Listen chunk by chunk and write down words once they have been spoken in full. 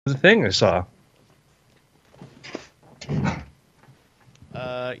The thing I saw.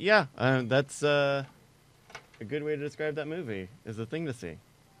 Yeah, that's a good way to describe that movie. Is a thing to see.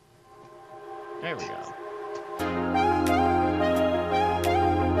 There we go.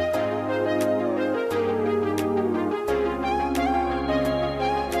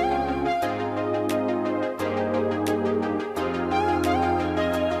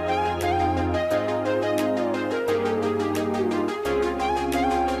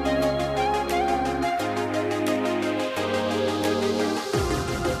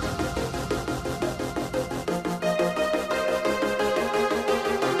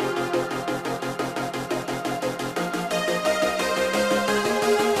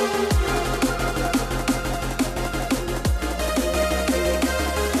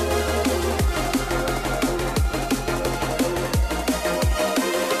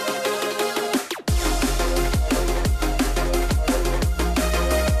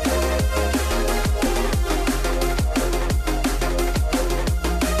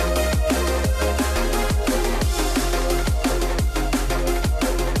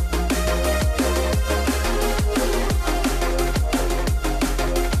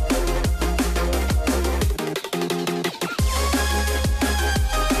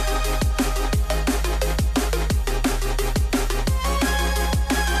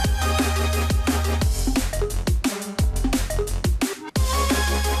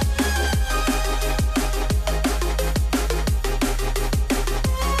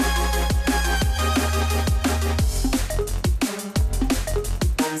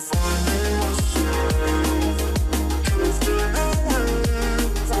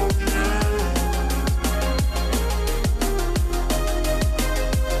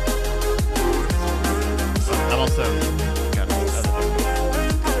 I'm also got other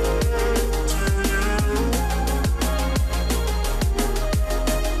things.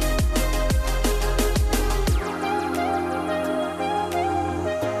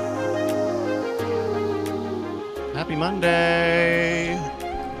 Happy Monday!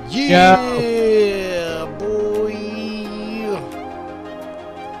 Yeah, boy.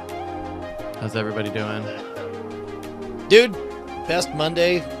 How's everybody doing? Dude, best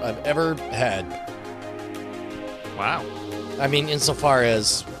Monday I've ever had. Wow. I mean, insofar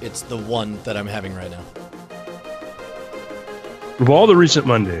as it's the one that I'm having right now. Of all the recent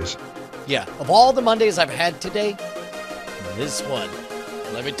Mondays. Yeah, of all the Mondays I've had today, this one.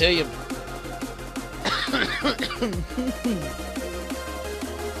 Let me tell you.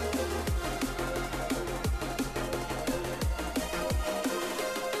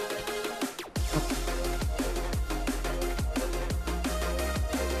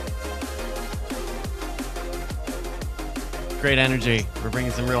 Great energy. We're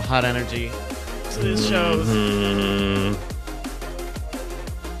bringing some real hot energy to these shows.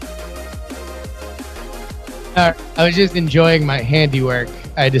 I was just enjoying my handiwork.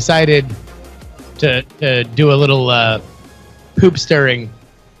 I decided to do a little poop stirring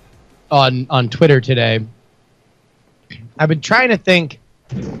on Twitter today. I've been trying to think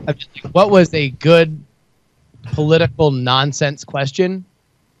of just what was a good political nonsense question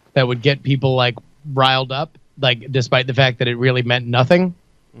that would get people like riled up, like despite the fact that it really meant nothing.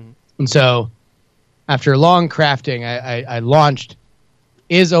 Mhm. And so, after long crafting, I launched: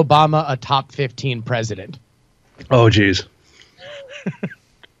 Is Obama a top 15 president? Oh, geez.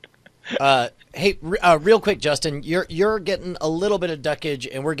 Hey, real quick, Justin, you're getting a little bit of duckage,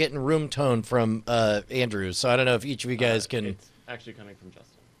 and we're getting room tone from Andrew. So I don't know if each of you guys can. It's actually coming from Justin.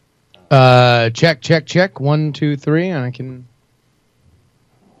 Check. 1, 2, 3, and I can.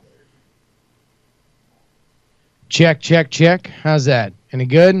 Check. How's that? Any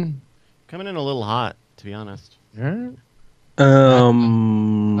good? Coming in a little hot, to be honest. All right.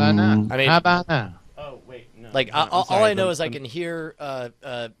 Um, I mean, How about now? Oh, wait, no. like I'm all sorry, I know the- is I the- can hear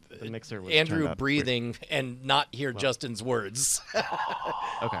the mixer was Andrew turned up. breathing and not hear Justin's words.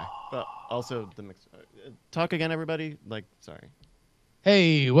 Okay. But also the mixer. Talk again, everybody. Like, sorry.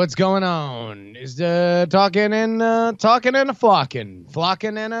 Hey, what's going on? Is talking and a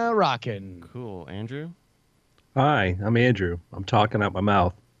flocking and a rocking. Cool. Andrew? hi, I'm Andrew. I'm talking out my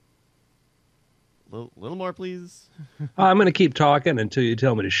mouth. Little more, please. I'm going to keep talking until you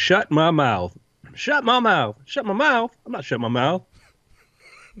tell me to shut my mouth. Shut my mouth. Shut my mouth. I'm not shutting my mouth.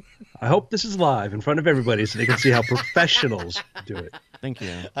 I hope this is live in front of everybody so they can see how professionals do it. Thank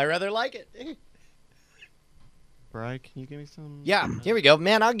you. I rather like it. Bri, can you give me some? Yeah, here we go.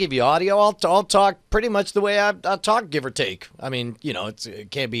 Man, I'll give you audio. I'll talk pretty much the way I talk, give or take. I mean, you know, it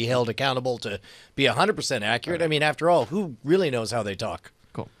can't be held accountable to be 100% accurate. I mean, after all, who really knows how they talk?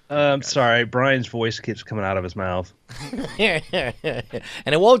 Cool. Sorry, Brian's voice keeps coming out of his mouth. And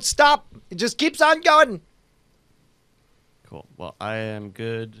it won't stop. It just keeps on going. Cool. Well, I am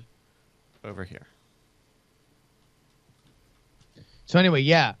good over here. So anyway,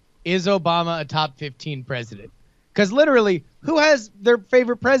 yeah, is Obama a top 15 president? Because literally, who has their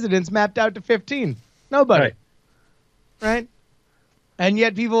favorite presidents mapped out to 15? Nobody. Right? And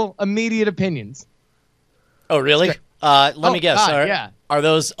yet people, immediate opinions. Oh, really? Let me guess. God, Are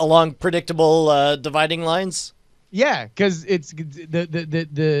those along predictable dividing lines? Yeah, because it's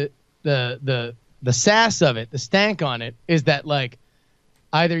the sass of it, the stank on it, is that like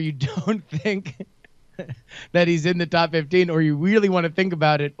either you don't think that he's in the top 15, or you really want to think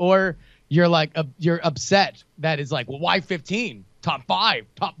about it, or you're like you're upset that is like, well, why 15? Top 5,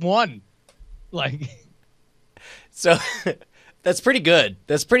 top 1, like. So that's pretty good.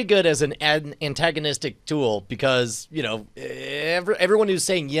 That's pretty good as an antagonistic tool because everyone who's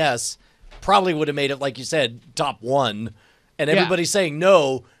saying yes probably would have made it, like you said, top 1, and everybody saying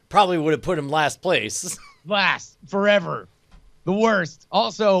no probably would have put him last place. Last forever. The worst.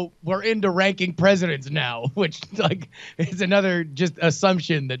 Also, we're into ranking presidents now, which like is another just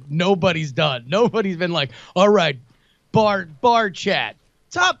assumption that nobody's done. Nobody's been like, all right, bar chat,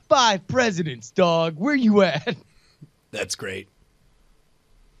 top 5 presidents, dog. Where you at? That's great.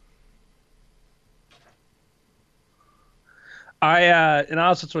 And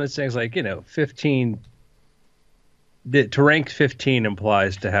also it's one of those things like, 15. To rank 15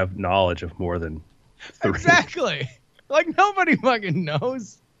 implies to have knowledge of more than 3. Exactly. Like, nobody fucking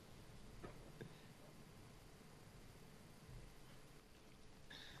knows.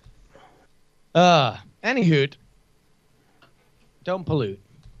 Anywho, don't pollute.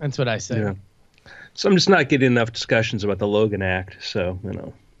 That's what I say. Yeah. So I'm just not getting enough discussions about the Logan Act, so,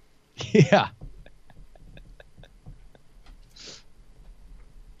 Yeah.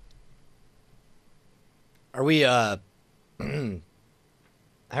 Are we, how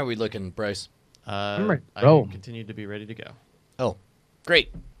are we looking, Bryce? I continue to be ready to go. Oh,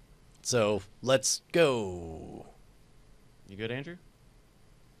 great. So let's go. You good, Andrew?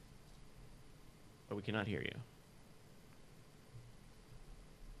 Oh, we cannot hear you.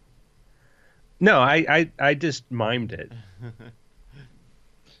 No, I just mimed it.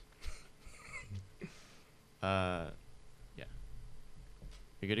 Yeah.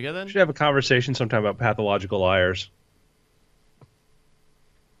 You good to go then? We should have a conversation sometime about pathological liars.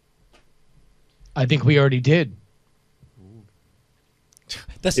 I think we already did.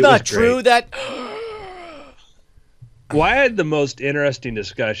 That's It not was true. great. That Well, I had the most interesting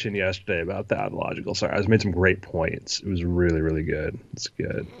discussion yesterday about pathological liars. I made some great points. It was really, really good. It's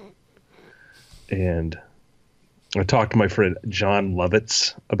good. And I talked to my friend John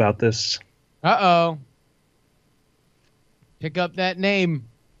Lovitz about this. Uh-oh. Pick up that name.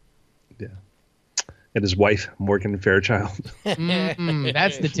 Yeah. And his wife, Morgan Fairchild.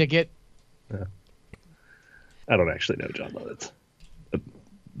 That's the ticket. I don't actually know John Lovitz. I'd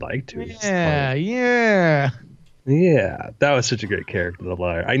like to. Yeah, yeah. Yeah. That was such a great character, the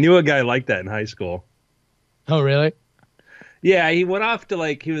liar. I knew a guy like that in high school. Oh, really? Yeah, he went off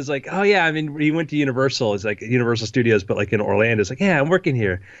to he was like, oh yeah, I mean, he went to Universal. It's like Universal Studios, but like in Orlando. It's like, yeah, I'm working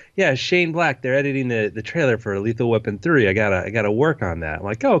here. Yeah, Shane Black, they're editing the trailer for Lethal Weapon 3. I gotta work on that. I'm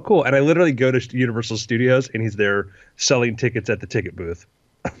like, oh, cool. And I literally go to Universal Studios and he's there selling tickets at the ticket booth.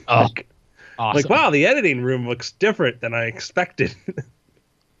 Oh, awesome. Like, wow, the editing room looks different than I expected.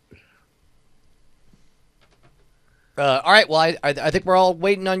 all right. Well, I think we're all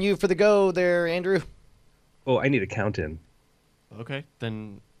waiting on you for the go there, Andrew. Oh, I need a count in. Okay,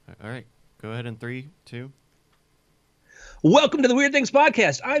 then, all right. Go ahead in 3, 2. Welcome to the Weird Things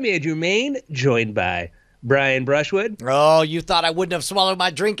Podcast. I'm Andrew Main, joined by Brian Brushwood. Oh, you thought I wouldn't have swallowed my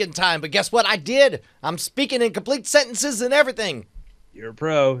drink in time, but guess what? I did. I'm speaking in complete sentences and everything. You're a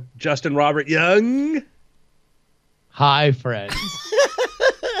pro. Justin Robert Young. Hi, friends.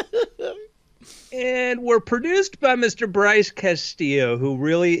 And we're produced by Mr. Bryce Castillo, who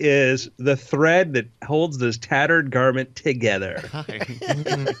really is the thread that holds this tattered garment together.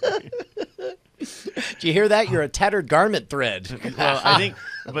 Did you hear that? You're a tattered garment thread. Well, I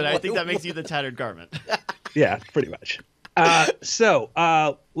think that makes you the tattered garment. Yeah, pretty much. So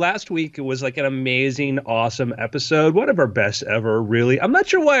last week it was like an amazing, awesome episode. One of our best ever, really. I'm not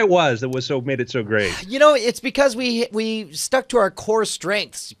sure why it was that made it so great. It's because we stuck to our core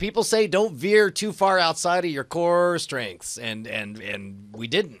strengths. People say don't veer too far outside of your core strengths, and we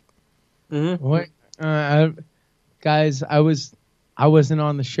didn't. Mm-hmm. What? Guys, I wasn't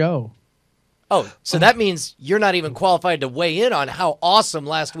on the show. Oh, so that means you're not even qualified to weigh in on how awesome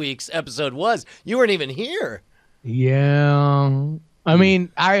last week's episode was. You weren't even here. Yeah. I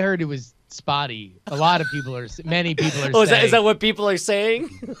mean, I heard it was spotty. Many people are Oh, saying. is that what people are saying?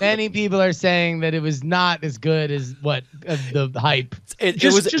 Many people are saying that it was not as good as what the hype.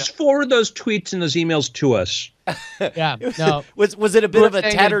 Just forward those tweets and those emails to us. Yeah, no. Was it a bit of a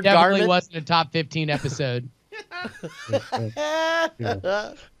tattered it definitely garment? wasn't a top 15 episode.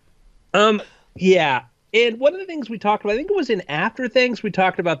 Yeah. And one of the things we talked about, I think it was in After Things, we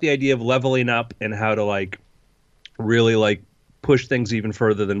talked about the idea of leveling up and how to like really like push things even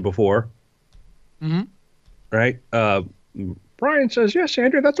further than before. Mm-hmm. Right? Brian says, yes,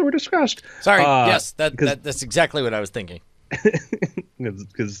 Andrew, that's what we discussed. Sorry, yes, that's exactly what I was thinking.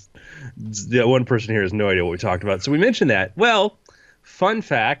 Because one person here has no idea what we talked about. So we mentioned that. Well, fun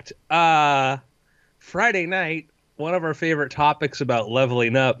fact, Friday night, one of our favorite topics about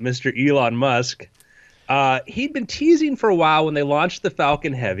leveling up, Mr. Elon Musk, he'd been teasing for a while when they launched the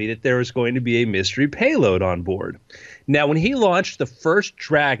Falcon Heavy that there was going to be a mystery payload on board. Now, when he launched the first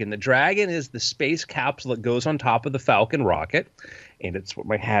Dragon, the Dragon is the space capsule that goes on top of the Falcon rocket, and it's what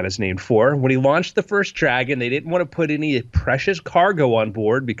my hat is named for. When he launched the first Dragon, they didn't want to put any precious cargo on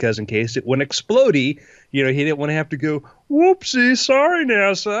board because in case it went explodey, he didn't want to have to go, whoopsie, sorry,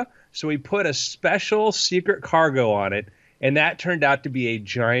 NASA. So he put a special secret cargo on it, and that turned out to be a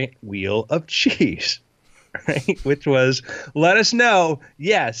giant wheel of cheese, right? Which was, let us know,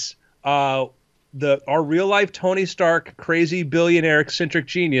 yes, our real life Tony Stark, crazy billionaire eccentric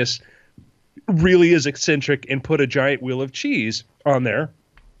genius, really is eccentric and put a giant wheel of cheese on there,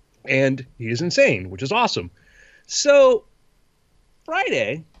 and he is insane, which is awesome. So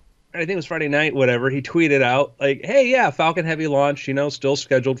Friday, I think it was Friday night, whatever, he tweeted out like, hey, yeah, Falcon Heavy launch, still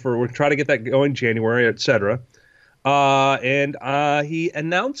scheduled we're trying to get that going January, etc. And he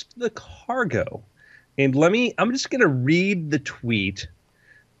announced the cargo. And I'm just going to read the tweet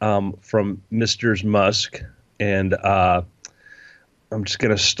from Mr. Musk, and I'm just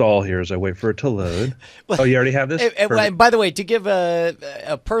going to stall here as I wait for it to load. Oh, you already have this? And by the way, to give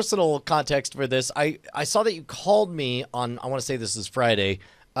a personal context for this, I saw that you called me on, I want to say this is Friday,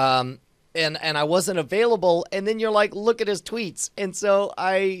 and I wasn't available, and then you're like, look at his tweets. And so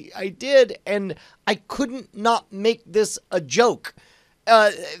I did, and I couldn't not make this a joke.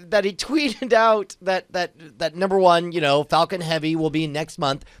 That he tweeted out that number one, Falcon Heavy will be next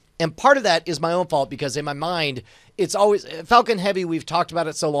month. And part of that is my own fault because in my mind, it's always Falcon Heavy. We've talked about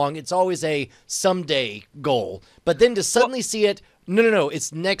it so long. It's always a someday goal. But then to suddenly see it, no,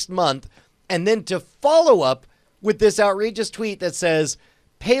 it's next month. And then to follow up with this outrageous tweet that says,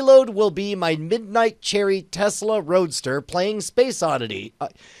 payload will be my Midnight Cherry Tesla Roadster playing Space Oddity.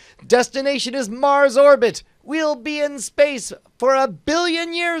 Destination is Mars orbit. We'll be in space for 1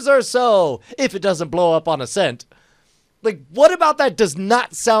 billion years or so, if it doesn't blow up on ascent. Like, what about that does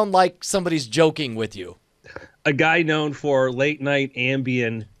not sound like somebody's joking with you? A guy known for late night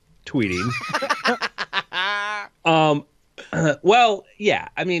Ambien tweeting. Well, yeah.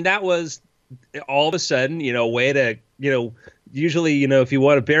 I mean, that was all of a sudden, a way to, usually, if you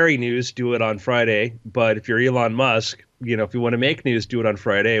want to bury news, do it on Friday. But if you're Elon Musk, if you want to make news, do it on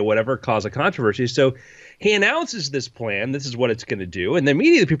Friday or whatever, cause a controversy. So he announces this plan. This is what it's going to do. And then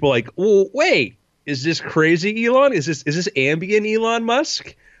immediately people are like, well, wait, is this crazy Elon? Is this Ambien Elon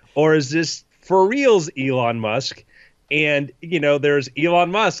Musk? Or is this for reals Elon Musk? And, there's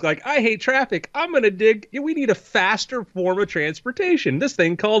Elon Musk like, I hate traffic. I'm going to we need a faster form of transportation. This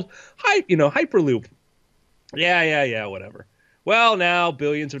thing called, Hyperloop. Yeah, whatever. Well, now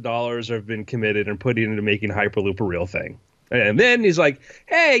billions of dollars have been committed and put into making Hyperloop a real thing. And then he's like,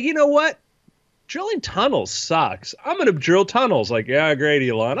 hey, you know what? Drilling tunnels sucks. I'm going to drill tunnels. Like, yeah, great,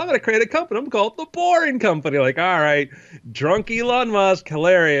 Elon. I'm going to create a company. I'm going to call it the Boring Company. Like, all right, drunk Elon Musk,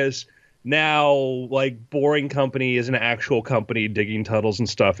 hilarious. Now, like, Boring Company is an actual company digging tunnels and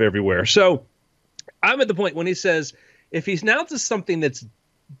stuff everywhere. So I'm at the point when he says, if he announces something that's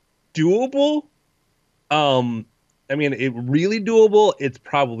doable, it really doable, it's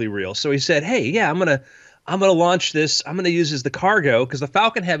probably real. So he said, hey, yeah, I'm going to launch this. I'm going to use as the cargo because the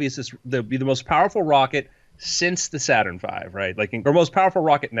Falcon Heavy is the most powerful rocket since the Saturn V, right? Like, or most powerful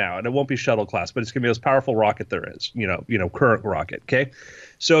rocket now, and it won't be shuttle class, but it's going to be the most powerful rocket there is. Current rocket. Okay,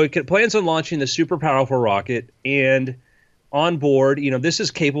 so it plans on launching the super powerful rocket, and on board, this is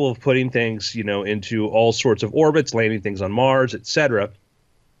capable of putting things, into all sorts of orbits, landing things on Mars, etc.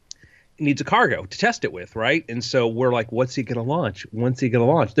 Needs a cargo to test it with, right? And so we're like, what's he going to launch? When's he going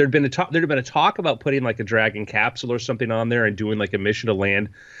to launch? There'd been a talk about putting like a Dragon capsule or something on there and doing like a mission to land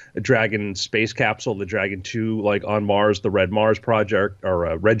a Dragon space capsule, the Dragon 2, like on Mars, the Red Mars project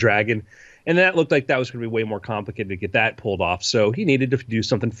or Red Dragon. And that looked like that was going to be way more complicated to get that pulled off. So he needed to do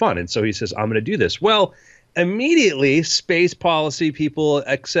something fun. And so he says, I'm going to do this. Well, immediately space policy people,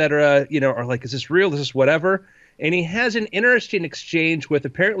 etc., are like, is this real? Is this whatever? And he has an interesting exchange with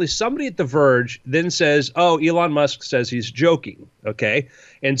apparently somebody at The Verge, then says, oh, Elon Musk says he's joking. Okay.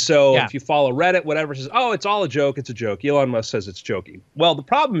 And so if you follow Reddit, whatever, says, oh, it's all a joke. It's a joke. Elon Musk says it's joking. Well, the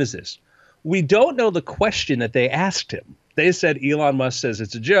problem is this. We don't know the question that they asked him. They said Elon Musk says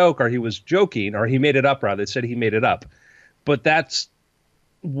it's a joke, or he was joking, or he made it up, rather. They said he made it up. But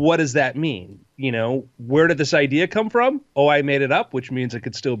what does that mean? Where did this idea come from? Oh, I made it up, which means it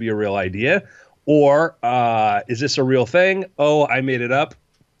could still be a real idea. Or is this a real thing? Oh, I made it up,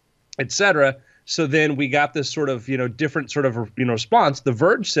 etc. So then we got this sort of, different sort of, response. The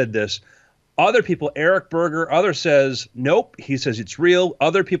Verge said this. Other people, Eric Berger, others says, nope. He says it's real.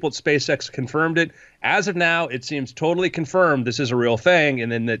 Other people at SpaceX confirmed it. As of now, it seems totally confirmed this is a real thing.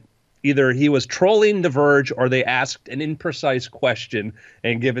 And then that either he was trolling The Verge or they asked an imprecise question.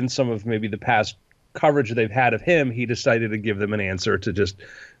 And given some of maybe the past coverage they've had of him, he decided to give them an answer to just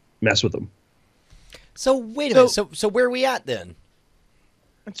mess with them. So wait a minute. So where are we at then?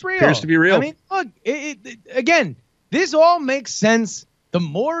 It's real. Appears to be real. I mean, look, again, this all makes sense the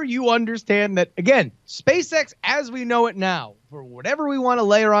more you understand that, again, SpaceX as we know it now, for whatever we want to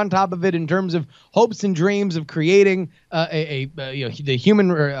layer on top of it in terms of hopes and dreams of creating the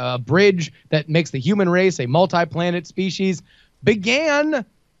human bridge that makes the human race a multi-planet species, began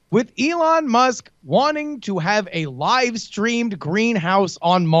with Elon Musk wanting to have a live-streamed greenhouse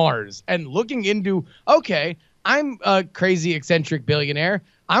on Mars and looking into, okay, I'm a crazy eccentric billionaire.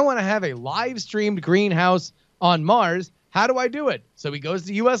 I want to have a live-streamed greenhouse on Mars. How do I do it? So he goes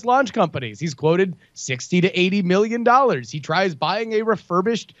to U.S. launch companies. He's quoted $60 to $80 million. He tries buying a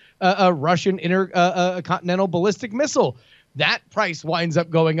refurbished Russian intercontinental ballistic missile. That price winds up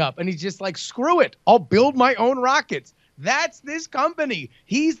going up. And he's just like, screw it. I'll build my own rockets. That's this company.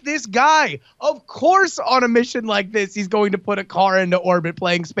 He's this guy. Of course, on a mission like this, he's going to put a car into orbit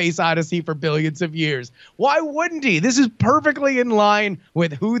playing Space Odyssey for billions of years. Why wouldn't he? This is perfectly in line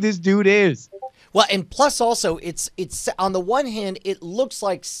with who this dude is. Well, and plus also, it's on the one hand, it looks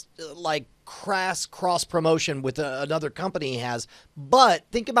like crass cross promotion with another company he has. But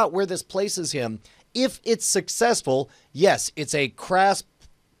think about where this places him. If it's successful, yes, it's a crass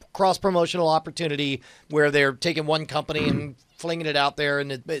cross-promotional opportunity where they're taking one company and flinging it out there and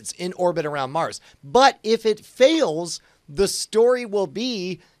it's in orbit around Mars. But if it fails, the story will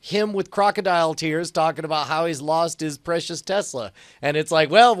be him with crocodile tears talking about how he's lost his precious Tesla. And it's like,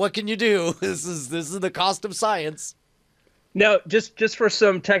 well, what can you do? This is the cost of science. Now, just for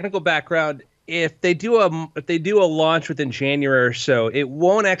some technical background, if they do a launch within January or so, it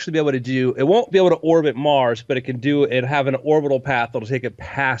won't be able to orbit Mars, but it have an orbital path that'll take it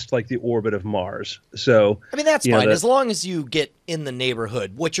past like the orbit of Mars. So I mean, that's fine as long as you get in the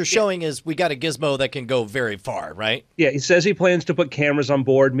neighborhood. What you're showing is we got a gizmo that can go very far, right? Yeah, he says he plans to put cameras on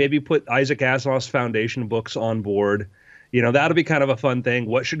board, maybe put Isaac Asimov's Foundation books on board. That'll be kind of a fun thing.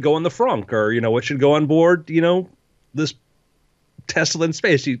 What should go in the frunk, or what should go on board? This Tesla in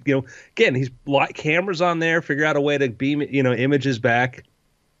space. Again, he's cameras on there. Figure out a way to beam images back.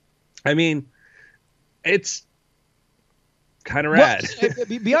 I mean, it's kind of rad.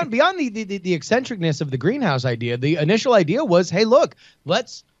 Well, beyond the eccentricness of the greenhouse idea, the initial idea was, hey, look,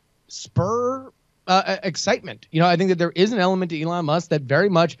 let's spur excitement. I think that there is an element to Elon Musk that very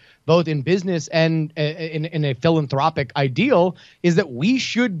much, both in business and in a philanthropic ideal, is that we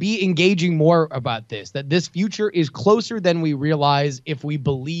should be engaging more about this, that this future is closer than we realize if we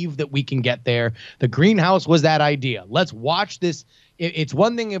believe that we can get there. The greenhouse was that idea. Let's watch this. It's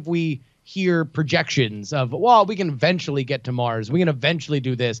one thing if we hear projections of, well, we can eventually get to Mars. We can eventually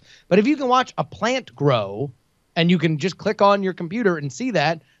do this. But if you can watch a plant grow and you can just click on your computer and see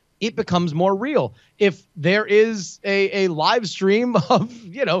that, it becomes more real. If there is a live stream of,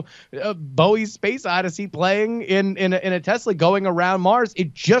 Bowie's Space Odyssey playing in a Tesla going around Mars,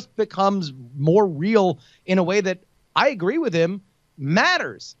 it just becomes more real in a way that, I agree with him,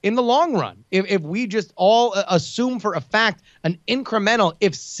 matters in the long run. If we just all assume for a fact an incremental,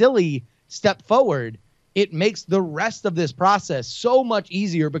 if silly, step forward, it makes the rest of this process so much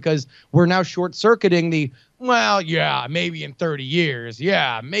easier because we're now short-circuiting maybe in 30 years.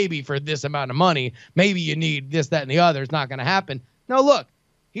 Yeah, maybe for this amount of money. Maybe you need this, that, and the other. It's not going to happen. No, look,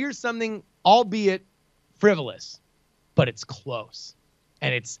 here's something, albeit frivolous, but it's close.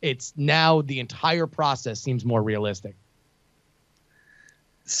 And it's now the entire process seems more realistic.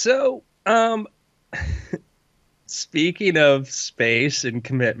 So, speaking of space and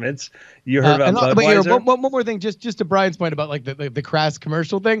commitments, you heard about Budweiser? One more thing, just to Brian's point about like the crass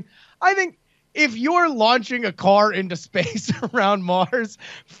commercial thing. I think if you're launching a car into space around Mars,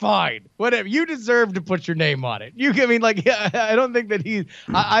 fine, whatever. You deserve to put your name on it. I mean, like, yeah, I don't think that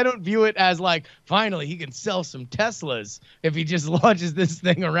I don't view it as like, finally, he can sell some Teslas if he just launches this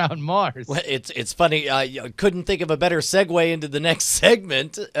thing around Mars. Well, it's funny. I couldn't think of a better segue into the next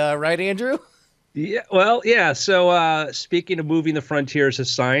segment, right, Andrew? Yeah, well, yeah. So speaking of moving the frontiers of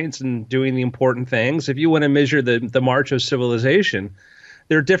science and doing the important things, if you want to measure the march of civilization,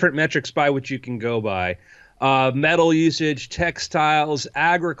 there are different metrics by which you can go by. Metal usage, textiles,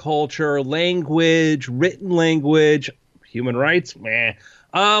 agriculture, language, written language, human rights. Meh.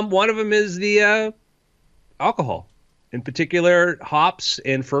 One of them is the alcohol. In particular, hops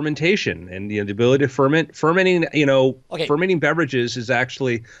and fermentation, and the ability to ferment. Fermenting, fermenting beverages is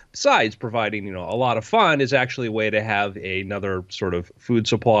actually, besides providing a lot of fun, is actually a way to have another sort of food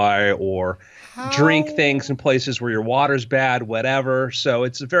supply or drink things in places where your water's bad, whatever. So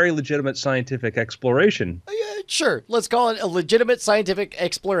it's a very legitimate scientific exploration. Sure, let's call it a legitimate scientific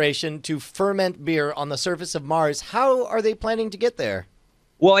exploration to ferment beer on the surface of Mars. How are they planning to get there?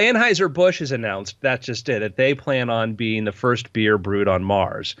 Well, Anheuser-Busch has announced, that's just it, that they plan on being the first beer brewed on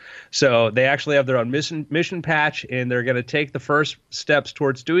Mars. So they actually have their own mission patch, and they're going to take the first steps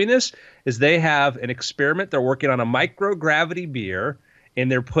towards doing this. Is they have an experiment. They're working on a microgravity beer,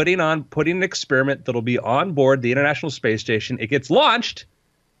 and they're putting an experiment that'll be on board the International Space Station. It gets launched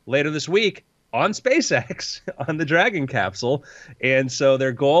later this week on SpaceX on the Dragon capsule. And so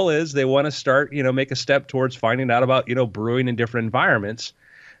their goal is they want to start, make a step towards finding out about, brewing in different environments.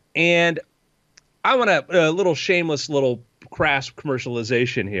 And I want a little shameless, little crass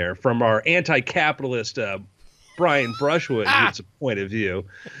commercialization here from our anti-capitalist Brian Brushwood's point of view.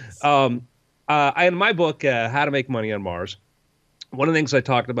 In my book, How to Make Money on Mars, one of the things I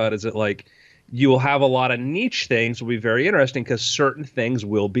talked about is that you will have a lot of niche things will be very interesting because certain things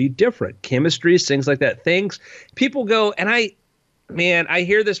will be different. Chemistries, things like that. Things people go, and I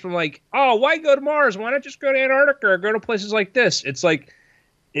hear this from oh, why go to Mars? Why not just go to Antarctica or go to places like this?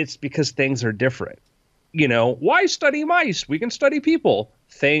 It's because things are different. Why study mice? We can study people.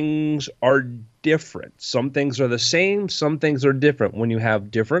 Things are different. Some things are the same. Some things are different. When you have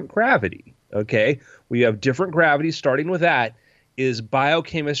different gravity, okay? We have different gravity, starting with that, is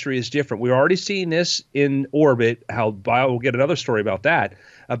biochemistry is different. We're already seeing this in orbit, we'll get another story about that,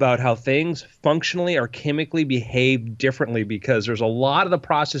 about how things functionally or chemically behave differently because there's a lot of the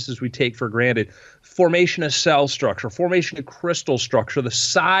processes we take for granted. Formation of cell structure, formation of crystal structure, the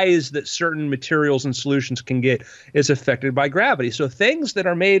size that certain materials and solutions can get is affected by gravity. So things that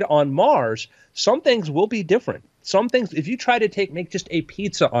are made on Mars, some things will be different. Some things, if you try to make just a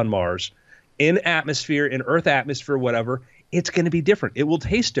pizza on Mars in atmosphere, in Earth atmosphere, whatever, it's going to be different. It will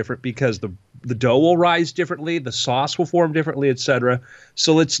taste different because the dough will rise differently, the sauce will form differently, etc.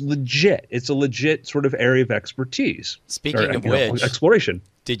 So it's legit. It's a legit sort of area of expertise. Speaking of which, exploration.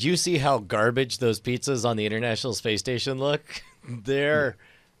 Did you see how garbage those pizzas on the International Space Station look? They're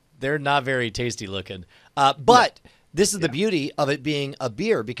not very tasty looking. But this is the beauty of it being a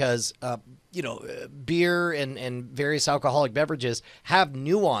beer because beer and various alcoholic beverages have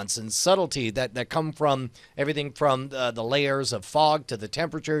nuance and subtlety that come from everything from the layers of fog to the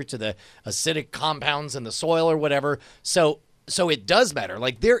temperature to the acidic compounds in the soil or whatever. So it does matter.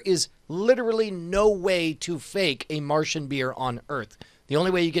 There is literally no way to fake a Martian beer on Earth. The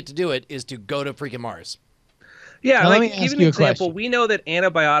only way you get to do it is to go to freaking Mars. Yeah, now, let me ask you a question. We know that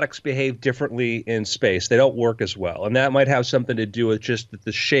antibiotics behave differently in space. They don't work as well. And that might have something to do with just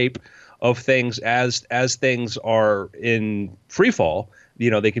the shape of things as things are in free fall.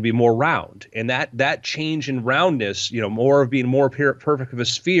 They can be more round. And that change in roundness, more of being more perfect of a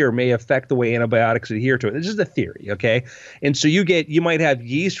sphere may affect the way antibiotics adhere to it. This is the theory, okay? And so you might have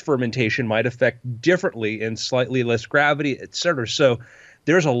yeast fermentation might affect differently in slightly less gravity, et cetera. So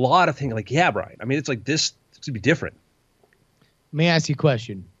there's a lot of things Brian, I mean, it's this to be different. Let me ask you a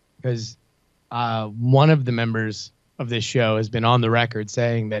question, because one of the members of this show has been on the record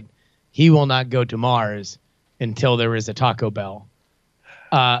saying that he will not go to Mars until there is a Taco Bell.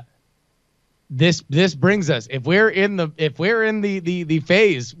 This brings us, if we're in the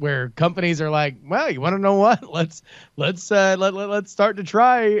phase where companies are like, well, you want to know what? Let's start to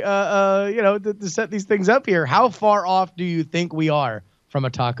try to set these things up here. How far off do you think we are from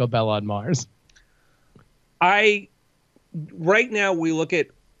a Taco Bell on Mars? Right now we look at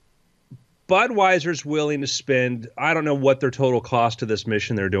Budweiser's willing to spend, I don't know what their total cost to this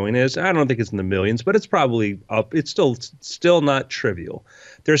mission they're doing is. I don't think it's in the millions, but it's probably up. It's still not trivial.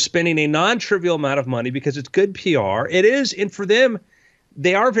 They're spending a non-trivial amount of money because it's good PR. It is, and for them,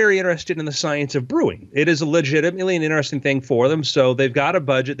 they are very interested in the science of brewing. It is a legitimately an interesting thing for them. So they've got a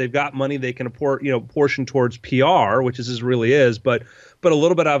budget, they've got money they can portion towards PR, which is really is, but a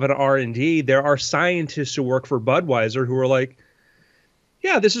little bit of an R&D. There are scientists who work for Budweiser who are like,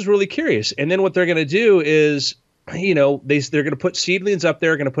 yeah, this is really curious. And then what they're going to do is, they're going to put seedlings up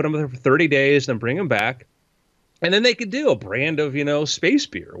there, going to put them there for 30 days, then bring them back. And then they could do a brand of, space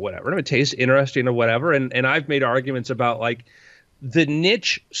beer or whatever. And it tastes interesting or whatever. And I've made arguments about like the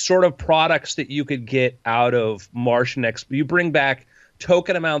niche sort of products that you could get out of Martian you bring back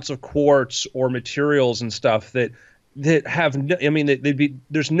token amounts of quartz or materials and stuff that have,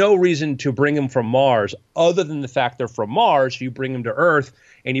 there's no reason to bring them from Mars other than the fact they're from Mars. You bring them to Earth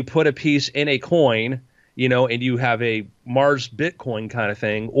and you put a piece in a coin, and you have a Mars Bitcoin kind of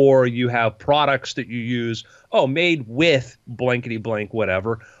thing, or you have products that you use, made with blankety blank,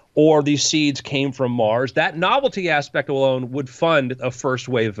 whatever, or these seeds came from Mars. That novelty aspect alone would fund a first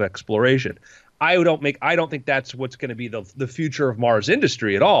wave of exploration. I don't think that's what's going to be the future of Mars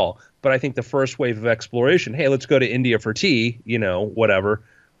industry at all. But I think the first wave of exploration, hey, let's go to India for tea, whatever.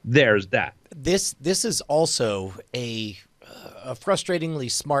 There's that. This is also a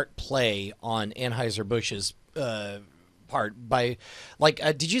frustratingly smart play on Anheuser-Busch's part by,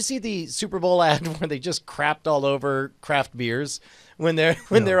 did you see the Super Bowl ad where they just crapped all over craft beers when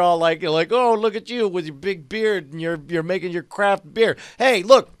they're all like, oh, look at you with your big beard and you're making your craft beer. Hey,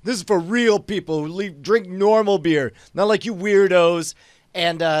 look, this is for real people who drink normal beer, not like you weirdos.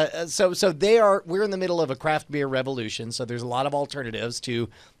 And so we're in the middle of a craft beer revolution. So there's a lot of alternatives to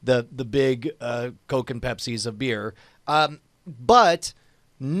the big Coke and Pepsis of beer. But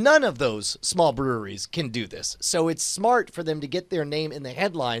none of those small breweries can do this. So it's smart for them to get their name in the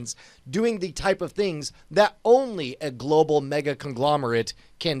headlines doing the type of things that only a global mega conglomerate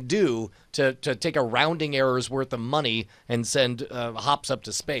can do to take a rounding error's worth of money and send hops up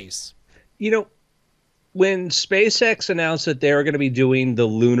to space. When SpaceX announced that they were going to be doing the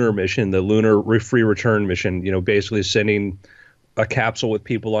lunar mission, the lunar free return mission, basically sending a capsule with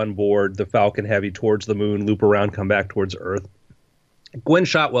people on board, the Falcon Heavy towards the moon, loop around, come back towards Earth. Gwen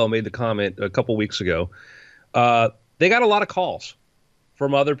Shotwell made the comment a couple weeks ago. They got a lot of calls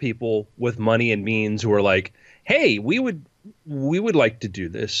from other people with money and means who are like, hey, we would like to do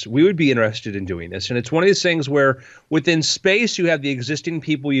this. We would be interested in doing this. And it's one of these things where within space, you have the existing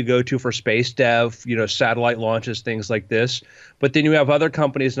people you go to for space dev, satellite launches, things like this. But then you have other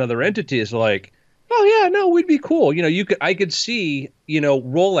companies and other entities like, oh, yeah, no, we'd be cool. I could see,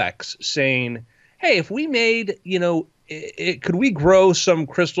 Rolex saying, hey, if we made, could we grow some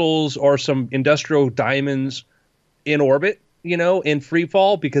crystals or some industrial diamonds in orbit, in free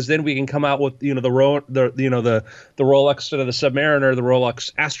fall? Because then we can come out with, the Rolex instead of the Submariner, the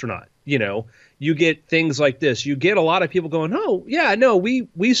Rolex Astronaut. You get things like this. You get a lot of people going, oh yeah, no,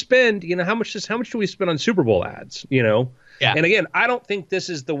 we spend, how much do we spend on Super Bowl ads? Yeah. And again, I don't think this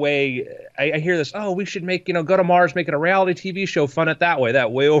is the way. I hear this. Oh, we should make, go to Mars, make it a reality TV show, fund it that way.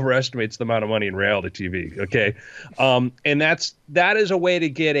 That way overestimates the amount of money in reality TV. Okay, and that is a way to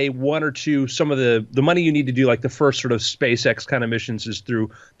get a one or two. Some of the money you need to do, like the first sort of SpaceX kind of missions, is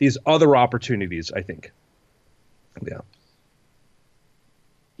through these other opportunities, I think. Yeah.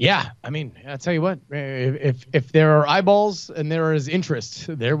 Yeah, I mean, I'll tell you what. If there are eyeballs and there is interest,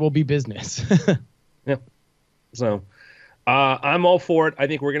 there will be business. Yeah. So. I'm all for it. I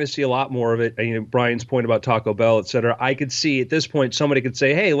think we're going to see a lot more of it. Brian's point about Taco Bell, et cetera. I could see at this point somebody could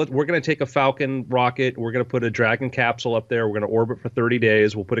say, hey, we're going to take a Falcon rocket. We're going to put a Dragon capsule up there. We're going to orbit for 30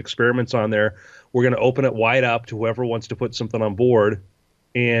 days. We'll put experiments on there. We're going to open it wide up to whoever wants to put something on board.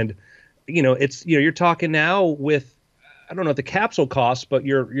 And, you're talking now with, I don't know what the capsule costs, but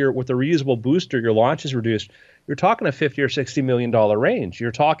you're with a reusable booster, your launch is reduced. You're talking a $50 or $60 million range.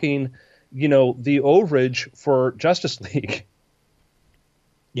 You're talking the overage for Justice League.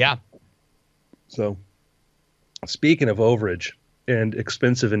 Yeah. So, speaking of overage and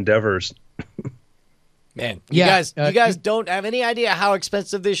expensive endeavors, man, you guys don't have any idea how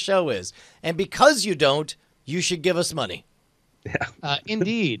expensive this show is, and because you don't, you should give us money. Yeah,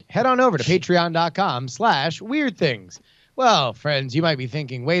 indeed. Head on over to patreon.com/weirdthings. Well, friends, you might be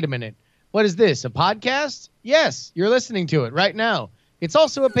thinking, wait a minute, what is this? A podcast? Yes, you're listening to it right now. It's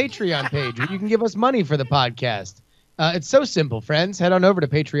also a Patreon page where you can give us money for the podcast. It's so simple, friends. Head on over to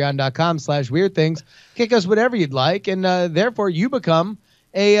patreon.com/weirdthings. Kick us whatever you'd like, and therefore you become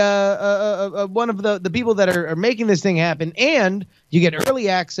a one of the people that are making this thing happen, and you get early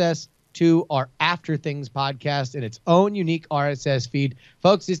access to our After Things podcast in its own unique RSS feed.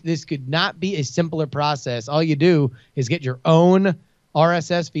 Folks, this could not be a simpler process. All you do is get your own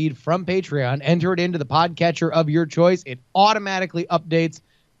RSS feed from Patreon. Enter it into the podcatcher of your choice. It automatically updates.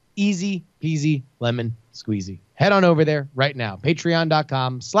 Easy peasy lemon squeezy. Head on over there right now.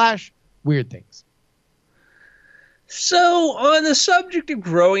 Patreon.com/weirdthings. So, on the subject of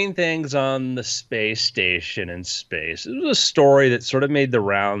growing things on the space station in space, it was a story that sort of made the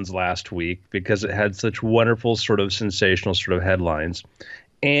rounds last week because it had such wonderful, sort of sensational sort of headlines.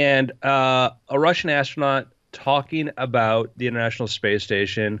 And a Russian astronaut talking about the International Space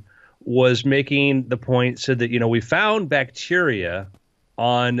Station was making the point, said that, we found bacteria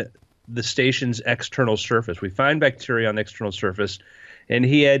on the station's external surface. We find bacteria on the external surface. And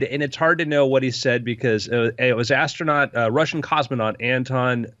and it's hard to know what he said because it was Russian cosmonaut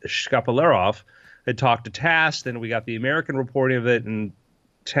Anton Shkaplerov had talked to TASS. Then we got the American reporting of it, and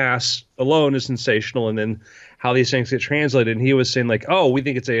TASS alone is sensational. And then how these things get translated. And he was saying like, oh, we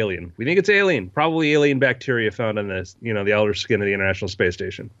think it's alien. We think it's alien. Probably alien bacteria found on the outer skin of the International Space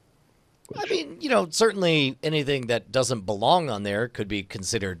Station. I mean, certainly anything that doesn't belong on there could be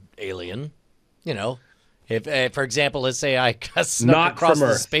considered alien, If, for example, let's say I got snuck across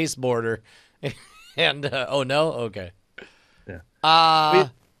the space border, and oh no, okay, yeah,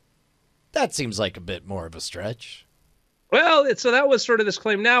 that seems like a bit more of a stretch. Well, so that was sort of this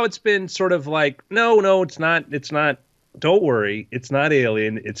claim. Now it's been sort of like, no, it's not. It's not. Don't worry, it's not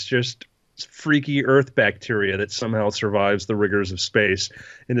alien. It's just freaky Earth bacteria that somehow survives the rigors of space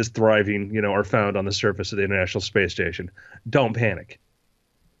and is thriving. Are found on the surface of the International Space Station. Don't panic.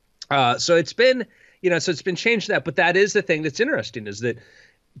 So it's been. So it's been changed that, but that is the thing that's interesting is that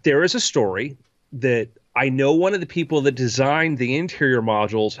there is a story that I know one of the people that designed the interior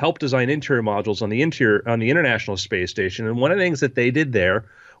modules, helped design interior modules on the International Space Station. And one of the things that they did there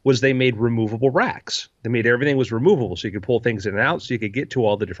was they made removable racks. They made everything was removable so you could pull things in and out so you could get to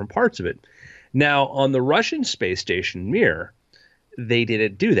all the different parts of it. Now, on the Russian space station Mir, they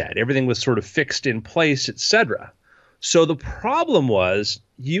didn't do that. Everything was sort of fixed in place, etc. So the problem was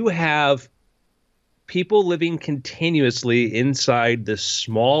you have people living continuously inside this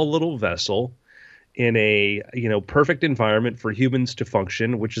small little vessel in a perfect environment for humans to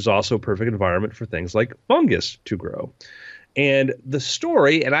function, which is also a perfect environment for things like fungus to grow. And the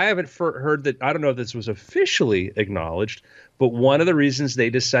story, and I haven't heard that, I don't know if this was officially acknowledged, but one of the reasons they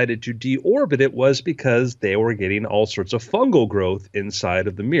decided to deorbit it was because they were getting all sorts of fungal growth inside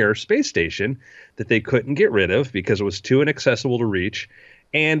of the Mir space station that they couldn't get rid of because it was too inaccessible to reach.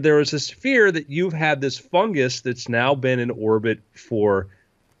 And there was this fear that you've had this fungus that's now been in orbit for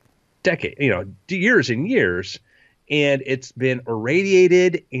decades, years and years, and it's been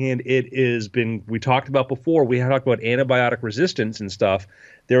irradiated, and it has been, we talked about before, we had talked about antibiotic resistance and stuff.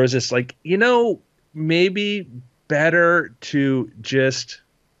 There was this like, maybe better to just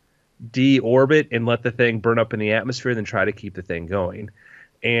deorbit and let the thing burn up in the atmosphere than try to keep the thing going.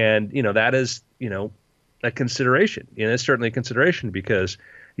 And, that is, a consideration. It's certainly a consideration because,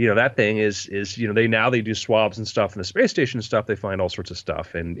 that thing is they do swabs and stuff in the space station and stuff. They find all sorts of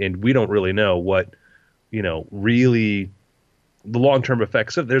stuff. And we don't really know what, really the long-term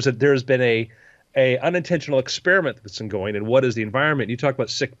effects of. There's been a unintentional experiment that's been going. And what is the environment? You talk about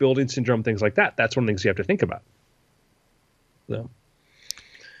sick building syndrome, things like that. That's one of the things you have to think about. So,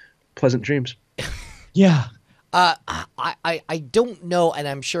 pleasant dreams. Yeah. I don't know, and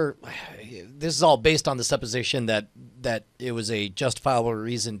I'm sure this is all based on the supposition that it was a justifiable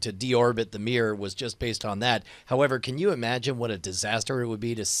reason to deorbit the Mir was just based on that. However, can you imagine what a disaster it would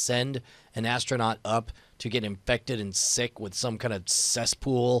be to send an astronaut up to get infected and sick with some kind of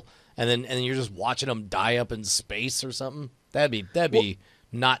cesspool, and then you're just watching them die up in space or something? That'd be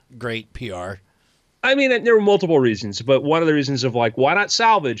not great PR. I mean, there were multiple reasons, but one of the reasons of like, why not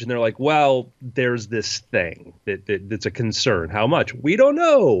salvage? And they're like, well, there's this thing that's a concern. How much? We don't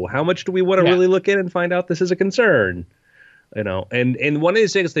know. How much do we want to really look in and find out this is a concern? And one of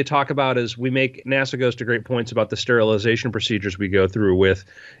these things they talk about is NASA goes to great points about the sterilization procedures we go through with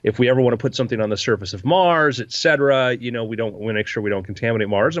if we ever want to put something on the surface of Mars, et cetera, we make sure we don't contaminate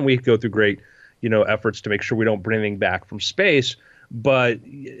Mars, and we go through great, efforts to make sure we don't bring anything back from space. But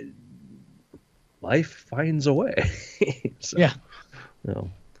life finds a way. So, yeah.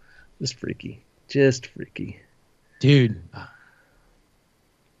 Just freaky. Dude.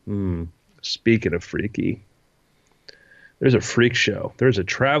 Speaking of freaky, there's a freak show. There's a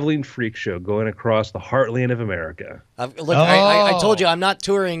traveling freak show going across the heartland of America. Look, I told you I'm not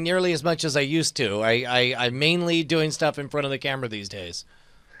touring nearly as much as I used to. I'm mainly doing stuff in front of the camera these days.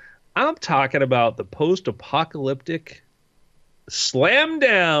 I'm talking about the post-apocalyptic slam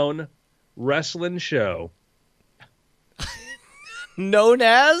down wrestling show known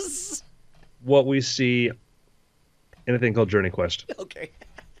as what we see in a thing called Journey Quest. Okay.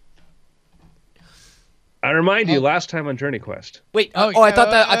 I remind you, last time on Journey Quest. Wait. I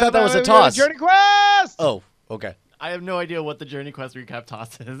thought that was a toss. Journey Quest. Oh, okay. I have no idea what the Journey Quest recap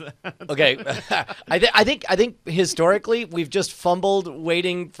toss is. Okay. I think historically we've just fumbled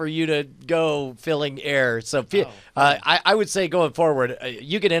waiting for you to go filling air. So I would say going forward,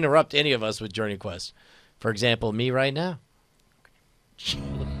 you can interrupt any of us with Journey Quest. For example, me right now.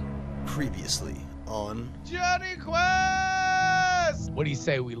 Previously on Journey Quest. What do you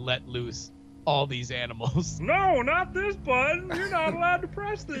say we let loose all these animals? No, not this button. You're not allowed to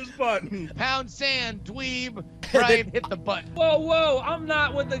press this button. Pound sand, dweeb. Brian, hit the button. Whoa, I'm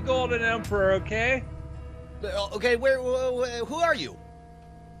not with the Golden Emperor, okay? Okay, who are you?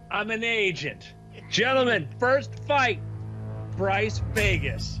 I'm an agent. Gentlemen, first fight. Bryce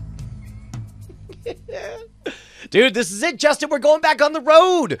Vegas. Dude, this is it, Justin. We're going back on the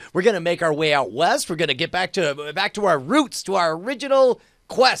road. We're going to make our way out west. We're going to get back to our roots, to our original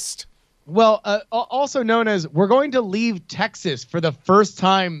quest. Well, also known as we're going to leave Texas for the first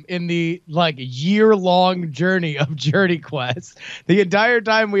time in the year-long journey of Journey Quest. The entire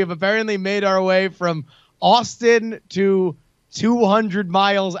time we have apparently made our way from Austin to 200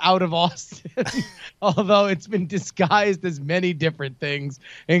 miles out of Austin, although it's been disguised as many different things,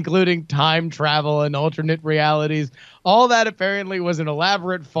 including time travel and alternate realities. All that apparently was an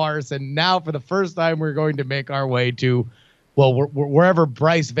elaborate farce, and now for the first time we're going to make our way to, well, wherever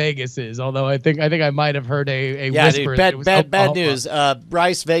Bryce Vegas is. Although I think I might have heard a whisper. Dude, bad news.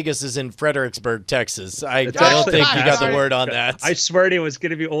 Bryce Vegas is in Fredericksburg, Texas. I don't think you got the word on that. I swear to you, it was going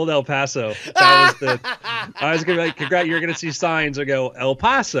to be old El Paso. That was I was going to be like, congrats, you're going to see signs that go El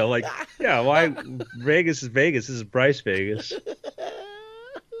Paso. Like, yeah, why? Vegas is Vegas. This is Bryce Vegas.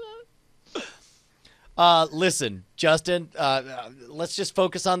 Listen, Justin, let's just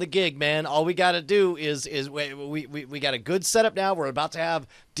focus on the gig, man. All we got to do is we got a good setup now. We're about to have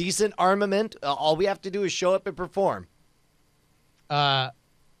decent armament. All we have to do is show up and perform.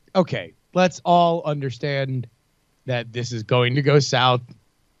 Okay, let's all understand that this is going to go south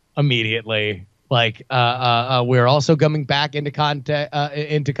immediately. We're also coming back into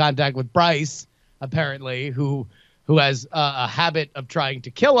contact with Bryce, apparently, who has a habit of trying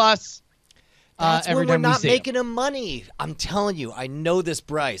to kill us. That's every when we're time we not see making him money. I'm telling you, I know this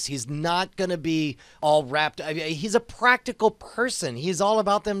Bryce. He's not going to be all wrapped. I mean, he's a practical person. He's all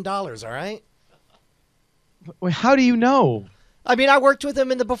about them dollars, all right? Wait, how do you know? I mean, I worked with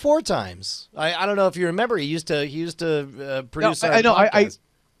him in the before times. I don't know if you remember. He used to produce. I know.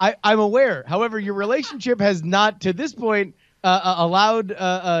 I'm aware. However, your relationship has not, to this point, allowed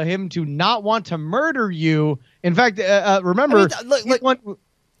him to not want to murder you. In fact, remember,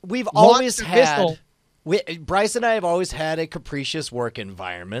 we've always had. Bryce and I have always had a capricious work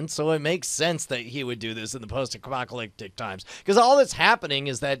environment, so it makes sense that he would do this in the post-apocalyptic times. Because all that's happening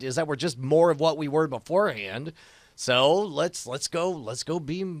is that we're just more of what we were beforehand. So let's go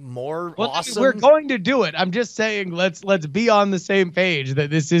be more awesome. We're going to do it. I'm just saying let's be on the same page that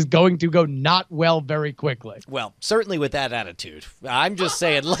this is going to go not well very quickly. Well, certainly with that attitude. I'm just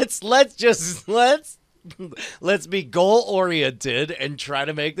saying let's be goal-oriented and try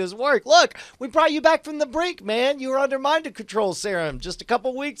to make this work. Look, we brought you back from the brink, man. You were under mind control serum just a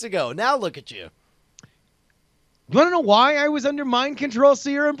couple weeks ago. Now look at you. You want to know why I was under mind control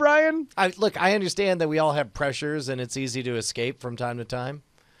serum, Brian? I understand that we all have pressures and it's easy to escape from time to time.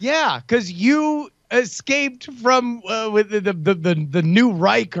 Yeah, because you escaped from with the new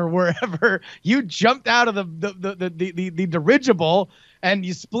Reich or wherever. You jumped out of the dirigible and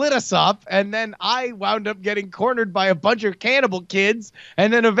you split us up, and then I wound up getting cornered by a bunch of cannibal kids,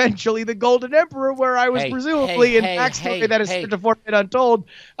 and then eventually the Golden Emperor, where I was presumably in backstory that is to forfeit untold,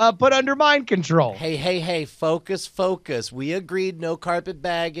 put under mind control. Hey, focus. We agreed no carpet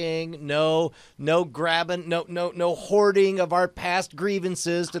bagging, no grabbing, no hoarding of our past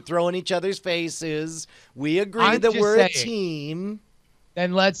grievances to throw in each other's faces. We agreed that we're a team.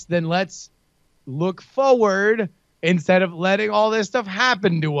 Then let's look forward instead of letting all this stuff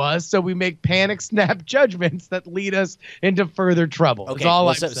happen to us, so we make panic snap judgments that lead us into further trouble. Okay,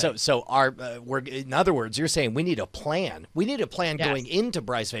 we're in other words, you're saying we need a plan. We need a plan going into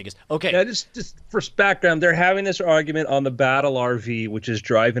Bryce Vegas. Okay. Yeah, just for background, they're having this argument on the Battle RV, which is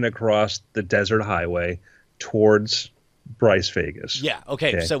driving across the desert highway towards Bryce Vegas. Yeah.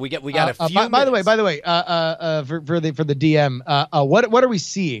 Okay. So we got a few. By the way, for the DM, what are we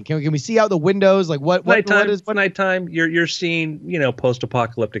seeing? Can we see out the windows? Like what nighttime? You're seeing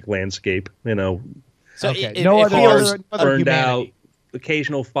post-apocalyptic landscape. So okay. Cars burned out,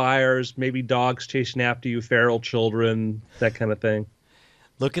 occasional fires, maybe dogs chasing after you, feral children, that kind of thing.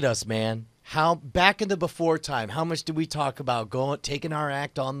 Look at us, man. how back in the before time, how much did we talk about taking our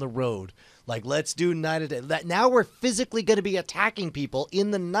act on the road? Like, let's do night at night. Now we're physically going to be attacking people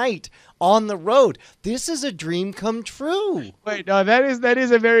in the night on the road. This is a dream come true. Wait, no, that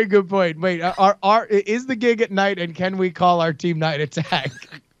is a very good point. Wait, is the gig at night, and can we call our team Night Attack?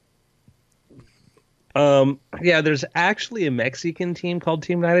 Yeah, there's actually a Mexican team called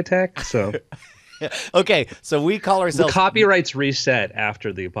Team Night Attack. So Okay, so we call the ourselves. copyrights reset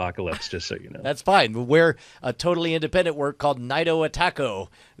after the apocalypse, just so you know. That's fine. We're a totally independent work called Nighto Ataco.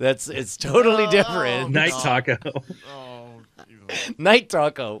 It's totally different. Night Taco. Oh, Jesus. Night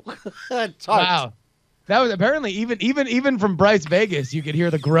Taco. Wow, that was apparently even from Bryce Vegas, you could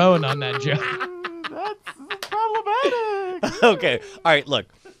hear the groan on that joke. That's problematic. Okay. All right. Look.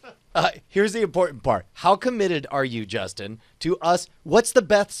 Here's the important part. How committed are you, Justin, to us? What's the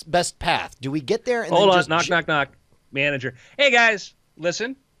best path? Do we get there and Hold then on, just knock. Manager. Hey guys,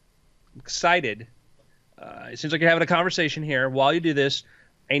 listen. I'm excited. It seems like you're having a conversation here. While you do this,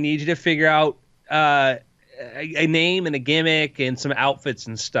 I need you to figure out a name and a gimmick and some outfits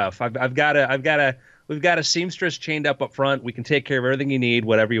and stuff. We've got a seamstress chained up front. We can take care of everything you need,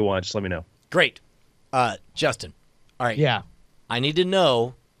 whatever you want. Just let me know. Great. Justin. All right. Yeah, I need to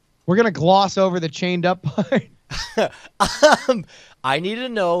know. we're gonna gloss over the chained up part. I need to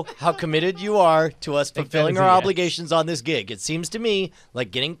know how committed you are to us fulfilling that is our a yes. obligations on this gig. It seems to me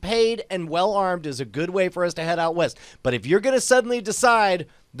like getting paid and well armed is a good way for us to head out west. But if you're going to suddenly decide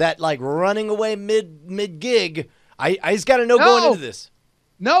that like running away mid gig, I just got to know going into this.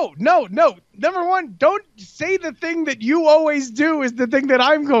 No. Number one, don't say the thing that you always do is the thing that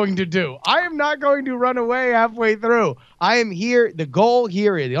I'm going to do. I am not going to run away halfway through. I am here. The goal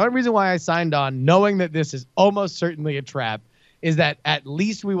here is the only reason why I signed on, knowing that this is almost certainly a trap, is that at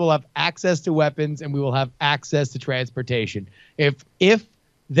least we will have access to weapons and we will have access to transportation. If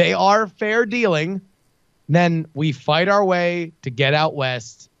they are fair dealing, then we fight our way to get out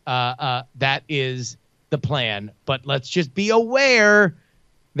west. That is the plan. But let's just be aware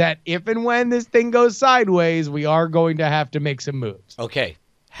that if and when this thing goes sideways, we are going to have to make some moves. Okay.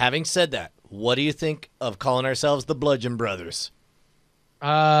 Having said that, what do you think of calling ourselves the Bludgeon Brothers?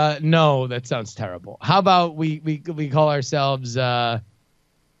 No, that sounds terrible. How about we call ourselves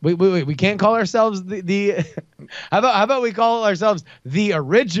we can't call ourselves the how about we call ourselves the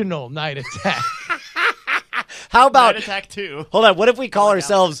original Night Attack? How about Night Attack 2. Hold on, what if we call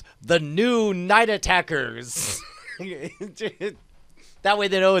ourselves the new Night Attackers? That way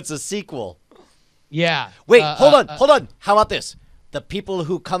they know it's a sequel. Yeah. Wait, hold on. How about this? The people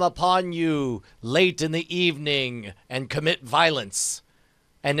who come upon you late in the evening and commit violence.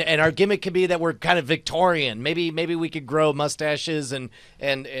 And our gimmick could be that we're kind of Victorian. Maybe we could grow mustaches and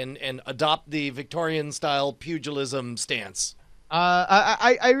adopt the Victorian style pugilism stance.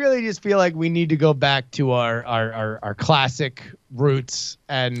 I really just feel like we need to go back to our classic roots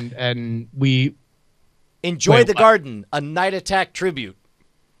and we Enjoy Wait, the what? Garden, a Night Attack tribute.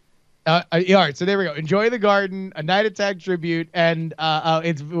 all right, so there we go. Enjoy the Garden, a Night Attack tribute, and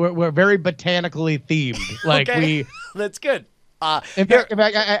we're very botanically themed. Like Okay. That's good. in fact,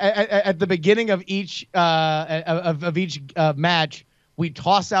 at the beginning of each match, we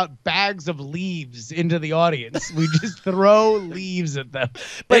toss out bags of leaves into the audience. We just throw leaves at them.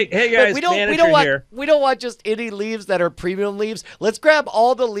 Hey guys, we manager don't want here. we don't want just any leaves that are premium leaves. Let's grab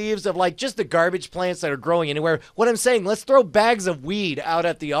all the leaves of like just the garbage plants that are growing anywhere. What I'm saying, let's throw bags of weed out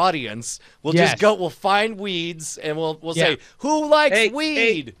at the audience. We'll Yes. just go. We'll find weeds and we'll Yeah. say who likes Hey,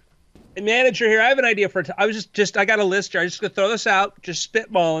 weed. Hey, manager here. I have an idea for. I was just. I got a list here. I'm just gonna throw this out. Just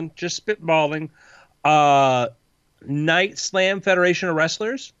spitballing. Night Slam Federation of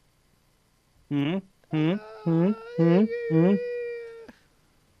Wrestlers.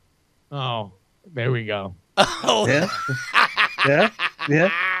 Oh, there we go. Oh, Yeah.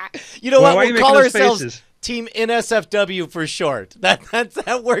 you know Why what? are you We'll call making those ourselves faces? Team NSFW for short.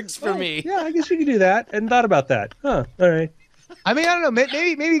 That works for me. Yeah, I guess we could do that. I hadn't thought about that. Huh. All right. I mean, I don't know.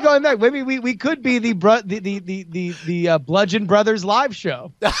 Maybe going back. Maybe we could be the Bludgeon Brothers live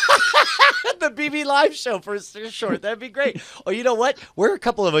show. The BB Live show for short. That'd be great. Oh, you know what? We're a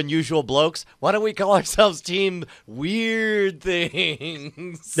couple of unusual blokes. Why don't we call ourselves Team Weird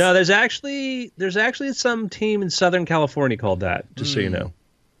Things? No, there's actually some team in Southern California called that. Just so you know.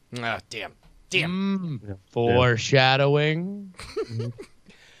 Ah, damn. Foreshadowing.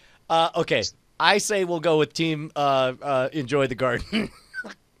 Okay. I say we'll go with Team Enjoy the Garden.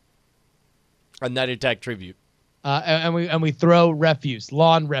 A Night Attack tribute. And we throw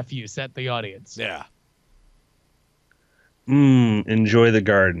lawn refuse at the audience. Yeah. Enjoy the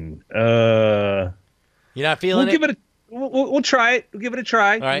Garden. You're not feeling We'll give it. We'll try it. We'll give it a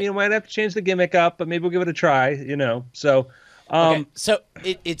try. right. I mean, we might have to change the gimmick up, but maybe we'll give it a try. So. Okay, so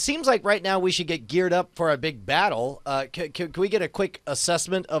it seems like right now we should get geared up for a big battle. Can we get a quick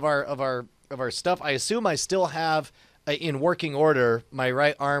assessment of our stuff? I assume I still have in working order my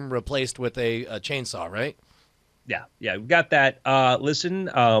right arm replaced with a chainsaw, right? Yeah, we've got that. Listen,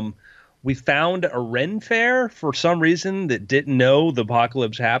 we found a Ren Fair for some reason that didn't know the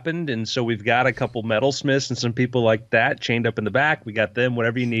apocalypse happened, and so we've got a couple metalsmiths and some people like that chained up in the back. We got them.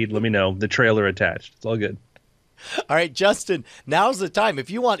 Whatever you need, let me know. The trailer attached. It's all good. All right, Justin. Now's the time. If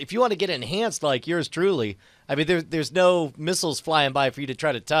you want to get enhanced like yours truly. I mean, there's no missiles flying by for you to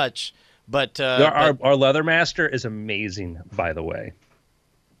try to touch. But our Leather Master is amazing, by the way.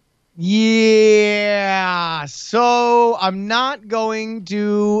 Yeah. So I'm not going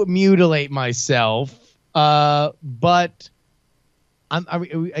to mutilate myself, but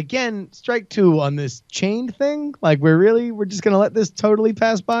again, strike two on this chain thing. Like we're just gonna let this totally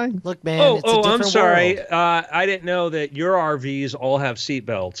pass by. Look, man. It's a different I'm sorry. world. I didn't know that your RVs all have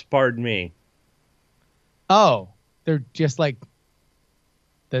seatbelts. Pardon me. Oh, they're just like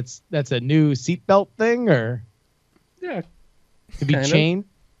that's a new seatbelt thing, or Yeah, to be kind of. chained.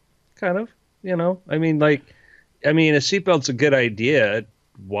 Kind of. I mean, a seatbelt's a good idea.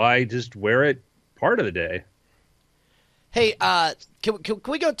 Why just wear it part of the day? Hey, can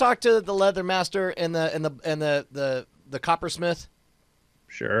we go talk to the Leather Master and the coppersmith?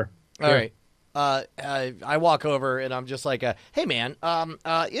 Sure. All right. I walk over and I'm just like, hey man,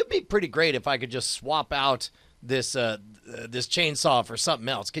 it'd be pretty great if I could just swap out this chainsaw for something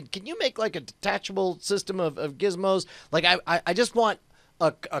else. Can you make like a detachable system of gizmos? Like I just want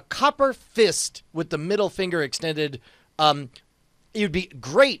a copper fist with the middle finger extended. It would be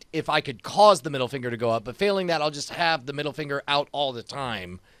great if I could cause the middle finger to go up, but failing that, I'll just have the middle finger out all the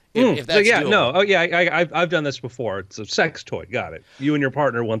time. If that's doable. I've done this before. It's a sex toy. Got it. You and your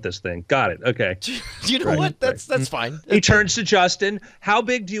partner want this thing. Got it. Okay. You know what? That's fine. He turns to Justin. How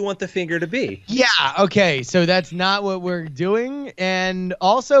big do you want the finger to be? Yeah. Okay. So that's not what we're doing, and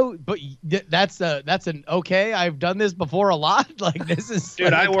also, but that's an okay. I've done this before a lot. Like this is.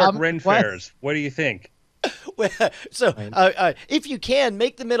 Dude, like I work Ren Fairs. What do you think? So, if you can,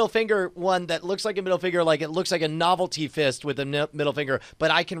 make the middle finger one that looks like a middle finger, like it looks like a novelty fist with a middle finger, but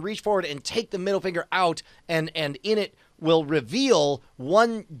I can reach forward and take the middle finger out, and in it will reveal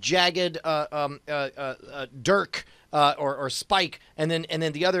one jagged dirk or spike, and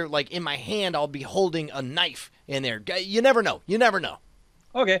then the other, like in my hand, I'll be holding a knife in there. You never know. You never know.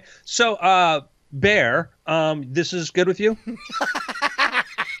 Okay. So, Bear, this is good with you?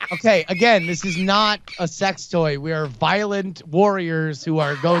 Okay, again, this is not a sex toy. We are violent warriors who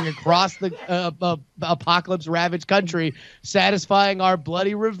are going across the apocalypse-ravaged country, satisfying our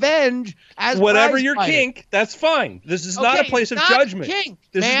bloody revenge. As whatever your prize-fighting. kink, that's fine. This is not a place of not judgment. Kink,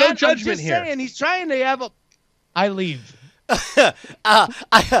 This man. is no judgment I'm just here. saying, he's trying to have a. I leave.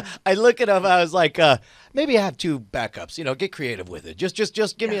 I look at him. I was like, maybe I have two backups. Get creative with it.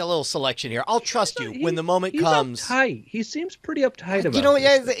 Just give me a little selection here. I'll trust you when the moment comes. Uptight. He seems pretty uptight about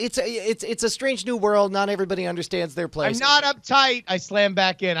Yeah, it's a strange new world. Not everybody understands their place. I'm not uptight. I slam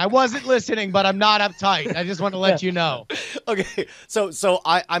back in. I wasn't listening, but I'm not uptight. I just want to let you know. Okay, so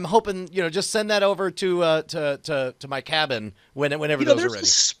I'm hoping just send that over to my cabin whenever those are there's ready. a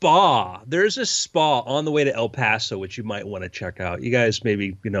spa. There's a spa on the way to El Paso, which you might want to check out. You guys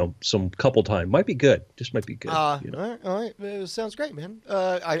maybe some couple time might be good. Just might be good. All right. Sounds great, man.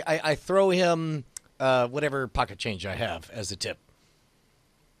 I throw him whatever pocket change I have as a tip.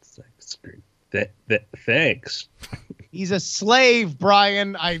 That's great. Thanks. He's a slave,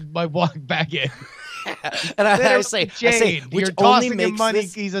 Brian. I walk back in. And I say, Jade, which you're only tossing him makes money.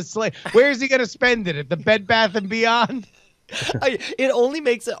 this, He's a slave. Where's he gonna spend it? At the Bed Bath and Beyond? it only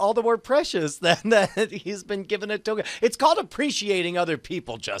makes it all the more precious that he's been given a token. It's called appreciating other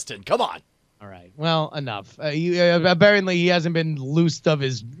people, Justin. Come on. All right. Well, enough. Apparently, he hasn't been loosed of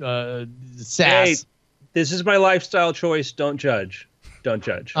his sass. Hey, this is my lifestyle choice. Don't judge. Don't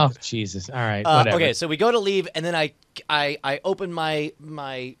judge. Oh, Jesus. All right. Whatever. Okay, so we go to leave, and then I open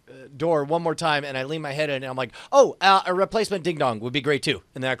my door one more time, and I lean my head in, and I'm like, a replacement ding dong would be great too.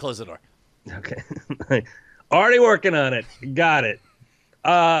 And then I close the door. Okay. Already working on it. Got it.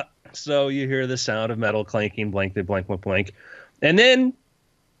 So you hear the sound of metal clanking, blank, blank, blank, blank. And then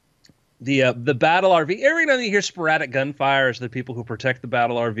the battle RV. Every now and then you hear sporadic gunfire as the people who protect the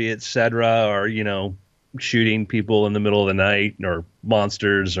battle RV, etc., or shooting people in the middle of the night, or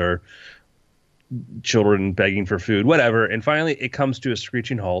monsters, or children begging for food, whatever. And finally, it comes to a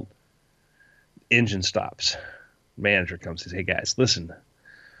screeching halt. Engine stops. Manager comes and says, "Hey guys, listen.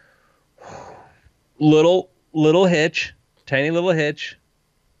 Little Little hitch, tiny little hitch,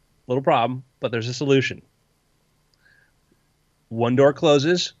 little problem, but there's a solution. One door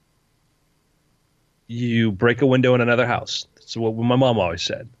closes, you break a window in another house. That's what my mom always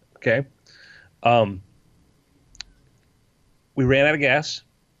said. Okay. We ran out of gas.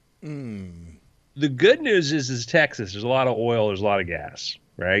 The good news is Texas. There's a lot of oil. There's a lot of gas,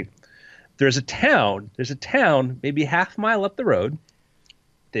 right? There's a town, maybe half a mile up the road.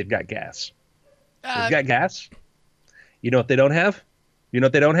 They've got gas. They've got gas. You know what they don't have? You know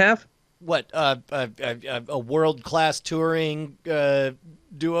what they don't have? What, a world-class touring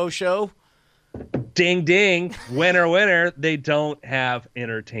duo show? Ding, ding. Winner, winner. They don't have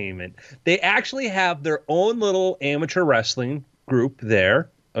entertainment. They actually have their own little amateur wrestling group there.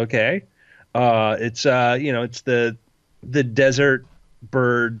 Okay. It's it's the Desert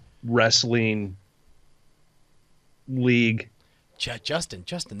Bird Wrestling League. Justin,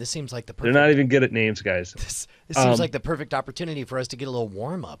 this seems like the They're perfect... not even good at names, guys. This seems like the perfect opportunity for us to get a little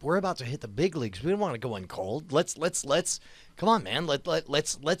warm up. We're about to hit the big leagues. We don't want to go in cold. Let's come on, man.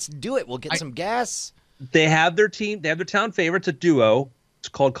 Let's do it. We'll get some gas. They have their team. They have their town favorites, a duo. It's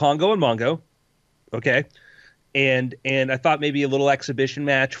called Congo and Mongo. Okay, and I thought maybe a little exhibition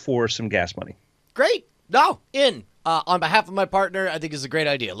match for some gas money. Great. No, in. On behalf of my partner, I think it's a great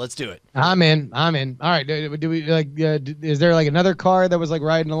idea. Let's do it. I'm in. All right. Do we like? Is there like another car that was like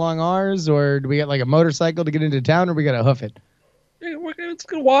riding along ours, or do we get like a motorcycle to get into town, or we got to hoof it? Yeah, it's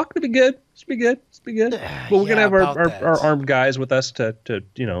gonna walk. It'll be good. It's be good. But we're gonna have our armed guys with us to.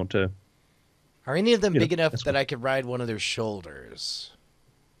 Are any of them big enough that I could ride one of their shoulders?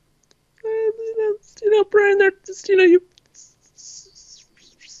 Brian, they're just, in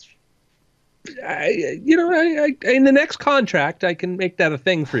the next contract, I can make that a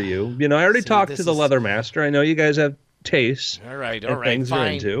thing for you. I already talked to the leather master. I know you guys have tastes. All right, things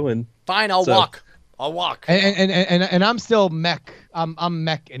fine. You're into, and fine, I'll walk. And I'm still mech. I'm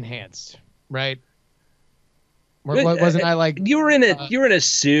mech enhanced, right? Wasn't I like you were in a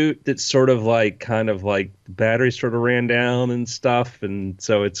suit that's sort of like kind of like the battery sort of ran down and stuff, and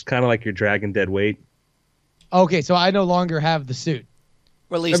so it's kind of like you're dragging dead weight. Okay, so I no longer have the suit.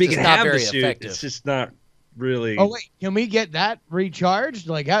 Or at least you it's can not have very the suit. effective. It's just not really. Oh wait, can we get that recharged?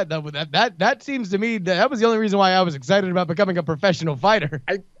 Like that seems to me that was the only reason why I was excited about becoming a professional fighter.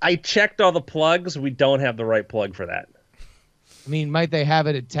 I checked all the plugs. We don't have the right plug for that. I mean, might they have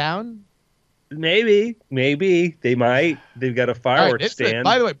it at town? Maybe they might. They've got a fireworks stand.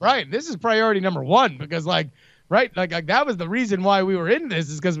 By the way, Brian, this is priority number one because like that was the reason why we were in this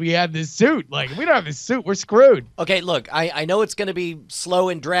is because we had this suit. Like, if we don't have this suit, we're screwed. Okay, look, I know it's going to be slow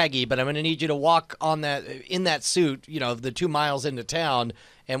and draggy, but I'm going to need you to walk in that suit, the 2 miles into town,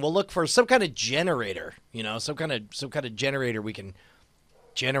 and we'll look for some kind of generator, some kind of generator we can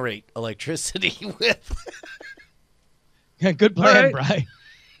generate electricity with. Yeah, good plan, All right. Brian.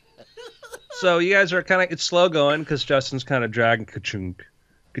 So you guys are it's slow going because Justin's kind of dragging ka-chunk,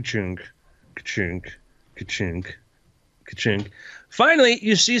 ka-chunk, ka-chunk, ka-chunk, ka-chunk. Finally,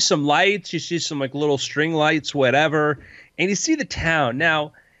 you see some lights. You see some like little string lights, whatever, and you see the town.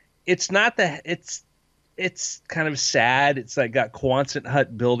 Now, it's not it's kind of sad. It's like got Quonset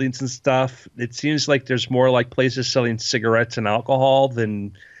hut buildings and stuff. It seems like there's more like places selling cigarettes and alcohol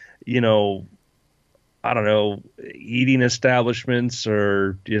than, I don't know, eating establishments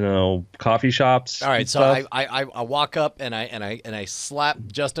or coffee shops. All right, so stuff. I walk up and I slap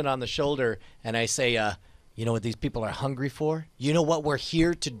Justin on the shoulder and I say, you know what these people are hungry for? You know what we're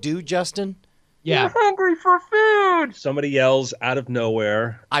here to do, Justin? Yeah. We're hungry for food. Somebody yells out of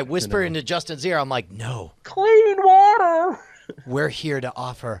nowhere. I whisper into Justin's ear. I'm like, no, Clean water. we're here to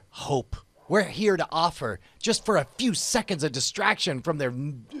offer hope. We're here to offer, just for a few seconds, a distraction from their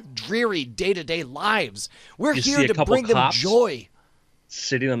dreary day-to-day lives. We're You here see a to couple bring them cops joy.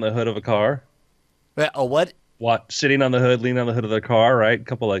 Sitting on the hood of a car. A what? Sitting on the hood, leaning on the hood of the car, right? A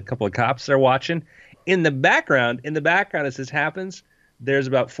couple of cops there watching. In the background, as this happens, there's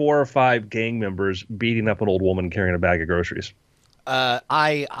about 4 or 5 gang members beating up an old woman carrying a bag of groceries.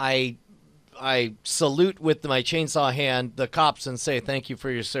 I salute with my chainsaw hand the cops and say thank you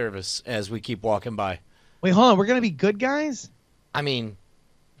for your service as we keep walking by. Wait, hold on. We're gonna be good guys? I mean,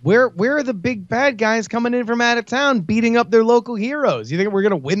 Where are the big bad guys coming in from out of town beating up their local heroes? You think we're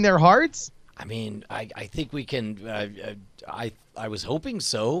gonna win their hearts? I think we can. I was hoping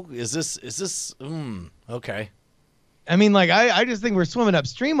so. Is this? Okay. I mean, like, I just think we're swimming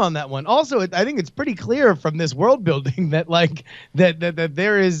upstream on that one. Also, I think it's pretty clear from this world building that, like, that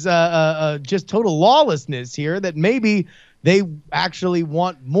there is just total lawlessness here. That maybe they actually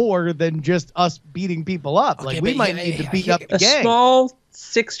want more than just us beating people up. Okay, Like we but might yeah, need to yeah, beat yeah, up the A gang. small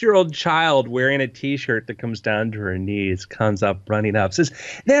 6-year-old child wearing a T-shirt that comes down to her knees comes up, running up, says,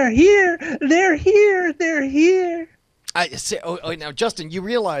 "They're here! They're here! They're here!" I say, now Justin, you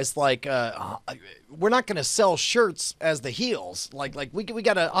realize like we're not going to sell shirts as the heels. Like we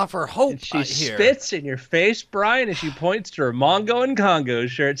got to offer hope And she here. spits in your face, Brian, and she points to her Mongo and Congo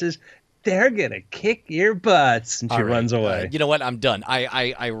shirt. Says, "They're gonna kick your butts," and she All right, runs away. you know what? I'm done.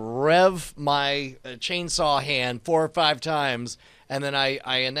 I rev my chainsaw hand 4 or 5 times, and then I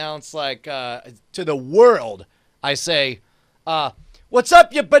announce like to the world. I say, "What's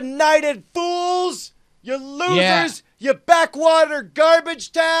up, you benighted fools? You losers! Yeah. You backwater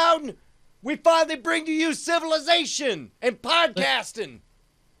garbage town! We finally bring to you civilization and podcasting."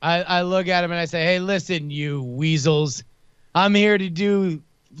 I look at him and I say, "Hey, listen, you weasels. I'm here to do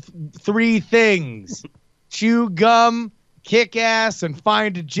 3 things: chew gum, kick ass, and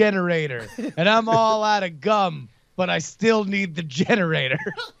find a generator. And I'm all out of gum, but I still need the generator."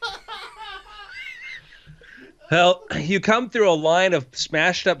 Well, you come through a line of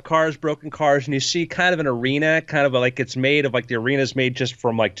smashed up cars, broken cars, and you see kind of an arena, kind of like it's made of like the arena's made just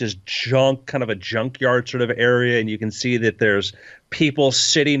from like just junk, kind of a junkyard sort of area. And you can see that there's people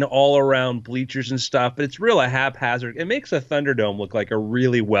sitting all around bleachers and stuff, but it's real a haphazard. It makes a Thunderdome look like a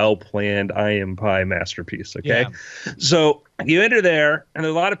really well planned I Am Pie masterpiece. Okay. Yeah. So you enter there, and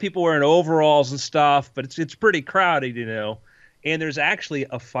a lot of people wearing overalls and stuff, but it's pretty crowded, you know. And there's actually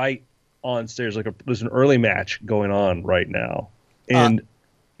a fight on stage, there's an early match going on right now. And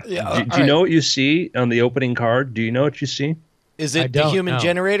Yeah. do you know what you see on the opening card? Do you know what you see? Is I it the don't human know.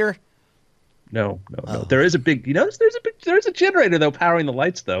 generator? No. Oh. There is a big, there's a generator though powering the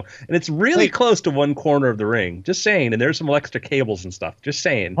lights though, and it's really Wait. close to one corner of the ring. Just saying, and there's some extra cables and stuff. Just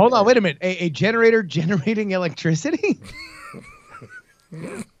saying. Hold on, wait a minute. A generator generating electricity?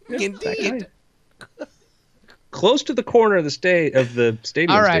 Indeed. Close to the corner of the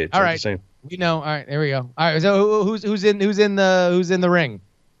stadium All right, stage. all I'm right. just saying. You know, all right, there we go. All right, so who's in the ring?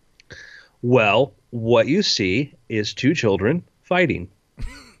 Well, what you see is 2 children fighting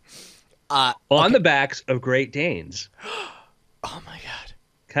on Okay. the backs of Great Danes. Oh my god.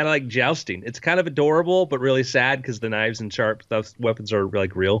 Kind of like jousting. It's kind of adorable, but really sad because the knives and sharp stuff, weapons are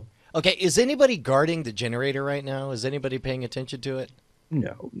like real. Okay, is anybody guarding the generator right now? Is anybody paying attention to it?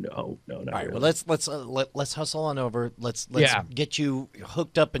 No, not All right, really. well let's hustle on over. Let's Yeah. get you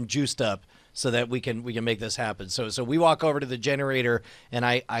hooked up and juiced up so that we can make this happen. So we walk over to the generator and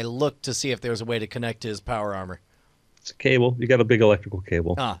I look to see if there's a way to connect his power armor. It's a cable. You got a big electrical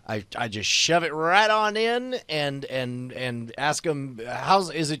cable. I just shove it right on in and ask him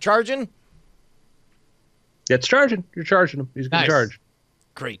is it charging? It's charging. You're charging him. He's going Nice. to charge.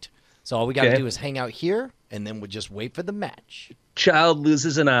 Great. So all we got to Okay. do is hang out here and then we just wait for the match. Child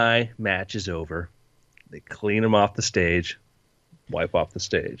loses an eye. Match is over. They clean him off the stage. Wipe off the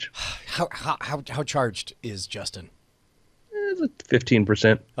stage. How charged is Justin? It's a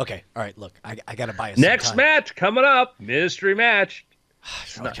 15%. Okay, all right. Look, I got to buy us Next some time. match coming up. Mystery match.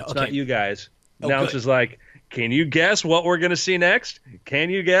 It's Okay. not you guys. Oh, Announcer's like, can you guess what we're going to see next? Can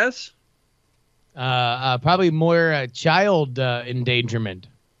you guess? Probably more child endangerment.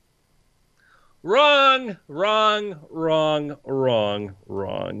 Wrong.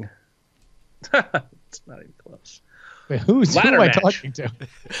 It's not even close. Wait, who Ladder am I match. talking to?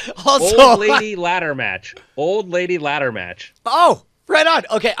 Also, Old lady ladder match. oh, right on.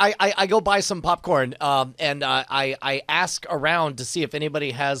 Okay, I go buy some popcorn, and I ask around to see if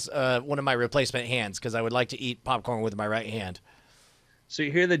anybody has one of my replacement hands because I would like to eat popcorn with my right hand. So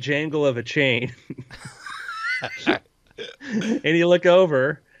you hear the jangle of a chain, and you look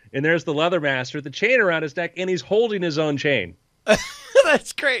over, and there's the leather master with the chain around his neck, and he's holding his own chain.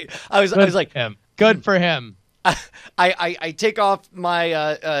 That's great. I was like, Good for him. I take off my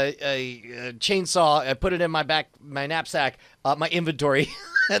chainsaw, I put it in my knapsack, my inventory,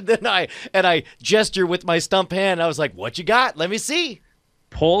 and then I gesture with my stump hand. I was like, "What you got? Let me see."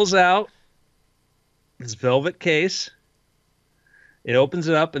 Pulls out his velvet case. It opens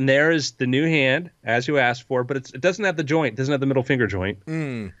it up, and there is the new hand, as you asked for, but it doesn't have the joint. It doesn't have the middle finger joint.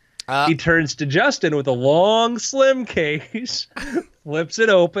 He turns to Justin with a long, slim case, flips it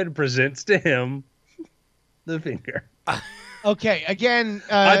open, presents to him the finger. Okay, again.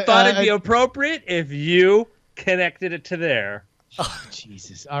 I thought it'd be appropriate if you connected it to there.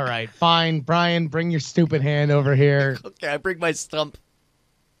 Jesus. All right, fine. Brian, bring your stupid hand over here. Okay, I bring my stump.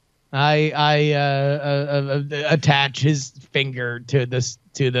 I attach his finger to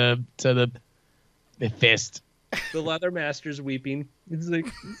the fist. The leather master's weeping. He's like,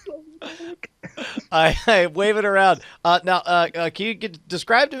 I wave it around. Now, can you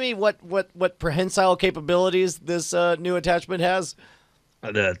describe to me what prehensile capabilities this new attachment has?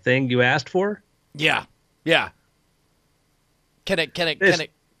 The thing you asked for? Yeah. Can it?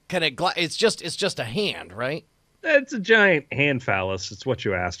 It's just a hand, right? It's a giant hand phallus. It's what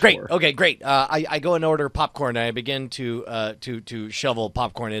you asked Great. for. Okay, great. I go and order popcorn. And I begin to shovel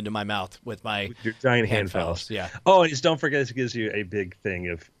popcorn into my mouth with my Your giant hand phallus. Yeah. Oh, and just don't forget it gives you a big thing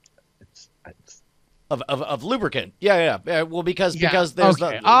of Of lubricant. Yeah. Well, because Yeah, there's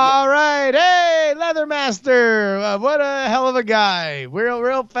okay. All right. Hey, Leather Master. What a hell of a guy.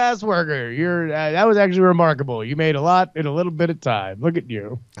 Real fast worker. That was actually remarkable. You made a lot in a little bit of time. Look at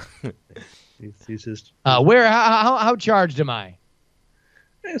you. he's just How charged am I?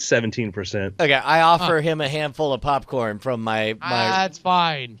 17%. Okay, I offer him a handful of popcorn from my. That's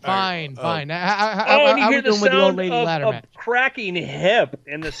fine. Fine. and you How hear we the doing with the old sound lady of ladder a match? cracking hip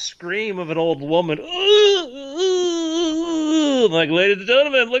and the scream of an old woman. Ooh, like, ladies and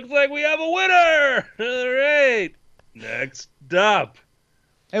gentlemen, looks like we have a winner. All right, next up.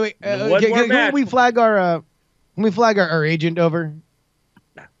 Hey, wait. One more match. Can we flag our agent over?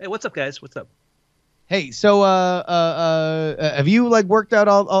 Hey, what's up, guys? What's up? Hey, so have you worked out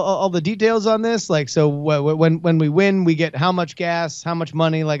all the details on this? So when we win, we get how much gas, how much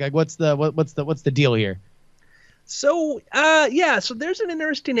money? What's the deal here? So so there's an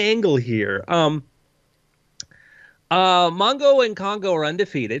interesting angle here. Mongo and Congo are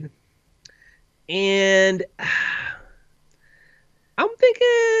undefeated, and I'm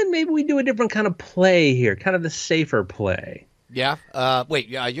thinking maybe we do a different kind of play here, kind of the safer play. Yeah. Wait.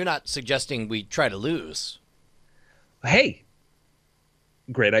 You're not suggesting we try to lose? Hey,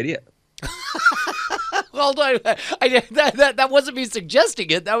 great idea. Hold on. That wasn't me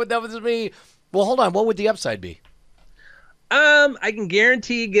suggesting it. That was me. Well, hold on. What would the upside be? I can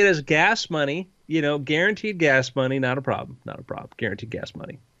guarantee get us gas money. Guaranteed gas money. Not a problem. Guaranteed gas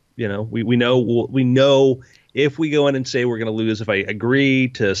money. We know if we go in and say we're going to lose, if I agree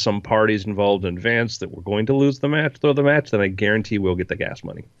to some parties involved in advance that we're going to lose the match, throw the match, then I guarantee we'll get the gas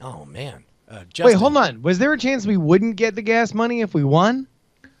money. Oh man. Justin. Wait, hold on. Was there a chance we wouldn't get the gas money if we won?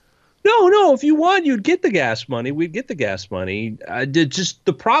 No. If you won, you'd get the gas money. We'd get the gas money. Just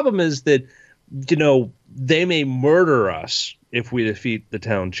the problem is that, they may murder us if we defeat the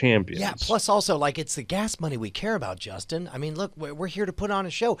town champions. Yeah, plus also, it's the gas money we care about, Justin. I mean, look, we're here to put on a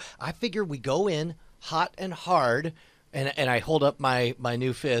show. I figure we go in hot and hard, and I hold up my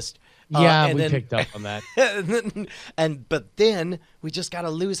new fist. Yeah, we picked up on that. But then we just got to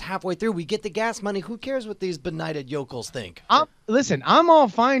lose halfway through. We get the gas money. Who cares what these benighted yokels think? Listen, I'm all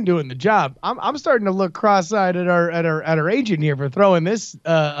fine doing the job. I'm starting to look cross-eyed at our agent here for throwing this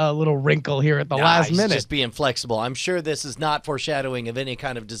little wrinkle here at the last minute. Just being flexible. I'm sure this is not foreshadowing of any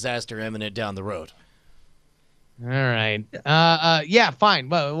kind of disaster imminent down the road. All right. Yeah, fine.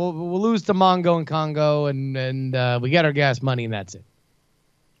 Well, we'll lose to Mongo and Congo, and we get our gas money, and that's it.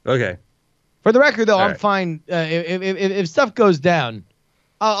 Okay. For the record, though, All I'm right. fine. If stuff goes down,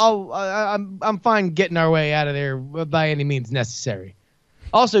 I'm fine getting our way out of there by any means necessary.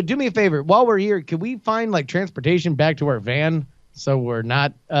 Also, do me a favor. While we're here, can we find transportation back to our van so we're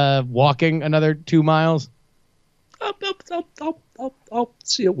not walking another 2 miles? I'll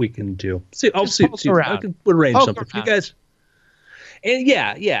see what we can do. I'll Just see. poke around. I can arrange Poke something for you around. guys. And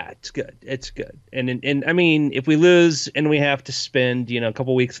yeah, it's good. It's good. And I mean, if we lose and we have to spend, a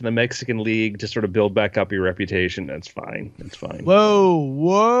couple weeks in the Mexican League to sort of build back up your reputation, that's fine. That's fine.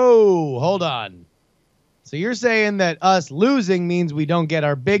 Whoa, hold on. So you're saying that us losing means we don't get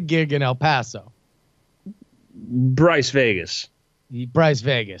our big gig in El Paso? Bryce Vegas. Bryce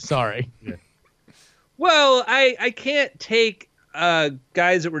Vegas, sorry. Well, I can't take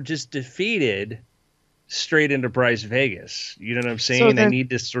guys that were just defeated straight into Bryce Vegas. You know what I'm saying? I need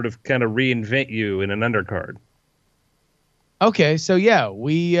to sort of kind of reinvent you in an undercard. Okay, so yeah,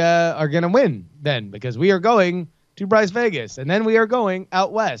 we are going to win then because we are going to Bryce Vegas, and then we are going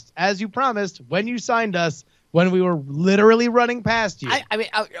out west, as you promised when you signed us, when we were literally running past you. I mean,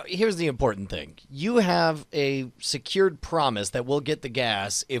 here's the important thing. You have a secured promise that we'll get the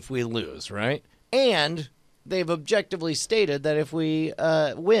gas if we lose, right? And they've objectively stated that if we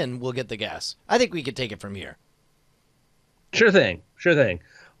win, we'll get the gas. I think we could take it from here. Sure thing.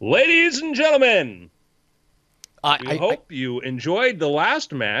 Ladies and gentlemen, I hope you enjoyed the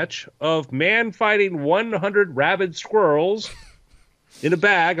last match of man fighting 100 rabid squirrels in a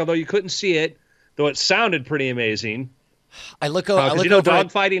bag, although you couldn't see it, though it sounded pretty amazing. I look over.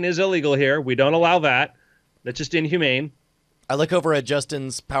 Dogfighting is illegal here. We don't allow that. That's just inhumane. I look over at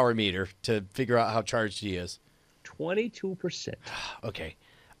Justin's power meter to figure out how charged he is. 22%. Okay.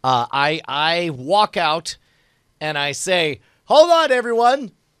 I walk out and I say, "Hold on,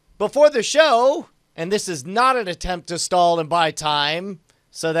 everyone! Before the show," and this is not an attempt to stall and buy time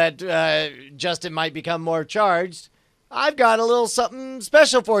so that Justin might become more charged. I've got a little something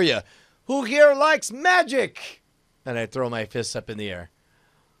special for you. Who here likes magic? And I throw my fists up in the air.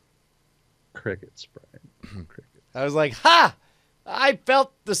 Crickets, Brian. Crickets. I was like, ha! I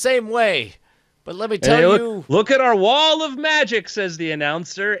felt the same way. But let me tell Hey, you. look at our wall of magic, says the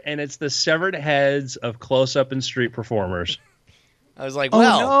announcer, and it's the severed heads of close-up and street performers. I was like,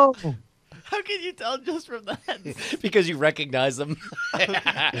 well. Oh, no. How can you tell just from that? Because you recognize them.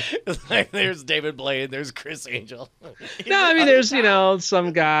 Like, there's David Blaine, there's Chris Angel. No, I mean, there's,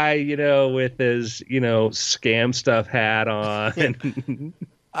 some guy, with his, scam stuff hat on.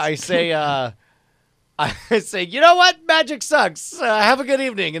 I say, you know what? Magic sucks. Have a good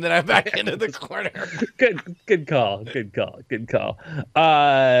evening. And then I'm back into the corner. Good call.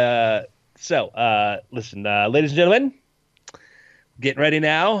 Listen, ladies and gentlemen, getting ready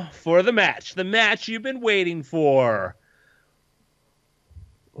now for the match. The match you've been waiting for.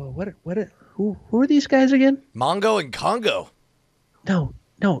 Well, who are these guys again? Mongo and Congo. No,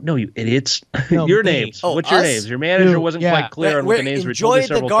 you idiots. No, Your me. names. Oh, What's your us? names? Your manager You, wasn't yeah. quite clear on what the names were. Enjoy Told me the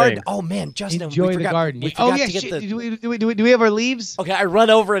several garden. things. Oh, man, Justin, Enjoy we the forgot, garden. We forgot Oh, yeah, to get shit. the... Do we have our leaves? Okay, I run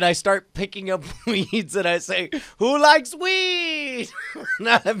over and I start picking up weeds and I say, "Who likes weed?" And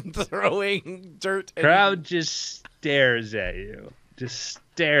I'm throwing dirt. And... Crowd just stares at you.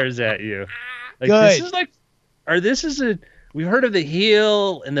 Like, Good. This is like, we've heard of the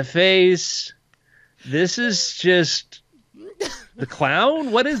heel and the face. This is just the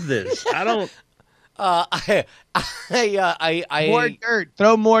clown. What is this? I don't. I More dirt.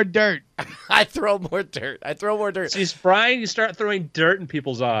 Throw more dirt. I throw more dirt. See, Brian, you start throwing dirt in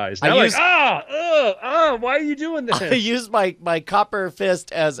people's eyes. I They're use- why are you doing this? I use my copper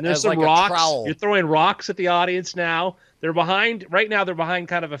fist as There's like some rocks. a trowel. You're throwing rocks at the audience now. They're behind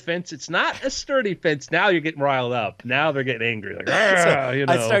kind of a fence. It's not a sturdy fence. Now you're getting riled up. Now they're getting angry. Like,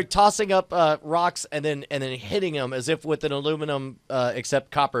 I start tossing up rocks and then hitting them as if with an aluminum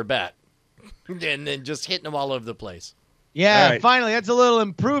except copper bat, and then just hitting them all over the place. Yeah, All right. finally, that's a little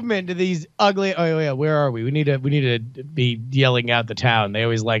improvement to these ugly. Oh yeah, where are we? We need to be yelling out the town. They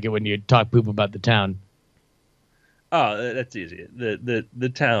always like it when you talk poop about the town. Oh, that's easy.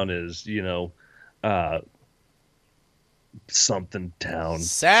 The town is, something town.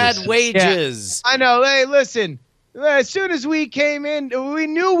 Sad Just- wages. I know. Hey, listen. As soon as we came in, we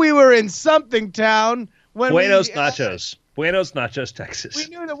knew we were in something town. When Buenos we, Nachos. Buenos Nachos, Texas. We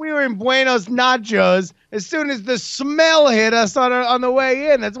knew that we were in Buenos Nachos as soon as the smell hit us on the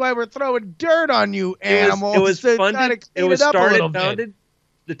way in. That's why we're throwing dirt on you, animals. It was to try funded. to clean It was up a little started, bit. founded.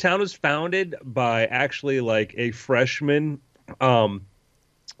 The town was founded by actually like a freshman,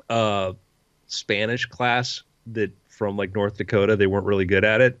 Spanish class that from like North Dakota. They weren't really good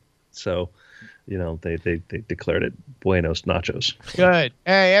at it, so they declared it Buenos Nachos. Good.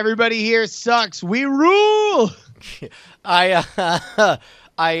 Hey, everybody here sucks. We rule. I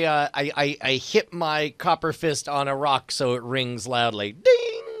hit my copper fist on a rock so it rings loudly.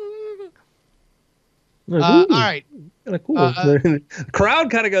 Ding! All right. Kind of cool. The crowd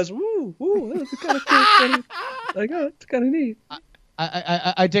kind of goes, "Woo, woo, that's kind of cool." It's kind of neat.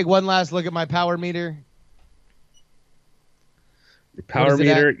 I take one last look at my power meter. Your power is it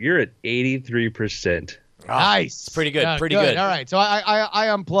meter, you're at 83%. Nice. It's pretty good. Yeah, pretty good. All right. So I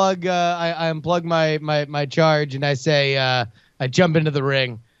unplug I unplug my charge and I say I jump into the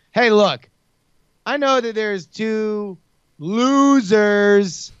ring. Hey, look. I know that there's two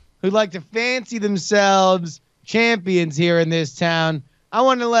losers who like to fancy themselves champions here in this town. I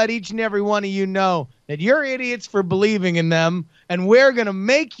want to let each and every one of you know that you're idiots for believing in them, and we're going to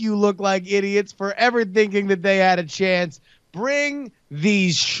make you look like idiots for ever thinking that they had a chance. Bring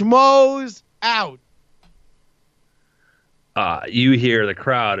these schmoes out. You hear the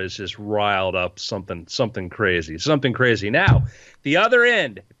crowd is just riled up, something crazy. Now, the other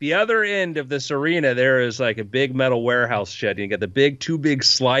end of this arena, there is like a big metal warehouse shed. You got the two big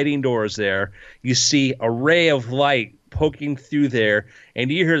sliding doors there. You see a ray of light poking through there, and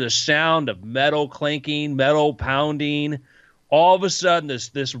you hear the sound of metal clanking, metal pounding. All of a sudden,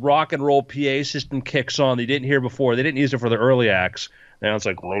 this rock and roll PA system kicks on. They didn't hear before. They didn't use it for the early acts. Now it's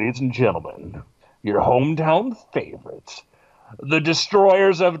like, ladies and gentlemen, your hometown favorites, the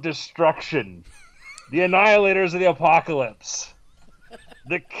destroyers of destruction, the annihilators of the apocalypse,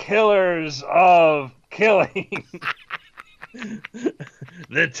 the killers of killing,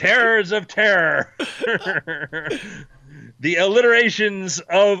 the terrors of terror, the alliterations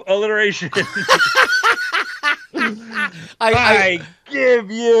of alliteration. I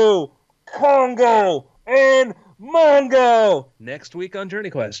give you Congo and Mongo next week on Journey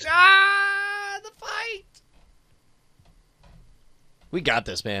Quest. The fight. We got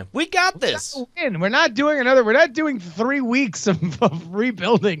this, man. We got this. We're not doing 3 weeks of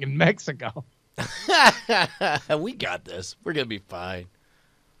rebuilding in Mexico. We got this. We're gonna be fine.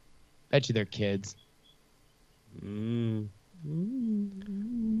 Bet you they're kids. We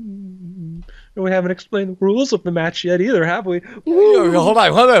haven't explained the rules of the match yet either, have we? Hold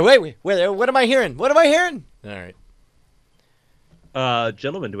on. Wait. What am I hearing? What am I hearing? All right.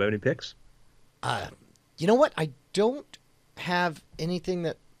 Gentlemen, do we have any picks? You know what? I don't have anything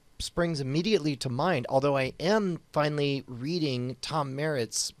that springs immediately to mind, although I am finally reading Tom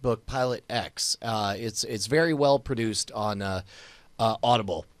Merritt's book Pilot X. It's very well produced on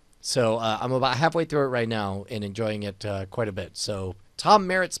Audible. So I'm about halfway through it right now and enjoying it quite a bit. So Tom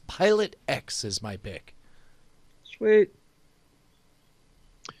Merritt's Pilot X is my pick. Sweet.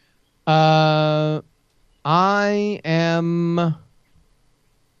 I am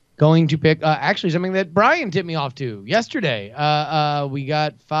going to pick actually something that Brian tipped me off to yesterday. We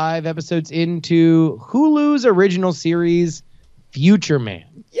got 5 episodes into Hulu's original series, Future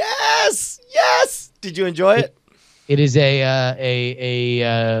Man. Yes. Did you enjoy it? It is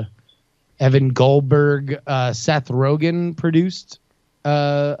a Evan Goldberg, Seth Rogen produced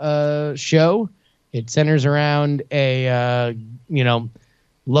show. It centers around a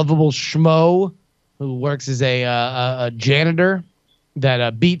lovable schmo who works as a janitor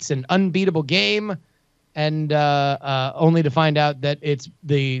that beats an unbeatable game, and only to find out that it's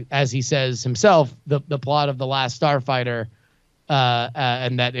as he says himself, the plot of The Last Starfighter,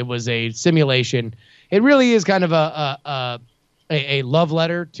 and that it was a simulation. It really is kind of a love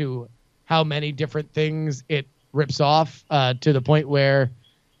letter to how many different things it rips off, to the point where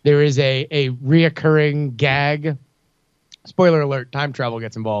there is a reoccurring gag. Spoiler alert, time travel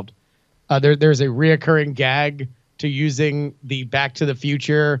gets involved. There's a reoccurring gag to using the Back to the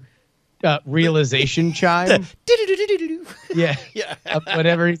Future realization chime. Yeah.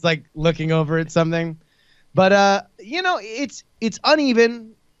 Whenever he's like looking over at something. But it's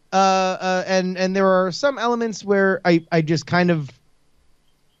uneven. And there are some elements where I just kind of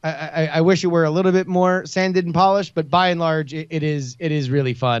I wish it were a little bit more sanded and polished, but by and large it is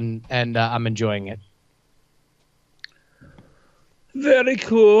really fun, and I'm enjoying it. Very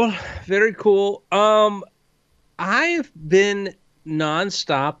cool. Very cool. I've been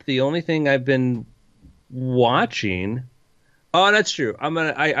nonstop. The only thing I've been watching. Oh, that's true.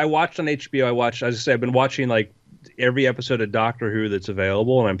 I watched on HBO. As I say, I've been watching like every episode of Doctor Who that's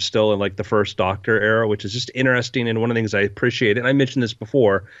available, and I'm still in like the first Doctor era, which is just interesting. And one of the things I appreciate, and I mentioned this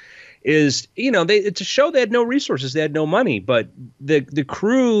before, is it's a show they had no resources, they had no money, but the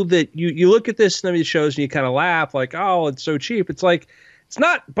crew that you look at this some of these shows and you kind of laugh like, oh, it's so cheap. It's like, it's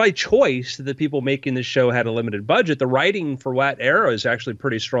not by choice that the people making this show had a limited budget. The writing for that era is actually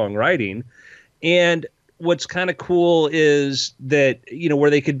pretty strong writing. And what's kind of cool is that, where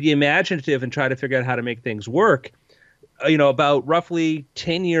they could be imaginative and try to figure out how to make things work, about roughly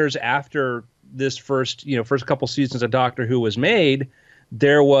 10 years after this first couple seasons of Doctor Who was made,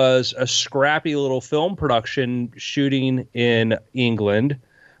 there was a scrappy little film production shooting in England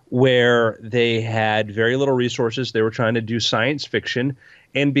where they had very little resources. They were trying to do science fiction.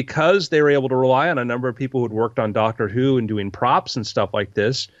 And because they were able to rely on a number of people who'd worked on Doctor Who and doing props and stuff like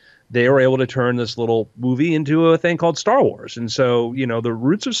this, they were able to turn this little movie into a thing called Star Wars. And so, the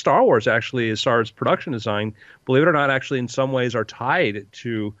roots of Star Wars actually, as far as production design, believe it or not, actually in some ways are tied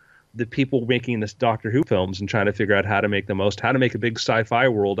to the people making this Doctor Who films and trying to figure out how to make a big sci-fi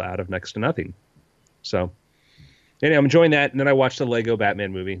world out of next to nothing. So anyway, I'm enjoying that. And then I watched the Lego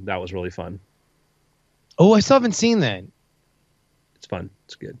Batman movie. That was really fun. Oh, I still haven't seen that. It's fun.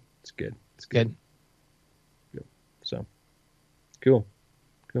 It's good. Good. So cool.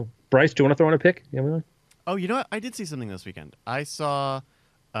 Bryce, do you want to throw in a pick? Yeah, we Oh, you know what? I did see something this weekend. I saw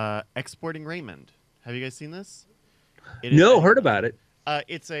Exporting Raymond. Have you guys seen this? Heard about it.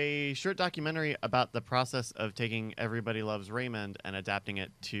 It's a short documentary about the process of taking Everybody Loves Raymond and adapting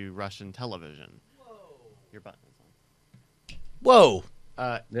it to Russian television. Whoa. Your button is on. Whoa.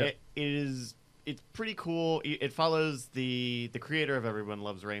 Yep. It's pretty cool. It follows the creator of Everyone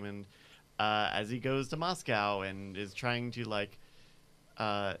Loves Raymond as he goes to Moscow and is trying to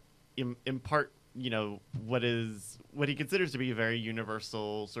impart what he considers to be a very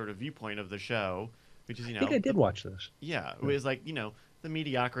universal sort of viewpoint of the show, which is I think I did watch this. Yeah, it was like the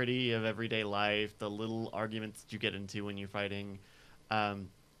mediocrity of everyday life, the little arguments that you get into when you're fighting, and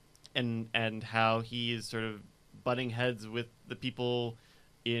how he is sort of butting heads with the people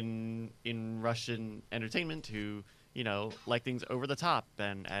in Russian entertainment who like things over the top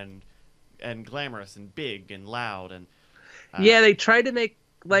and glamorous and big and loud and Yeah, they tried to make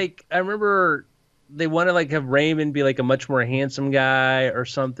like I remember they want to like have Raymond be like a much more handsome guy or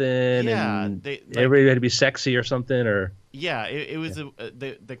something. Yeah, and they, like, everybody had to be sexy or something. Or yeah, it was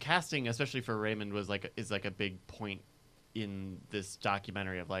the casting, especially for Raymond, is like a big point in this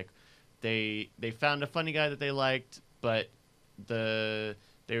documentary of like they found a funny guy that they liked, but there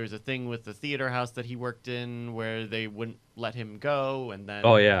was a thing with the theater house that he worked in where they wouldn't let him go, and then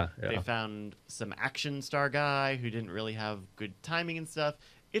they found some action star guy who didn't really have good timing and stuff.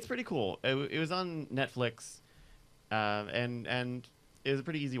 It's pretty cool. It was on Netflix, and it was a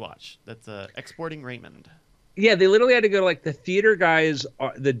pretty easy watch. That's Exporting Raymond. Yeah, they literally had to go to like the theater guys,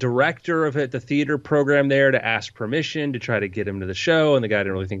 the director of it, the theater program there, to ask permission to try to get him to the show, and the guy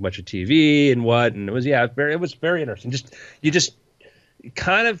didn't really think much of TV and what, and it was very interesting. You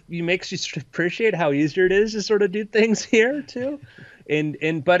makes you appreciate how easier it is to sort of do things here too,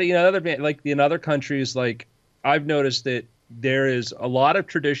 but in other countries, like I've noticed that there is a lot of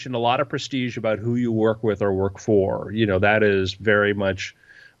tradition, a lot of prestige about who you work with or work for. That is very much,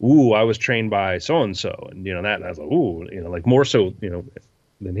 ooh, I was trained by so and so, and that I was like, ooh, like more so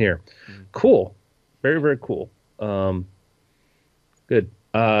than here. Mm-hmm. Cool, very very cool. Good.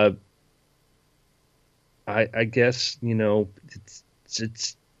 I guess it's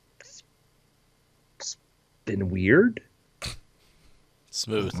been weird.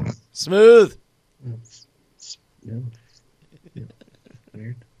 Smooth.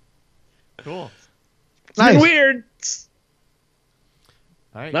 Weird. Cool. It's been weird.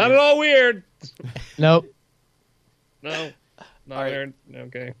 All right, not at all weird. Nope. No. Not all right. weird.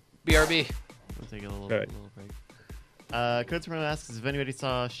 Okay. BRB. We'll take a little Right. break. Codes from asks if anybody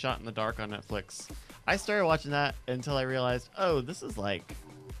saw Shot in the Dark on Netflix. I started watching that until I realized, oh, this is like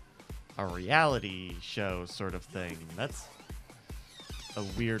a reality show sort of thing. That's a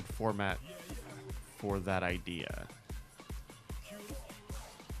weird format for that idea.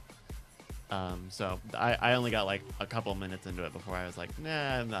 So I only got like a couple minutes into it before I was like,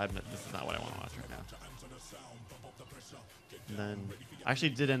 nah, this is not what I want to watch right now. And then I actually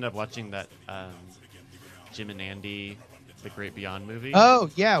did end up watching that Jim and Andy, The Great Beyond movie. Oh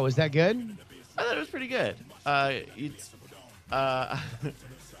yeah, was that good? I thought it was pretty good. I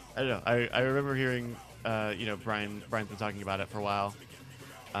don't know. I remember hearing, Brian's been talking about it for a while,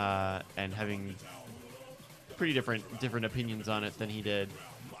 and having pretty different opinions on it than he did.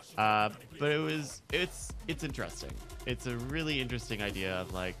 But it's interesting. It's a really interesting idea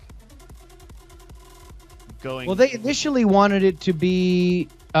of like going. Well, they initially wanted it to be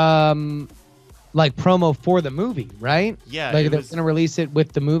like promo for the movie, right? Yeah, like they're going to release it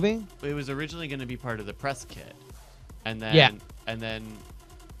with the movie. It was originally going to be part of the press kit, and then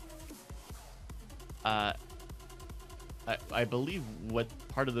I believe what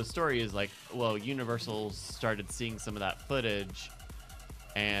part of the story is like, well, Universal started seeing some of that footage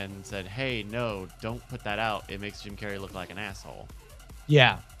and said, hey, no, don't put that out. It makes Jim Carrey look like an asshole.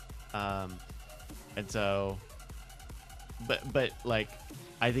 Yeah. And so, but like,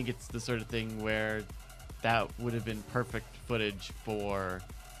 I think it's the sort of thing where that would have been perfect footage for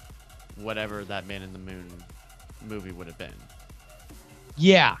whatever that Man in the Moon movie would have been.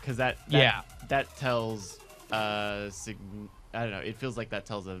 Yeah. Because that tells, I don't know, it feels like that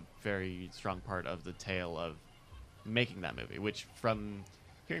tells a very strong part of the tale of making that movie, which from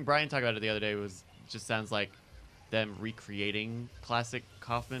hearing Brian talk about it the other day just sounds like them recreating classic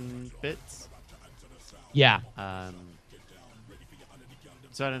Kaufman bits. Yeah.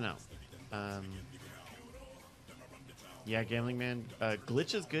 So I don't know. Yeah, Gambling Man.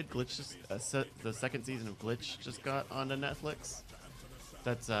 Glitch is good. Glitch the second season of Glitch just got onto Netflix.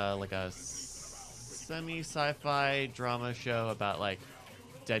 That's like a semi-sci-fi drama show about like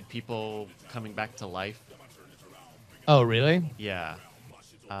dead people coming back to life. Oh, really? Yeah.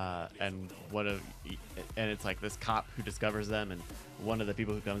 And it's like this cop who discovers them, and one of the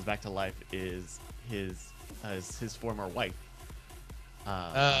people who comes back to life is his former wife.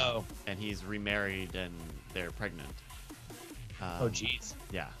 And he's remarried and they're pregnant. Oh, jeez.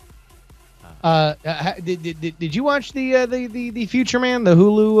 Yeah. Did you watch the Future Man, the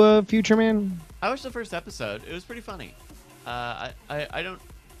Hulu Future Man? I watched the first episode. It was pretty funny. I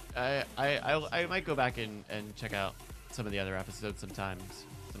might go back and check out some of the other episodes sometime,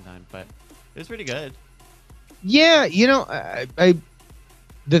 but it was pretty good. Yeah, I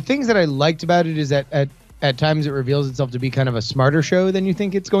the things that I liked about it is that at times it reveals itself to be kind of a smarter show than you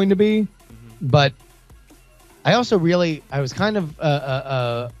think it's going to be. Mm-hmm. But I also I was kind of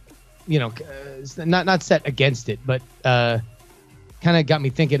not set against it, but kind of got me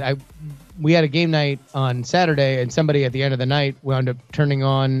thinking. we had a game night on Saturday, and somebody at the end of the night wound up turning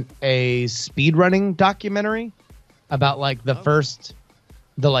on a speedrunning documentary about like the pre-YouTube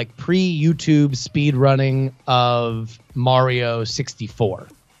speedrunning of Mario 64.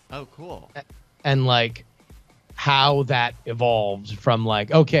 Oh, cool. And like how that evolved from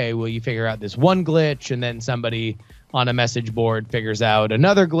like, okay, well, you figure out this one glitch, and then somebody on a message board figures out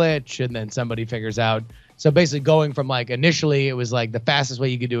another glitch, and then somebody figures out. So basically going from like initially it was like the fastest way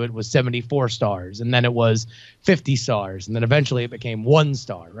you could do it was 74 stars, and then it was 50 stars, and then eventually it became 1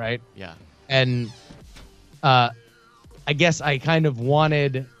 star, right? Yeah. And I guess I kind of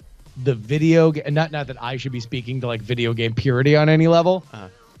wanted the video not that I should be speaking to like video game purity on any level.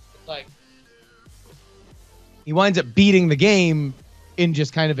 Like he winds up beating the game in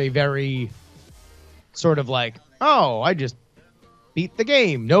just kind of a very sort of like, oh, I just beat the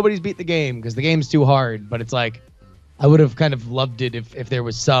game. Nobody's beat the game because the game's too hard. But it's like, I would have kind of loved it if there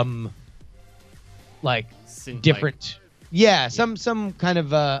was some like different, some kind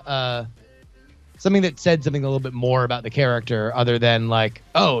of something that said something a little bit more about the character other than like,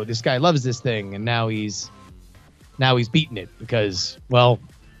 oh, this guy loves this thing and now he's beating it because, well,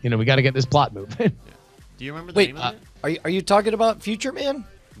 we got to get this plot moving. Do you remember the name of it? Are you talking about Future Man?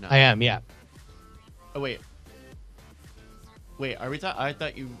 No. I am, yeah. Oh wait, are we? I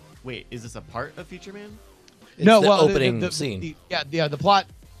thought you. Wait, is this a part of Future Man? It's no, the well, opening scene. The plot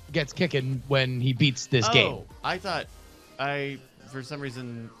gets kicking when he beats this game. Oh, I for some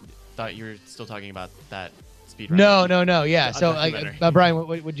reason thought you were still talking about that speedrun. No. Yeah. So, Brian,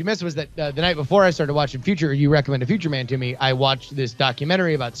 what you missed was that the night before I started watching Future, you recommended Future Man to me. I watched this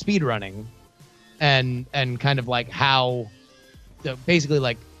documentary about speedrunning, and kind of like how, basically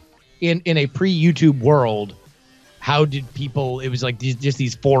like, in a pre-YouTube world, how did people? It was like just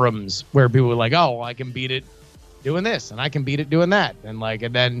these forums where people were like, "Oh, I can beat it doing this, and I can beat it doing that," and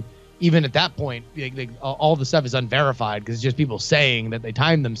then even at that point, all the stuff is unverified because it's just people saying that they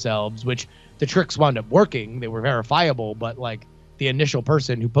timed themselves, which the tricks wound up working. They were verifiable, but like the initial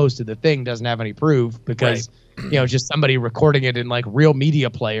person who posted the thing doesn't have any proof because it's just somebody recording it in like Real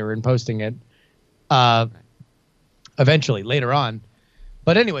Media Player and posting it. Eventually, later on.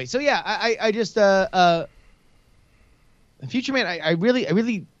 But anyway, so yeah, I just Future Man, I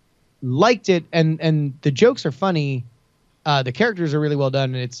really liked it, and the jokes are funny, the characters are really well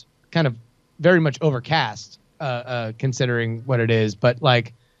done, and it's kind of very much overcast, considering what it is. But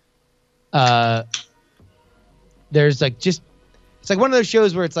like, there's like it's like one of those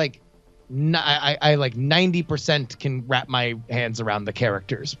shows where it's like, I like 90% can wrap my hands around the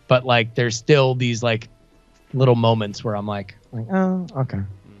characters, but like there's still these like little moments where I'm like, oh, okay.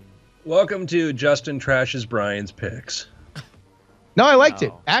 Welcome to Justin Trashes Brian's Picks. No, I liked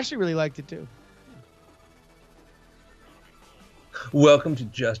it. Ashley really liked it too. Welcome to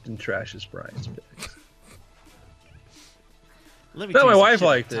Justin Trashes Brian's Picks. Let me No, tell my you some wife shit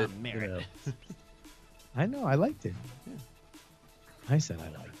liked about it. Tom Merritt. I know, I liked it. Yeah. I said I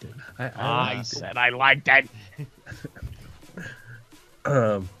liked it. I said I liked it.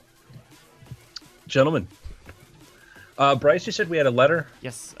 Gentlemen, Bryce, you said we had a letter.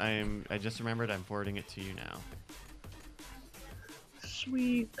 Yes, I just remembered. I'm forwarding it to you now.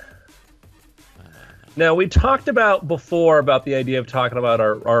 Sweet. Now, we talked about before about the idea of talking about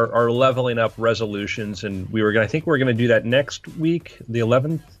our leveling up resolutions, and I think we're going to do that next week, the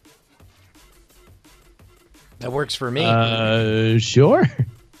 11th. That works for me. Sure.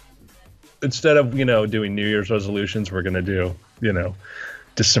 Instead of, doing New Year's resolutions, we're going to do,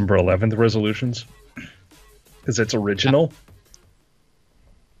 December 11th resolutions. Because it's original.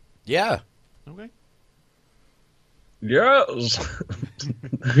 Yeah. Okay. Yes.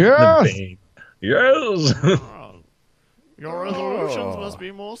 Yes. Yes. Oh, your resolutions must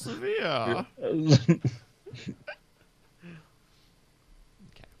be more severe. Okay.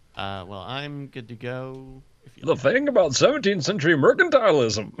 Well, I'm good to go. If you The thing about 17th century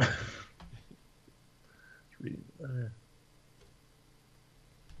mercantilism.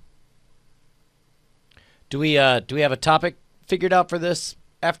 Do we have a topic figured out for this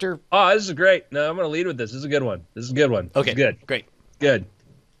after? Oh, this is great. No, I'm going to lead with this. This is a good one. This is a good one. Okay, This is good. Great. Good.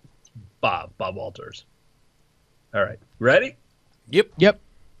 Bob Walters. All right. Ready? Yep.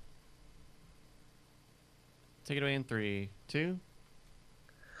 take it away in 3, 2.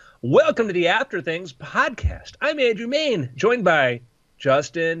 Welcome to the After Things podcast. I'm Andrew Main, joined by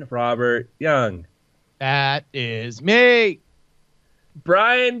Justin Robert Young, That is me.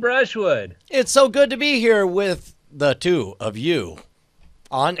 Brian Brushwood, It's so good to be here with the two of you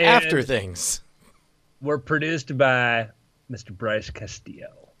on And- After Things. We're produced by Mr. Bryce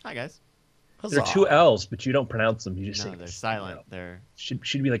Castillo. Hi, guys. There are two L's, but you don't pronounce them. You just No, say they're silent. They're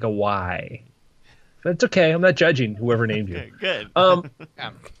should be like a Y. But it's okay. I'm not judging whoever named you. okay, good.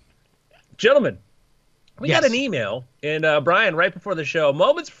 Gentlemen, we Yes. got an email, and Brian, right before the show,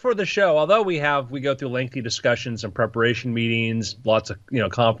 moments before the show, although we go through lengthy discussions and preparation meetings, lots of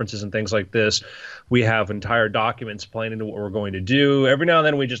conferences and things like this. We have entire documents planning to what we're going to do. Every now and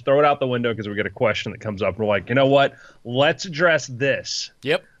then we just throw it out the window because we get a question that comes up, and we're like, you know what? Let's address this.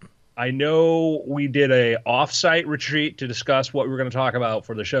 Yep. I know we did a off-site retreat to discuss what we were going to talk about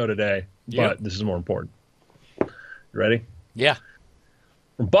for the show today, Yep. but this is more important. You ready? Yeah.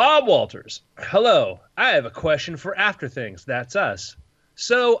 From Bob Walters. Hello. I have a question for After Things. That's us.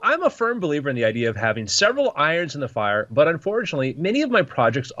 So I'm a firm believer in the idea of having several irons in the fire, but unfortunately, many of my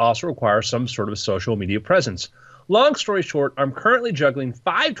projects also require some sort of social media presence. Long story short, I'm currently juggling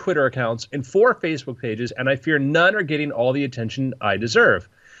 5 Twitter accounts and 4 Facebook pages, and I fear none are getting all the attention I deserve.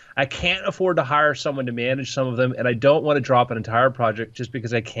 I can't afford to hire someone to manage some of them, and I don't want to drop an entire project just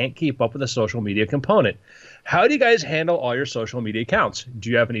because I can't keep up with the social media component. How do you guys handle all your social media accounts? Do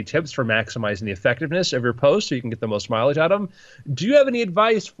you have any tips for maximizing the effectiveness of your posts so you can get the most mileage out of them? Do you have any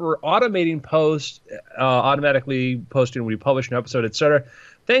advice for automating posts, automatically posting when you publish an episode, etc.?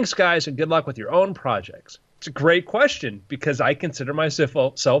 Thanks, guys, and good luck with your own projects. It's a great question because I consider myself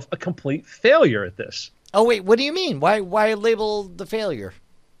a complete failure at this. Oh wait, what do you mean? Why label the failure?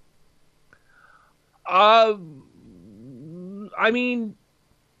 I mean,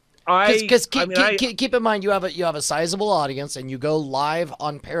 Because I mean, keep in mind you have a sizable audience and you go live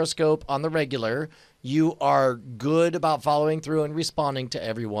on Periscope on the regular. You are good about following through and responding to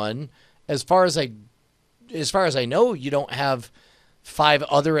everyone. As far as I know, you don't have 5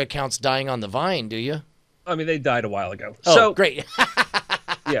 other accounts dying on the vine, do you? I mean, they died a while ago. Oh, So great!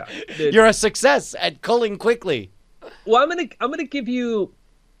 yeah, You're a success at culling quickly. well, I'm gonna give you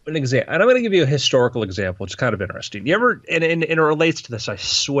an example, and I'm gonna give you a historical example, which is kind of interesting. You ever, and it relates to this, I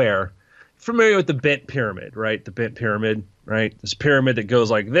swear. Familiar with the bent pyramid, right? The bent pyramid, right? This pyramid that goes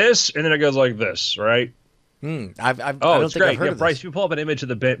like this, and then it goes like this, right? I don't It's think great. I've heard Yeah, of Bryce, this. if you pull up an image of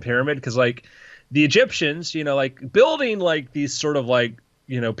the bent pyramid, because like the Egyptians, like building like these sort of like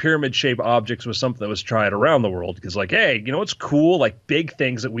pyramid shaped objects was something that was tried around the world because like, hey, what's cool? Like big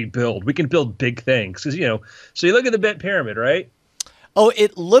things that we build. We can build big things because So you look at the bent pyramid, right? Oh,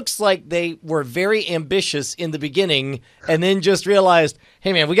 it looks like they were very ambitious in the beginning and then just realized,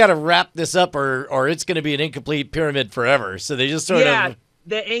 hey, man, we got to wrap this up or it's going to be an incomplete pyramid forever. So they just sort of...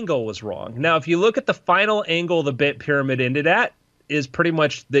 The angle was wrong. Now, if you look at the final angle the bent pyramid ended at, is pretty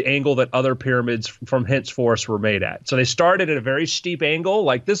much the angle that other pyramids from henceforth were made at. So they started at a very steep angle.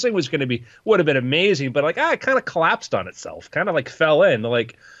 Like this thing was going to would have been amazing, but like, it kind of collapsed on itself, kind of like fell in.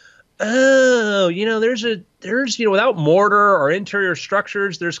 Like, oh, there's without mortar or interior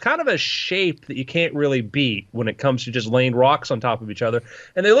structures, there's kind of a shape that you can't really beat when it comes to just laying rocks on top of each other.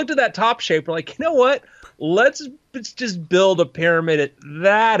 And they looked at that top shape and like, you know what? Let's just build a pyramid at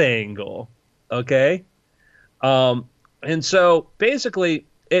that angle. Okay. And so basically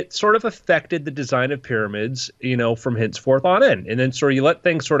it sort of affected the design of pyramids, from henceforth on in. And then sort of you let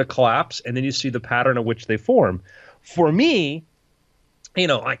things sort of collapse and then you see the pattern of which they form. For me,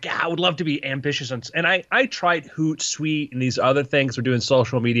 I would love to be ambitious. And I tried Hootsuite and these other things. We're doing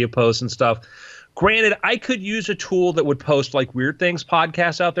social media posts and stuff. Granted, I could use a tool that would post like Weird Things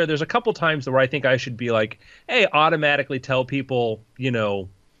podcasts out there. There's a couple times where I think I should be like, hey, automatically tell people,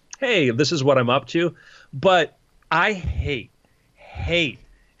 hey, this is what I'm up to. But I hate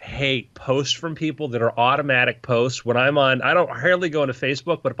posts from people that are automatic posts. When I don't hardly go into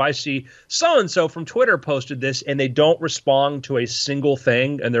Facebook, but if I see so-and-so from Twitter posted this and they don't respond to a single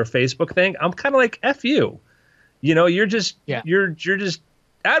thing in their Facebook thing, I'm kind of like, F you. You're just, you're just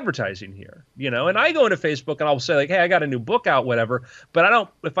advertising here, and I go into Facebook and I'll say like, hey, I got a new book out, whatever. But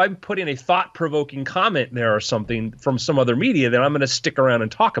if I'm putting a thought-provoking comment there or something from some other media, then I'm going to stick around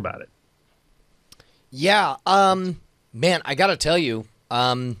and talk about it. Yeah. Man, I got to tell you,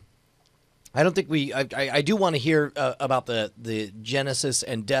 I don't think I do want to hear about the genesis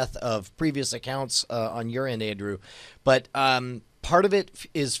and death of previous accounts on your end, Andrew. But part of it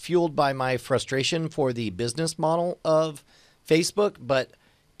is fueled by my frustration for the business model of Facebook. But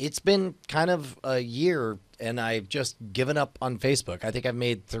it's been kind of a year and I've just given up on Facebook. I think I've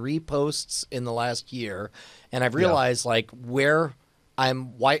made 3 posts in the last year and I've realized like where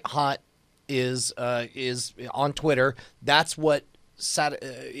I'm white hot is on Twitter. That's what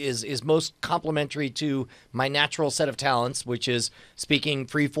is most complementary to my natural set of talents, which is speaking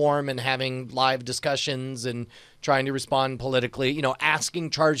free form and having live discussions and trying to respond politically,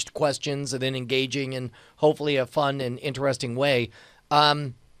 asking charged questions and then engaging in hopefully a fun and interesting way.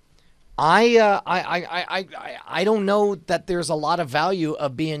 I don't know that there's a lot of value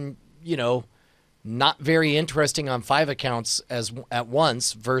of being, not very interesting on 5 accounts at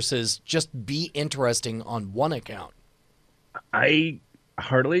once versus just be interesting on one account. I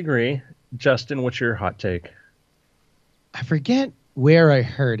heartily agree. Justin, what's your hot take? I forget where I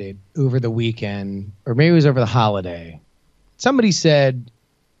heard it over the weekend, or maybe it was over the holiday. Somebody said,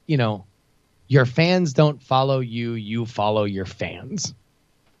 your fans don't follow you, you follow your fans,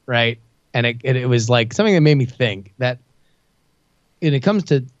 right? And it was like something that made me think that when it comes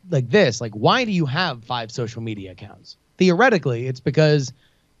to like this, like, why do you have 5 social media accounts? Theoretically, it's because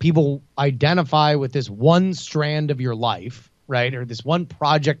people identify with this one strand of your life, right? Or this one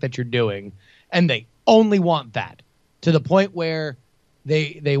project that you're doing, and they only want that, to the point where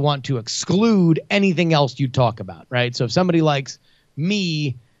they want to exclude anything else you talk about, right? So if somebody likes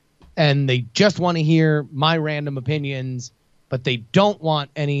me and they just want to hear my random opinions, but they don't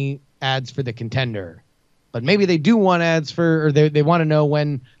want any ads for The Contender, but maybe they do want ads for, or they want to know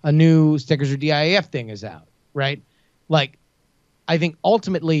when a new Stickers or DIAF thing is out, right? Like, I think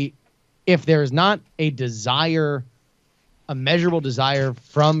ultimately, if there's not a desire, a measurable desire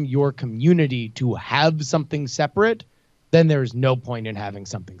from your community to have something separate, then there's no point in having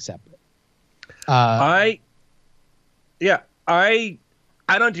something separate. I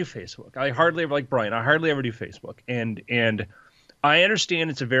don't do Facebook. I hardly ever, like Brian, I hardly ever do Facebook. And I understand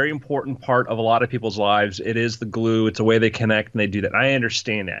it's a very important part of a lot of people's lives. It is the glue. It's a way they connect and they do that. I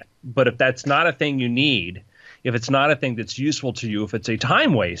understand that. But if that's not a thing you need, if it's not a thing that's useful to you, if it's a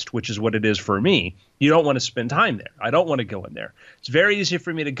time waste, which is what it is for me, you don't want to spend time there. I don't want to go in there. It's very easy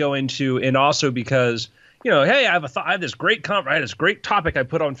for me to go into, and also because, hey, I have this great I had this great topic I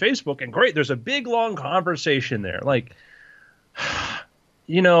put on Facebook, and great, there's a big long conversation there. Like,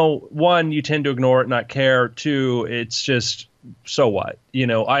 one, you tend to ignore it, not care. 2, it's just, so what?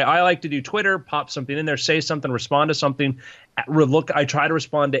 I like to do Twitter, pop something in there, say something, respond to something. I try to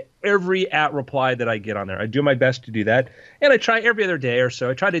respond to every reply that I get on there. I do my best to do that. And I try every other day or so.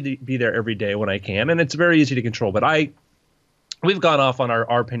 I try to be there every day when I can. And it's very easy to control. But we've gone off on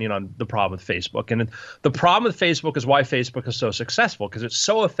our opinion on the problem with Facebook. And the problem with Facebook is why Facebook is so successful, because it's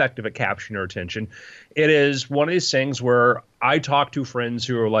so effective at capturing your attention. It is one of these things where I talk to friends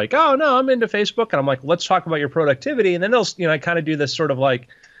who are like, oh, no, I'm into Facebook. And I'm like, let's talk about your productivity. And then they'll, I kind of do this sort of like,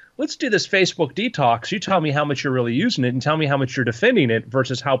 let's do this Facebook detox. You tell me how much you're really using it and tell me how much you're defending it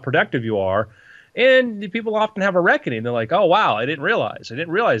versus how productive you are. And people often have a reckoning. They're like, oh, wow, I didn't realize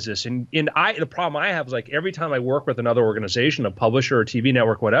this. And the problem I have is, like, every time I work with another organization, a publisher, a TV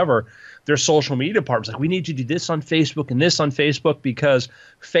network, whatever, their social media department's like, we need you to do this on Facebook and this on Facebook, because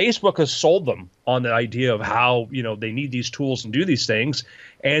Facebook has sold them on the idea of how, they need these tools and do these things.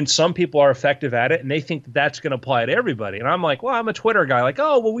 And some people are effective at it, and they think that's going to apply to everybody. And I'm like, well, I'm a Twitter guy. Like,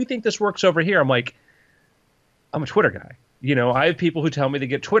 oh, well, we think this works over here. I'm like, I'm a Twitter guy. I have people who tell me they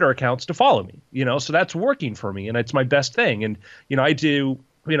get Twitter accounts to follow me, so that's working for me, and it's my best thing. And, I do,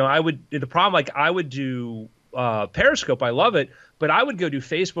 I would do Periscope. I love it, but I would go do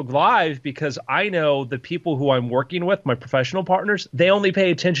Facebook Live because I know the people who I'm working with, my professional partners, they only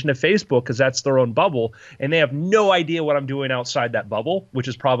pay attention to Facebook because that's their own bubble, and they have no idea what I'm doing outside that bubble, which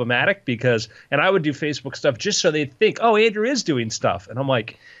is problematic and I would do Facebook stuff just so they'd think, oh, Andrew is doing stuff. And I'm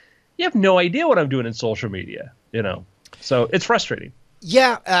like, you have no idea what I'm doing in social media, So it's frustrating.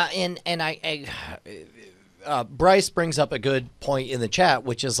 Yeah, and Bryce brings up a good point in the chat,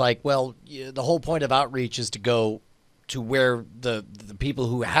 which is like, well, the whole point of outreach is to go to where the people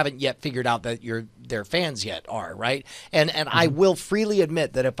who haven't yet figured out that their fans yet are, right? And I will freely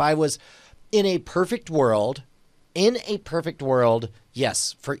admit that if I was in a perfect world,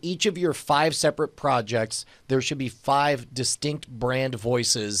 yes, for each of your 5 separate projects, there should be 5 distinct brand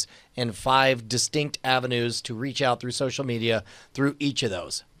voices and 5 distinct avenues to reach out through social media through each of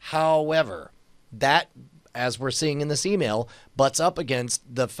those. However, that, as we're seeing in this email, butts up against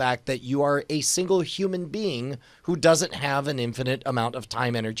the fact that you are a single human being who doesn't have an infinite amount of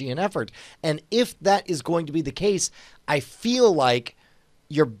time, energy, and effort. And if that is going to be the case, I feel like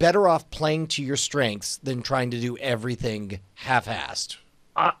you're better off playing to your strengths than trying to do everything half-assed.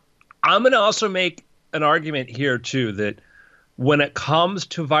 I'm going to also make an argument here, too, that when it comes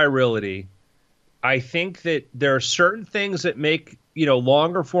to virality, I think that there are certain things that make,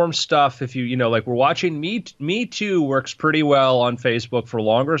 longer form stuff. If like we're watching Me Too works pretty well on Facebook for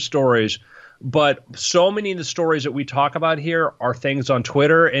longer stories. But so many of the stories that we talk about here are things on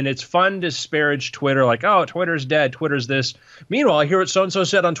Twitter, and it's fun to disparage Twitter, like, oh, Twitter's dead, Twitter's this. Meanwhile, I hear what so-and-so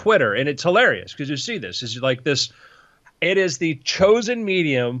said on Twitter, and it's hilarious because you see this. It's like this. It is the chosen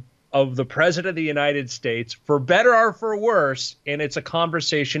medium of the president of the United States, for better or for worse, and it's a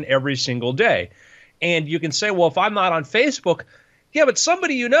conversation every single day. And you can say, well, if I'm not on Facebook, yeah, but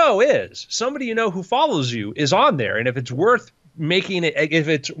somebody you know is. Somebody you know who follows you is on there. And if it's worth making it, if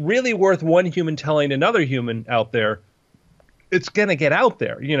it's really worth one human telling another human out there, it's going to get out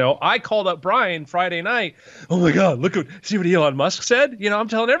there. You know, I called up Brian Friday night. Oh my God, see what Elon Musk said? You know, I'm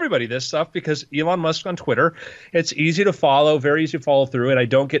telling everybody this stuff because Elon Musk on Twitter, it's easy to follow, very easy to follow through, and I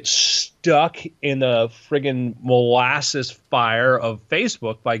don't get stuck in the friggin' molasses fire of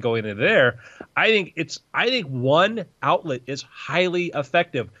Facebook by going in there. I think one outlet is highly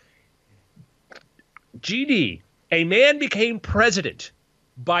effective. GD, a man became president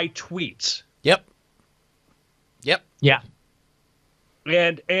by tweets. Yep. Yeah.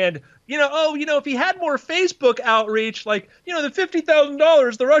 And if he had more Facebook outreach, like, the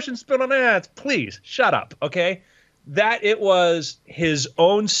 $50,000 the Russians spent on ads, please shut up, okay? That it was his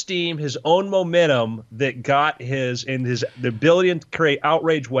own steam, his own momentum that got the ability to create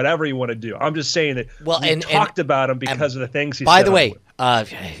outrage, whatever you want to do. I'm just saying that we talked about him because of the things he said. By the way,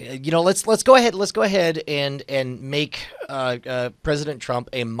 let's go ahead and make President Trump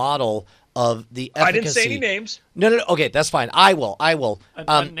a model of the efficacy. I didn't say any names. No. Okay, that's fine. I will. An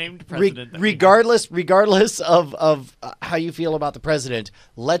unnamed president. Regardless of how you feel about the president,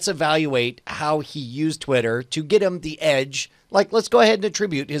 let's evaluate how he used Twitter to get him the edge. Like, let's go ahead and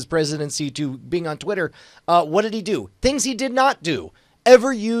attribute his presidency to being on Twitter. What did he do? Things he did not do.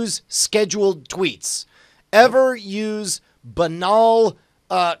 Ever use scheduled tweets. Ever use banal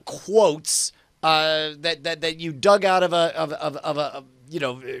quotes that you dug out of a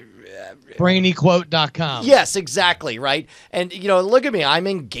brainyquote.com. Yes, exactly, right? And, look at me. I'm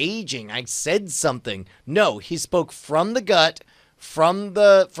engaging. I said something. No, he spoke from the gut, from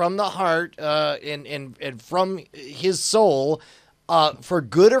the heart, and from his soul, for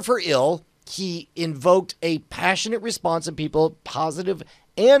good or for ill. He invoked a passionate response of people, positive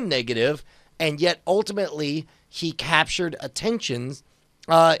and negative, and yet ultimately he captured attentions.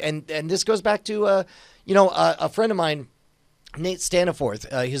 And this goes back to, a friend of mine, Nate Staniforth.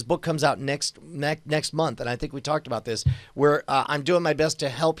 His book comes out next month, and I think we talked about this, where I'm doing my best to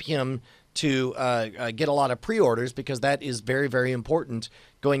help him to get a lot of pre-orders, because that is very, very important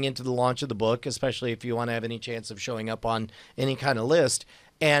going into the launch of the book, especially if you want to have any chance of showing up on any kind of list.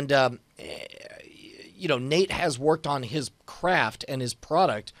 And, Nate has worked on his craft and his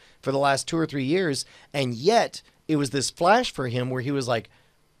product for the last 2 or 3 years, and yet it was this flash for him where he was like,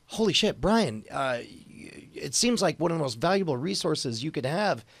 holy shit, Brian, it seems like one of the most valuable resources you could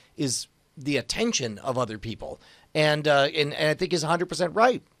have is the attention of other people. And I think he's 100%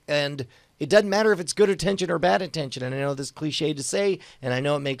 right. And it doesn't matter if it's good attention or bad attention. And I know this is cliche to say, and I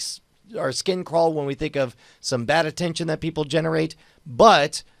know it makes our skin crawl when we think of some bad attention that people generate,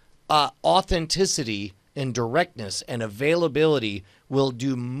 but authenticity and directness and availability will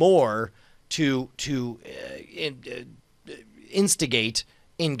do more to instigate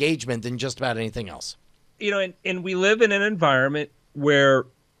engagement than just about anything else. And we live in an environment where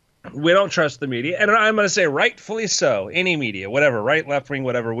we don't trust the media. And I'm going to say rightfully so. Any media, whatever, right, left wing,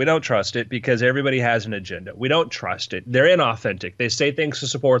 whatever, we don't trust it because everybody has an agenda. We don't trust it. They're inauthentic. They say things to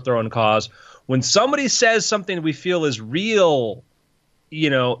support their own cause. When somebody says something we feel is real,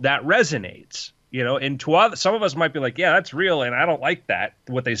 that resonates. And to some of us might be like, yeah, that's real, and I don't like that,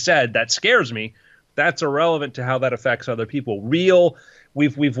 what they said. That scares me. That's irrelevant to how that affects other people. Real.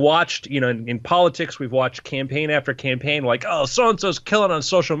 We've watched, in politics, we've watched campaign after campaign, like, oh, so-and-so's killing on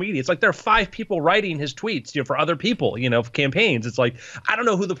social media. It's like there are 5 people writing his tweets, for other people, for campaigns. It's like, I don't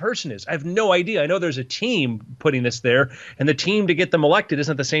know who the person is. I have no idea. I know there's a team putting this there, and the team to get them elected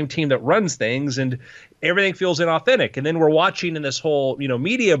isn't the same team that runs things, and everything feels inauthentic. And then we're watching in this whole,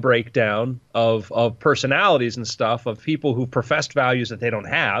 media breakdown of personalities and stuff, of people who professed values that they don't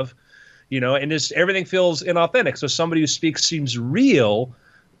have. And everything feels inauthentic. So somebody who speaks seems real.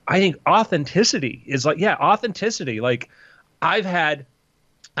 I think authenticity is authenticity. Like I've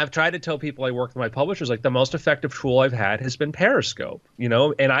tried to tell people I work with my publishers, like the most effective tool I've had has been Periscope,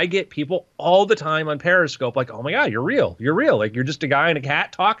 and I get people all the time on Periscope like, oh my God, you're real. Like you're just a guy and a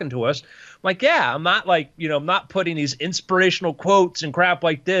cat talking to us. I'm like, yeah, I'm not like, I'm not putting these inspirational quotes and crap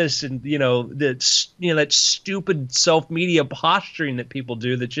like this and, that stupid self-media posturing that people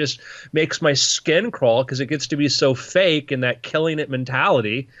do that just makes my skin crawl because it gets to be so fake and that killing it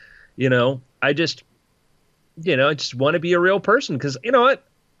mentality. I just want to be a real person because, you know what?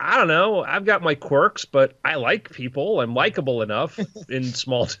 I don't know. I've got my quirks, but I like people. I'm likable enough in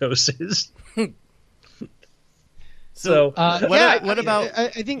small doses. So what about? I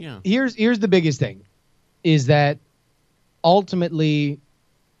think here's the biggest thing, is that ultimately,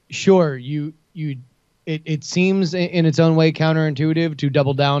 sure, it seems in its own way counterintuitive to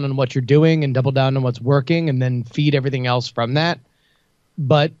double down on what you're doing and double down on what's working and then feed everything else from that.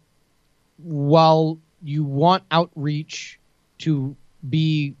 But while you want outreach to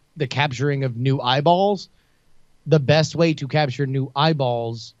be the capturing of new eyeballs, the best way to capture new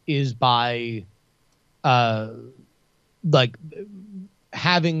eyeballs is by like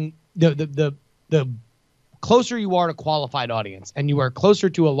having the closer you are to qualified audience, and you are closer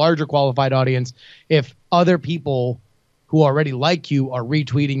to a larger qualified audience if other people who already like you are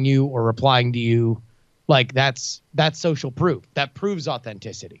retweeting you or replying to you. Like that's social proof. That proves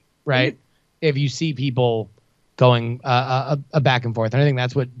authenticity, right? If you see people going a back and forth. And I think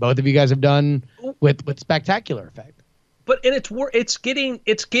that's what both of you guys have done with Spectacular Effect. But it's getting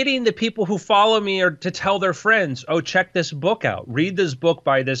the people who follow me or to tell their friends, oh, check this book out. Read this book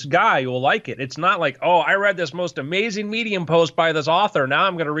by this guy. You'll like it. It's not like, oh, I read this most amazing Medium post by this author. Now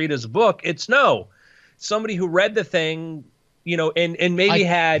I'm going to read his book. It's somebody who read the thing, and maybe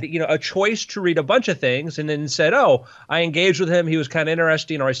had, a choice to read a bunch of things and then said, oh, I engaged with him. He was kind of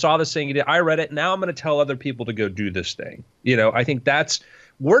interesting, or I saw this thing he did. I read it. Now I'm going to tell other people to go do this thing. I think that's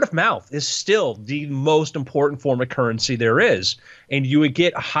word of mouth is still the most important form of currency there is. And you would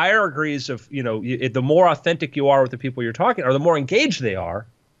get higher degrees of, the more authentic you are with the people you're talking, or the more engaged they are,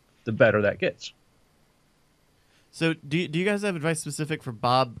 the better that gets. So do you guys have advice specific for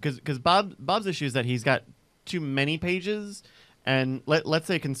Bob? Because Bob's issue is that he's got too many pages, and let's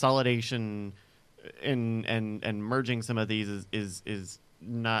say consolidation and merging some of these is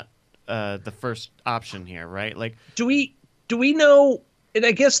not the first option here, right? Like, do we know? And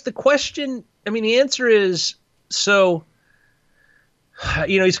I guess the question, the answer is, so,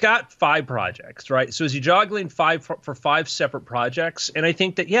 he's got 5 projects, right? So is he juggling 5 for 5 separate projects? And I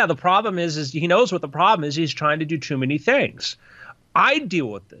think that, the problem is he knows what the problem is. He's trying to do too many things. I deal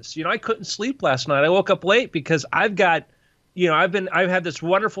with this. I couldn't sleep last night. I woke up late because I've got, I've had this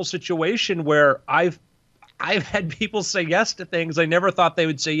wonderful situation where I've had people say yes to things I never thought they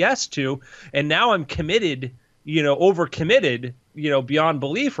would say yes to. And now I'm committed, overcommitted, beyond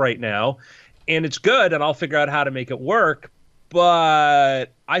belief right now. And it's good. And I'll figure out how to make it work.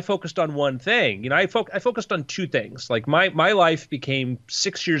 But I focused on one thing. I focused on 2 things. Like my life became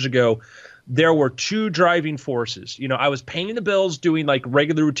 6 years ago. There were 2 driving forces. I was paying the bills, doing like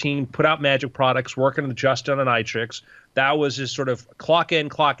regular routine, put out Magic products, working with Justin and iTricks. That was just sort of clock in,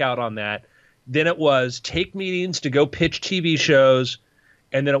 clock out on that. Then it was take meetings to go pitch TV shows.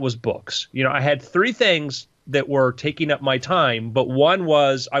 And then it was books. I had 3 things that were taking up my time. But one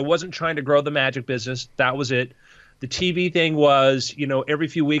was I wasn't trying to grow the Magic business. That was it. The TV thing was, every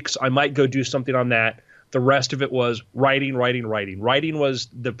few weeks I might go do something on that. The rest of it was writing. Writing was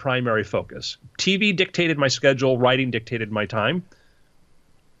the primary focus. TV dictated my schedule. Writing dictated my time.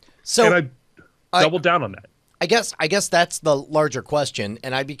 So and I doubled down on that. I guess that's the larger question.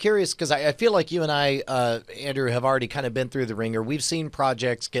 And I'd be curious because I feel like you and I, Andrew, have already kind of been through the ringer. We've seen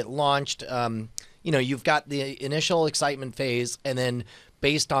projects get launched. You've got the initial excitement phase, and then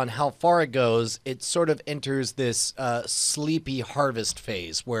based on how far it goes, it sort of enters this sleepy harvest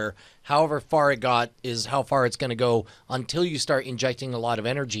phase where however far it got is how far it's going to go until you start injecting a lot of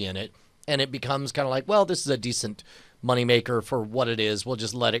energy in it. And it becomes kind of like, well, this is a decent moneymaker for what it is. We'll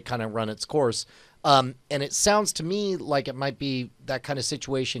just let it kind of run its course. And it sounds to me like it might be that kind of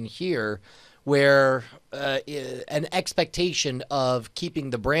situation here where an expectation of keeping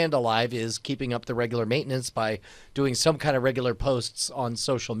the brand alive is keeping up the regular maintenance by doing some kind of regular posts on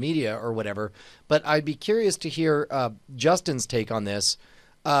social media or whatever. But I'd be curious to hear Justin's take on this.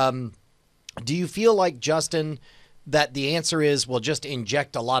 Do you feel like, Justin, that the answer is we'll just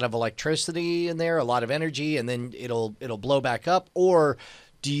inject a lot of electricity in there, a lot of energy, and then it'll blow back up? Or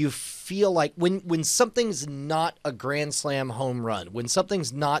do you feel like when something's not a Grand Slam home run, when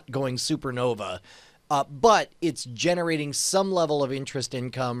something's not going supernova, but it's generating some level of interest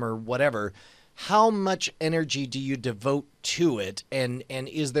income or whatever, how much energy do you devote to it? And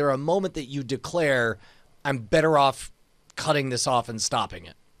is there a moment that you declare, I'm better off cutting this off and stopping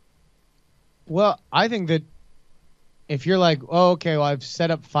it? Well, I think that if you're like, oh, okay, well, I've set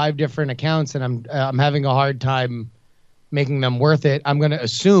up 5 different accounts and I'm having a hard time making them worth it, I'm going to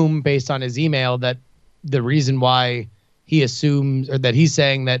assume based on his email that the reason why he assumes, or that he's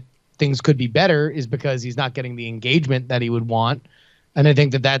saying that things could be better, is because he's not getting the engagement that he would want. And I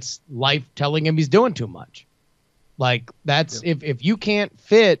think that that's life telling him he's doing too much. Like that's, if you can't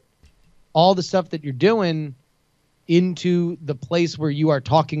fit all the stuff that you're doing into the place where you are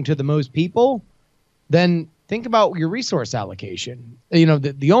talking to the most people, then think about your resource allocation.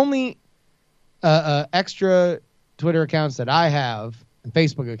 The only extra Twitter accounts that I have and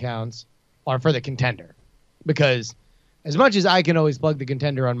Facebook accounts are for the Contender, because as much as I can always plug the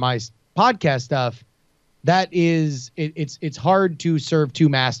Contender on my podcast stuff, it's hard to serve two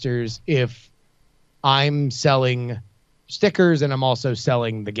masters if I'm selling stickers and I'm also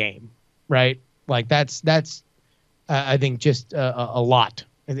selling the game, right? Like that's I think just a lot.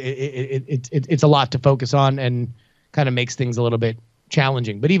 It's a lot to focus on and kind of makes things a little bit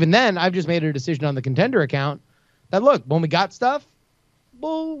challenging. But even then, I've just made a decision on the Contender account that, look, when we got stuff,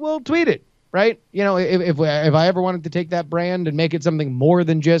 we'll tweet it, right? You know, if I ever wanted to take that brand and make it something more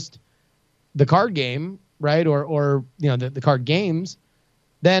than just the card game, right, or you know the card games,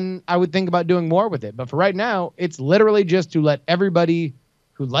 then I would think about doing more with it. But for right now, it's literally just to let everybody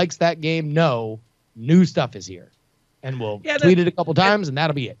who likes that game know new stuff is here, and we'll tweet it a couple times, and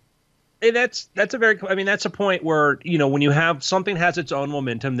that'll be it. And that's a point where, you know, when you have something has its own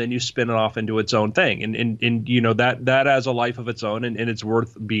momentum, then you spin it off into its own thing. And you know, that has a life of its own, and it's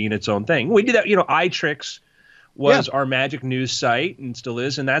worth being its own thing. We do that, you know, iTricks was our Magic news site and still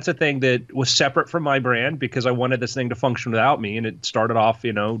is. And that's a thing that was separate from my brand because I wanted this thing to function without me. And it started off,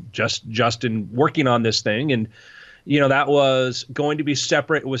 you know, just in working on this thing. And, you know, that was going to be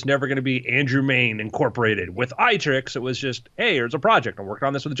separate. It was never going to be Andrew Main Incorporated with iTricks. It was just, hey, here's a project. I'm working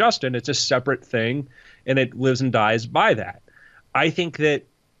on this with Justin. It's a separate thing, and it lives and dies by that. I think that,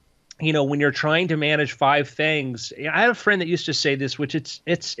 you know, when you're trying to manage 5 things, I have a friend that used to say this, which it's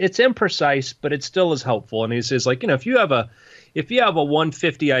imprecise, but it still is helpful. And he says, like, you know, if you have a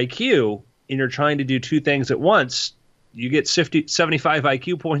 150 IQ and you're trying to do 2 things at once, you get 75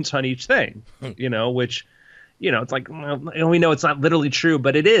 IQ points on each thing, you know, which, you know, it's like, well, we know it's not literally true,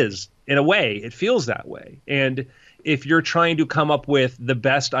 but it is in a way. It feels that way. And if you're trying to come up with the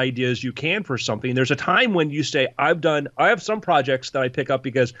best ideas you can for something, there's a time when you say, I have some projects that I pick up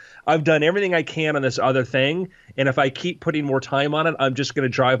because I've done everything I can on this other thing. And if I keep putting more time on it, I'm just going to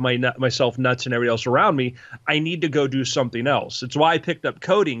drive myself nuts and everybody else around me. I need to go do something else. It's why I picked up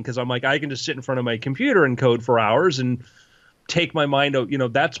coding, because I'm like, I can just sit in front of my computer and code for hours and take my mind out. You know,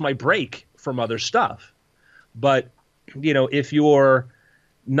 that's my break from other stuff. But, you know, if you're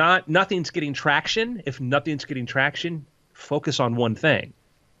nothing's getting traction, focus on one thing.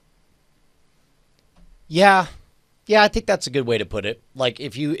 Yeah, I think that's a good way to put it. Like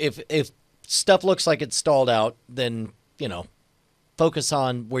if stuff looks like it's stalled out, then, you know, focus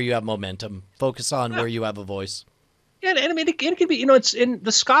on where you have momentum, focus on where you have a voice. Yeah, and I mean, it could be, you know, it's in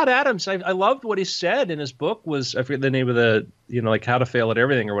the Scott Adams. I loved what he said in his book was, I forget the name of the, you know, like How to Fail at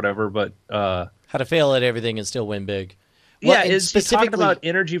Everything or whatever, but How to Fail at Everything and Still Win Big. Well, yeah, he talked about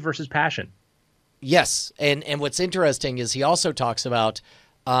energy versus passion. Yes, and what's interesting is he also talks about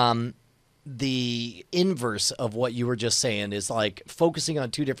the inverse of what you were just saying is like focusing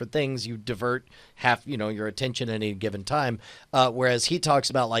on 2 different things. You divert half, you know, your attention at any given time. Whereas he talks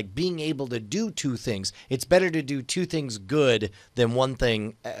about like being able to do 2 things. It's better to do 2 things good than 1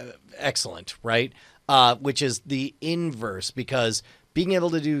 thing excellent, right? Which is the inverse, because being able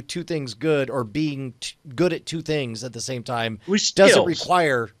to do 2 things good or being good at 2 things at the same time doesn't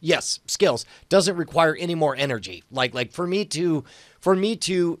require skills, doesn't require any more energy. Like for me to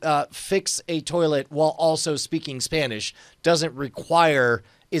fix a toilet while also speaking Spanish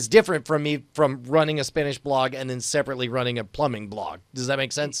is different from me from running a Spanish blog and then separately running a plumbing blog. Does that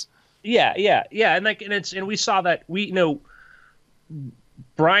make sense? Yeah. And we saw that,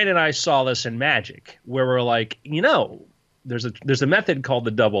 Brian and I saw this in Magic where we're like, you know, there's a method called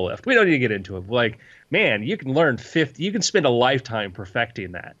the double lift. We don't need to get into it. Like, man, you can learn 50. You can spend a lifetime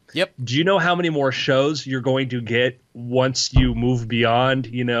perfecting that. Yep. Do you know how many more shows you're going to get once you move beyond,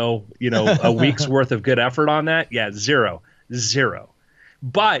 you know, a week's worth of good effort on that? Yeah, zero.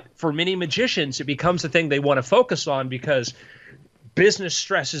 But for many magicians, it becomes the thing they want to focus on because business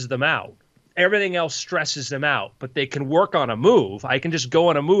stresses them out. Everything else stresses them out, but they can work on a move. I can just go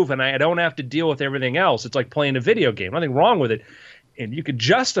on a move and I don't have to deal with everything else. It's like playing a video game. Nothing wrong with it. And you could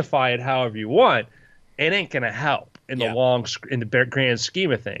justify it however you want. It ain't going to help in the grand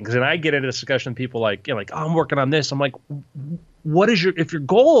scheme of things. And I get into discussion with people like, you know, like, oh, I'm working on this. I'm like, if your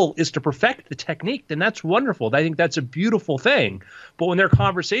goal is to perfect the technique, then that's wonderful. I think that's a beautiful thing. But when their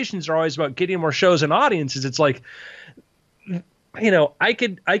conversations are always about getting more shows and audiences, it's like, you know, I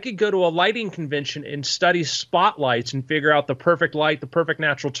could go to a lighting convention and study spotlights and figure out the perfect light, the perfect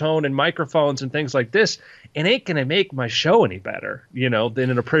natural tone, and microphones and things like this. It ain't going to make my show any better, you know, than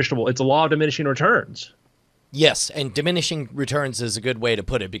an appreciable. It's a law of diminishing returns. Yes, and diminishing returns is a good way to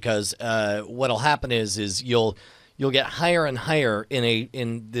put it because what'll happen is you'll get higher and higher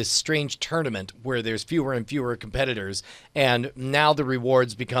in this strange tournament where there's fewer and fewer competitors, and now the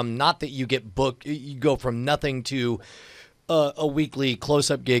rewards become not that you get booked. You go from nothing to a weekly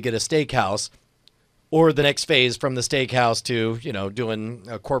close-up gig at a steakhouse, or the next phase from the steakhouse to, doing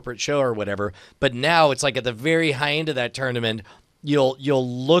a corporate show or whatever. But now it's like at the very high end of that tournament, you'll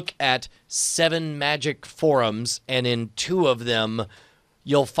look at 7 Magic forums, and in 2 of them,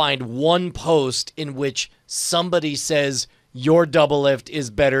 you'll find one post in which somebody says your double lift is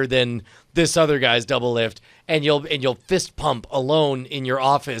better than this other guy's double lift, and you'll fist pump alone in your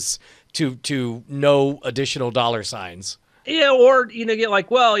office to no additional dollar signs. Yeah, or get like,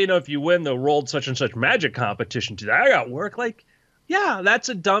 well, if you win the rolled such and such Magic competition today, I got work. Like, yeah, that's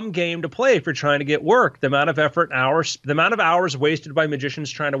a dumb game to play if you're trying to get work. The amount of effort and hours, the amount of hours wasted by magicians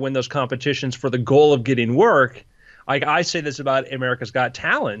trying to win those competitions for the goal of getting work. Like, I say this about America's Got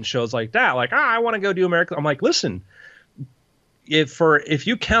Talent shows like that. Like, I want to go do America. I'm like, listen, if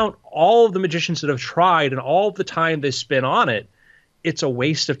you count all of the magicians that have tried and all of the time they spent on it, it's a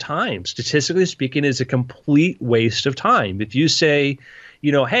waste of time. Statistically speaking, it's a complete waste of time. If you say,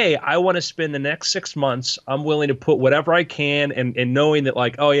 hey, I want to spend the next 6 months, I'm willing to put whatever I can, and knowing that,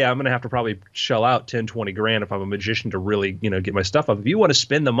 like, oh yeah, I'm going to have to probably shell out 10, 20 grand if I'm a magician to really, get my stuff up. If you want to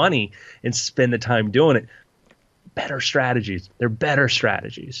spend the money and spend the time doing it, better strategies. They're better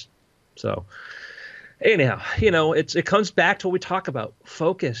strategies. So anyhow, it comes back to what we talk about.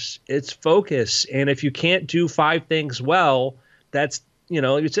 Focus. It's focus. And if you can't do 5 things well, that's,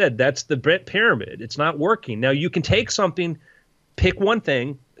 like you said, that's the Brent pyramid. It's not working. Now, you can take something, pick one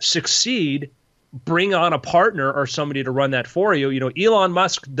thing, succeed, bring on a partner or somebody to run that for you. Elon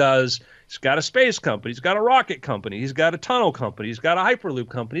Musk does. He's got a space company. He's got a rocket company. He's got a tunnel company. He's got a Hyperloop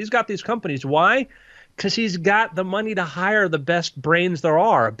company. He's got these companies. Why? Because he's got the money to hire the best brains there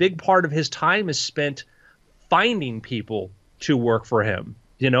are. A big part of his time is spent finding people to work for him.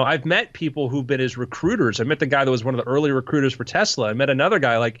 I've met people who've been his recruiters. I met the guy that was one of the early recruiters for Tesla. I met another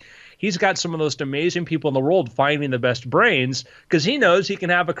guy, like, he's got some of the most amazing people in the world finding the best brains because he knows he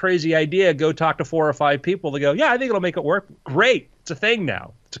can have a crazy idea, go talk to 4 or 5 people. They go, yeah, I think it'll make it work. Great. It's a thing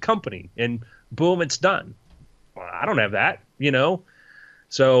now. It's a company. And boom, it's done. Well, I don't have that,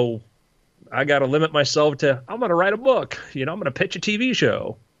 So I got to limit myself to, I'm going to write a book. I'm going to pitch a TV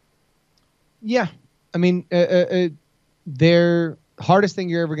show. Yeah. I mean, their hardest thing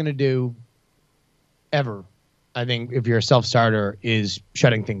you're ever going to do ever, I think, if you're a self-starter, is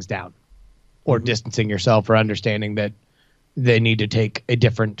shutting things down or distancing yourself or understanding that they need to take a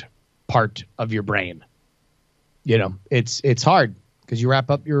different part of your brain. It's hard because you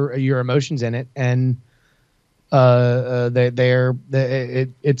wrap up your emotions in it, and it's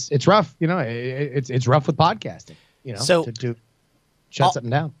rough. It's rough with podcasting. So to shut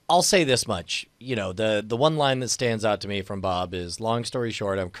something down. I'll say this much. The one line that stands out to me from Bob is, long story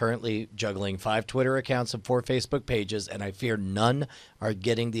short, I'm currently juggling 5 Twitter accounts and 4 Facebook pages, and I fear none are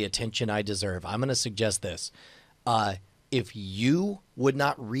getting the attention I deserve. I'm going to suggest this. If you would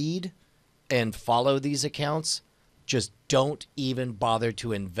not read and follow these accounts, just don't even bother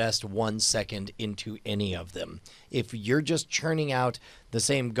to invest 1 second into any of them. If you're just churning out the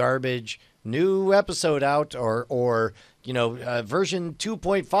same garbage, new episode out, or version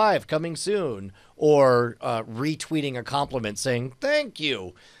 2.5 coming soon, or retweeting a compliment saying thank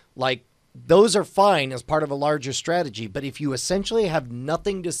you, like, those are fine as part of a larger strategy. But if you essentially have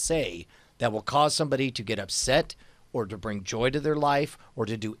nothing to say that will cause somebody to get upset or to bring joy to their life or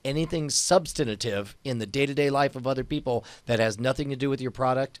to do anything substantive in the day-to-day life of other people that has nothing to do with your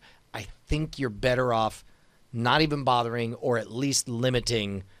product, I think you're better off not even bothering, or at least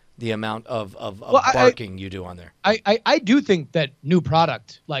limiting the amount of barking you do on there. I do think that new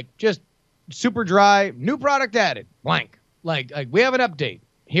product, like, just super dry, new product added, blank. Like we have an update.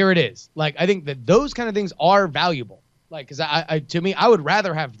 Here it is. Like, I think that those kind of things are valuable. Like, because to me, I would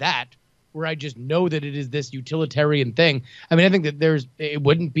rather have that, where I just know that it is this utilitarian thing. I mean, I think that it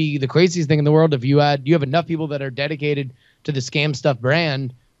wouldn't be the craziest thing in the world if you have enough people that are dedicated to the Scam Stuff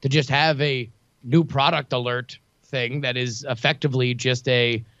brand to just have a new product alert thing that is effectively just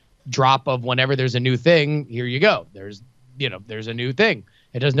a drop of whenever there's a new thing. Here you go. There's a new thing.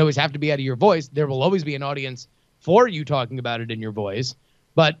 It doesn't always have to be out of your voice. There will always be an audience for you talking about it in your voice.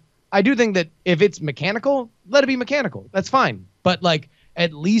 But I do think that if it's mechanical, let it be mechanical. That's fine. But, like,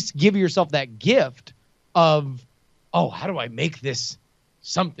 at least give yourself that gift of, oh, how do I make this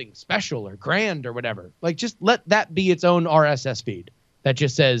something special or grand or whatever? Like, just let that be its own RSS feed that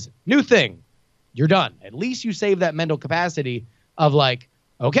just says, new thing, you're done. At least you save that mental capacity of, like,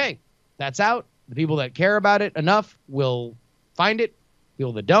 okay, that's out. The people that care about it enough will find it.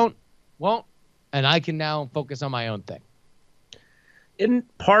 People that don't, won't. And I can now focus on my own thing. And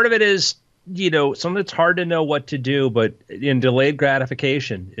part of it is, something that's hard to know what to do, but in delayed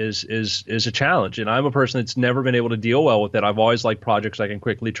gratification is a challenge. And I'm a person that's never been able to deal well with it. I've always liked projects I can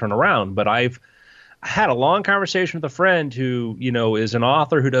quickly turn around, but I've had a long conversation with a friend who, is an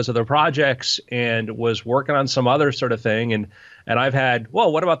author who does other projects and was working on some other sort of thing. And I've had,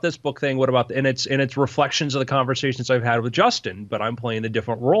 well, what about this book thing? What about, and it's reflections of the conversations I've had with Justin, but I'm playing a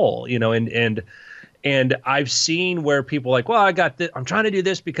different role, and I've seen where people are like, well, I got this, I'm trying to do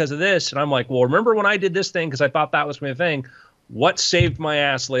this because of this. And I'm like, well, remember when I did this thing because I thought that was my thing? What saved my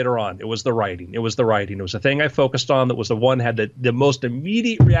ass later on? It was the writing. It was the thing I focused on that was the one had the most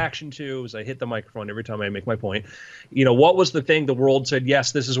immediate reaction to as I hit the microphone every time I make my point. What was the thing the world said,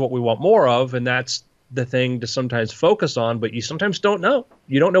 yes, this is what we want more of, and that's the thing to sometimes focus on, but you sometimes don't know.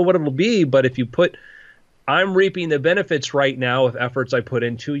 You don't know what it'll be, but if you I'm reaping the benefits right now of efforts I put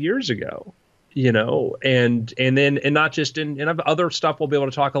in 2 years ago. And not just and other stuff we'll be able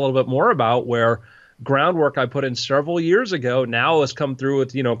to talk a little bit more about where groundwork I put in several years ago now has come through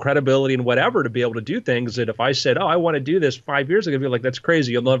with, credibility and whatever to be able to do things that if I said, oh, I want to do this 5 years ago, I'd be like, that's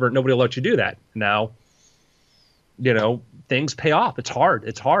crazy. Nobody will let you do that. Now, things pay off. It's hard.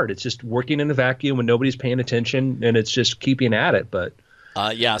 It's just working in a vacuum when nobody's paying attention and it's just keeping at it. But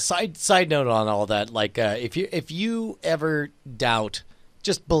side note on all that, like if you ever doubt,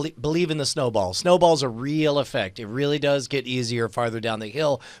 just believe in the snowball. Snowball's a real effect. It really does get easier farther down the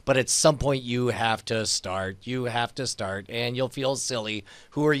hill, but at some point you have to start. And you'll feel silly.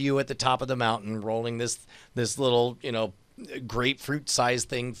 Who are you at the top of the mountain rolling this little, grapefruit-sized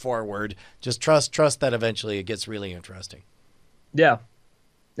thing forward? Just trust that eventually it gets really interesting. Yeah.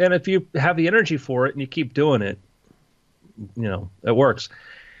 And if you have the energy for it and you keep doing it, it works.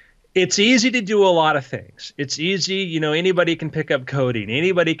 It's easy to do a lot of things. It's easy, anybody can pick up coding.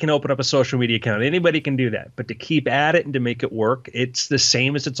 Anybody can open up a social media account. Anybody can do that. But to keep at it and to make it work, it's the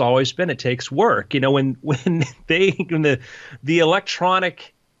same as it's always been. It takes work. When the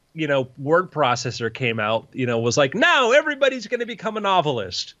electronic, word processor came out, was like, now everybody's going to become a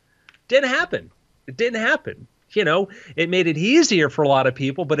novelist. Didn't happen. It didn't happen. It made it easier for a lot of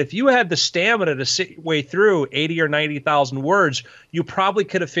people, but if you had the stamina to sit your way through 80 or 90,000 words, you probably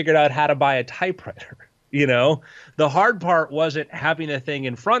could have figured out how to buy a typewriter. The hard part wasn't having a thing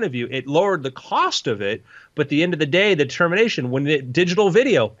in front of you. It lowered the cost of it, but at the end of the day, the determination, when the digital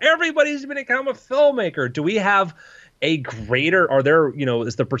video, everybody's going to become a filmmaker. Do we have a greater,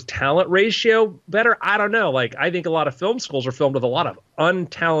 is the talent ratio better? I don't know. I think a lot of film schools are filmed with a lot of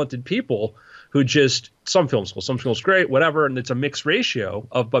untalented people who some film schools great, whatever, and it's a mixed ratio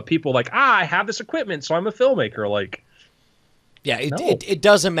but people I have this equipment, so I'm a filmmaker. It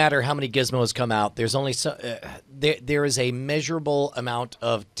doesn't matter how many gizmos come out. There's only there is a measurable amount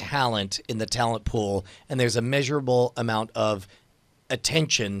of talent in the talent pool, and there's a measurable amount of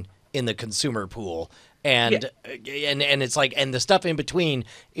attention in the consumer pool, and it's and the stuff in between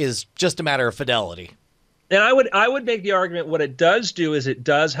is just a matter of fidelity. And I would make the argument what it does do is it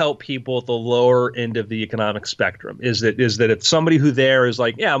does help people at the lower end of the economic spectrum. Is that if somebody who there is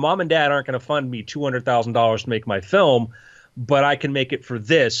like, yeah, mom and dad aren't going to fund me $200,000 to make my film, but I can make it for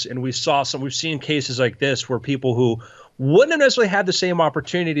this. And we've seen cases like this where people who wouldn't have necessarily had the same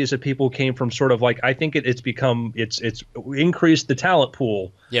opportunities that people who came from sort of I think it's increased the talent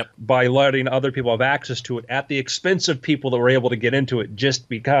pool by letting other people have access to it at the expense of people that were able to get into it just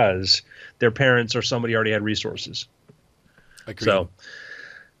because their parents or somebody already had resources. Agreed. So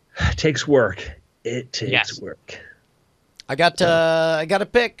it takes work. It takes work. I got a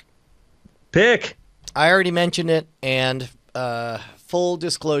pick. I already mentioned it, and full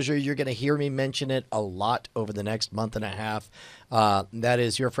disclosure, you're going to hear me mention it a lot over the next month and a half. That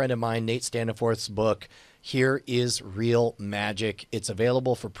is your friend of mine, Nate Standiforth's book, Here is Real Magic. It's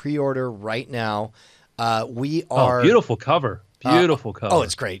available for pre-order right now. Beautiful cover. Beautiful cover. Oh,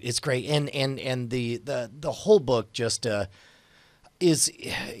 it's great. It's great. And the whole book just is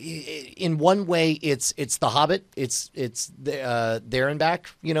in one way it's The Hobbit. It's there and back.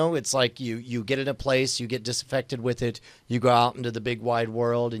 It's like you get in a place, you get disaffected with it, you go out into the big wide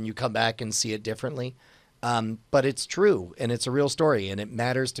world, and you come back and see it differently. But it's true, and it's a real story, and it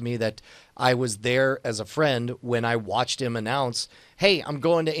matters to me that I was there as a friend when I watched him announce, hey, I'm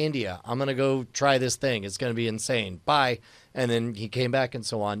going to India. I'm going to go try this thing. It's going to be insane. Bye. And then he came back and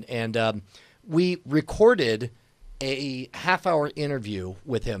so on. And we recorded a half-hour interview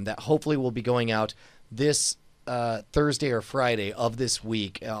with him that hopefully will be going out this Thursday or Friday of this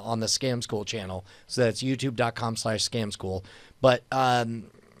week on the Scam School channel. So that's youtube.com/scamschool. But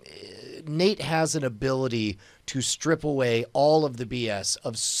Nate has an ability to strip away all of the BS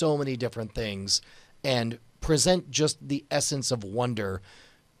of so many different things and present just the essence of wonder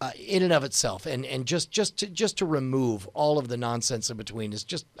in and of itself, and just to remove all of the nonsense in between is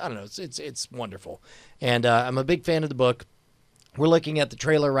just, I don't know, it's wonderful, and I'm a big fan of the book. We're looking at the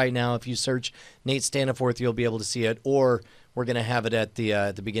trailer right now. If you search Nate Staniforth, you'll be able to see it, or we're going to have it at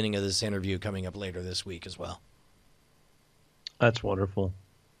the beginning of this interview coming up later this week as well. That's wonderful.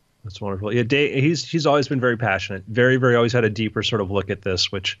 That's wonderful. Yeah, he's always been very passionate, very, very always had a deeper sort of look at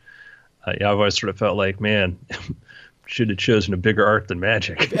this, which I've always sort of felt like, man, should have chosen a bigger art than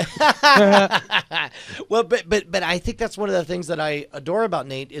magic. Well, but I think that's one of the things that I adore about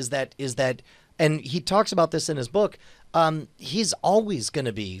Nate is that, and he talks about this in his book. He's always going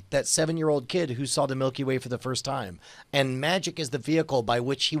to be that 7-year-old kid who saw the Milky Way for the first time, and magic is the vehicle by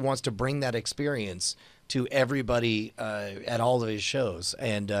which he wants to bring that experience to everybody at all of his shows.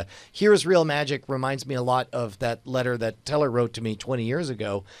 And Here's Real Magic reminds me a lot of that letter that Teller wrote to me 20 years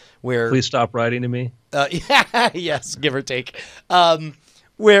ago, where Please stop writing to me. Yes, give or take.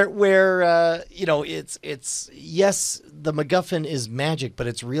 Where it's yes, the MacGuffin is magic, but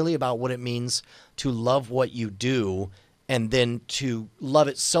it's really about what it means to love what you do, and then to love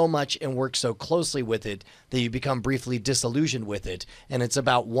it so much and work so closely with it that you become briefly disillusioned with it. And it's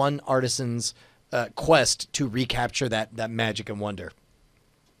about one artisan's quest to recapture that magic and wonder.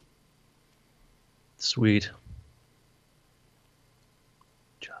 Sweet.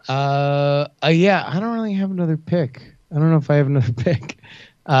 Yeah, I don't really have another pick. I don't know if I have another pick.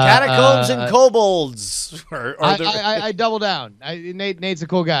 Catacombs and kobolds. I double down. Nate's a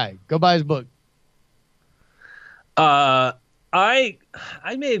cool guy. Go buy his book. I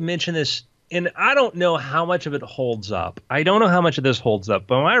may have mentioned this, and I don't know how much of it holds up. I don't know how much of this holds up,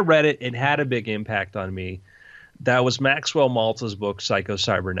 but when I read it, it had a big impact on me. That was Maxwell Maltz's book,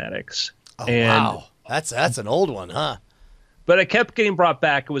 Psycho-Cybernetics. Oh, wow. That's an old one, huh? But it kept getting brought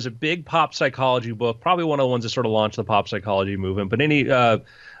back. It was a big pop psychology book, probably one of the ones that sort of launched the pop psychology movement. But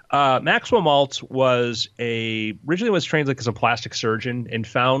Maxwell Maltz originally was trained as a plastic surgeon, and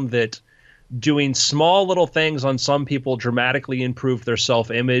found that doing small little things on some people dramatically improved their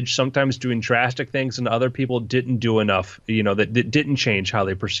self-image. Sometimes doing drastic things and other people didn't do enough, that didn't change how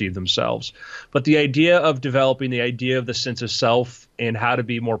they perceive themselves. But the idea of developing the idea of the sense of self and how to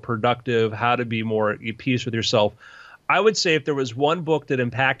be more productive, how to be more at peace with yourself, I would say if there was one book that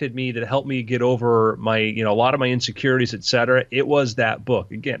impacted me, that helped me get over my, a lot of my insecurities, et cetera, it was that book.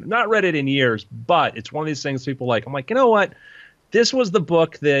 Again, not read it in years, but it's one of these things people like. I'm like, you know what? This was the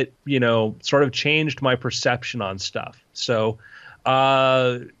book that, sort of changed my perception on stuff. So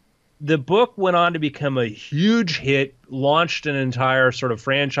the book went on to become a huge hit, launched an entire sort of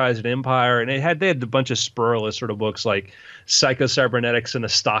franchise and empire. And they had a bunch of spurless sort of books like Psycho-Cybernetics and the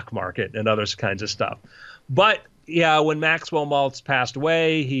Stock Market and other kinds of stuff. But yeah, when Maxwell Maltz passed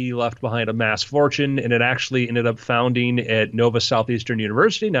away, he left behind a mass fortune, and it actually ended up founding at Nova Southeastern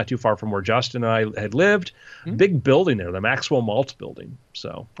University, not too far from where Justin and I had lived. Big building there, the Maxwell Maltz building.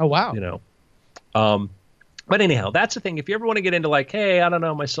 So, oh wow, But anyhow, that's the thing. If you ever want to get into hey, I don't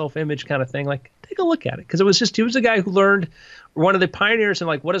know, my self-image kind of thing, take a look at it, because he was a guy who learned, one of the pioneers in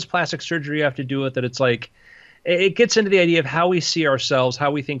what does plastic surgery have to do with it? It's it gets into the idea of how we see ourselves,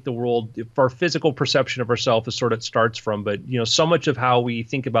 how we think the world, our physical perception of ourselves is sort of starts from, but so much of how we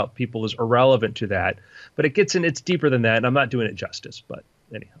think about people is irrelevant to that. But it's deeper than that, and I'm not doing it justice. But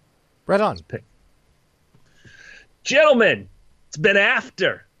anyhow, right on. Pick. Gentlemen, it's been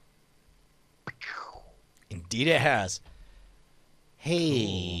after. Indeed, it has.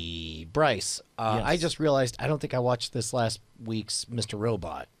 Hey, Bryce, Yes. I just realized I don't think I watched this last week's Mr.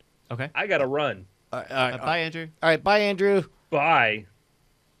 Robot. Okay. I gotta run. Bye, Andrew. All right, bye, Andrew. Bye.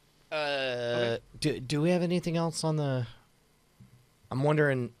 Do we have anything else on the? I'm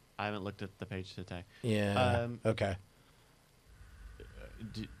wondering. I haven't looked at the page today. Yeah. Okay.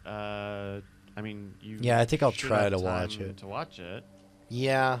 I mean, you. Yeah, I think I'll should try have to watch time it. To watch it.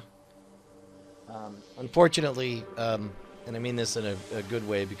 Yeah. Unfortunately, and I mean this in a good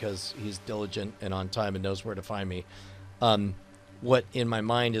way because he's diligent and on time and knows where to find me. What in my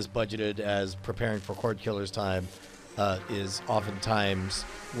mind is budgeted as preparing for Cord Killer's time is oftentimes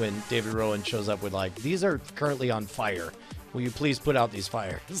when David Rowan shows up with these are currently on fire. Will you please put out these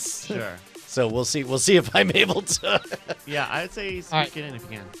fires? Sure. So we'll see. We'll see if I'm able to. Yeah, I'd say sneak right. it in if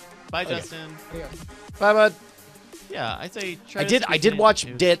you can. Bye, Okay. Justin. Bye, bud. Yeah, I'd say try I to did. sneak I did in. watch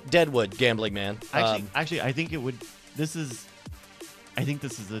It was- Deadwood, Gambling Man. Actually, I think it would. I think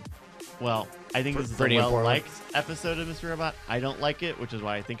this is a Pretty important. well-liked episode of Mr. Robot. I don't like it, which is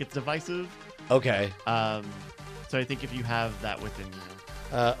why I think it's divisive. Okay. So I think if you have that within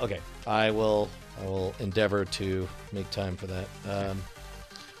you. Okay. I will endeavor to make time for that.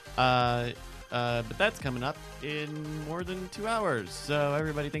 But that's coming up in more than 2 hours. So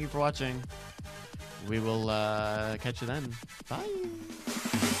everybody, thank you for watching. We will catch you then. Bye.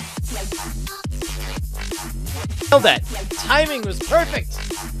 Nailed that. Timing was perfect.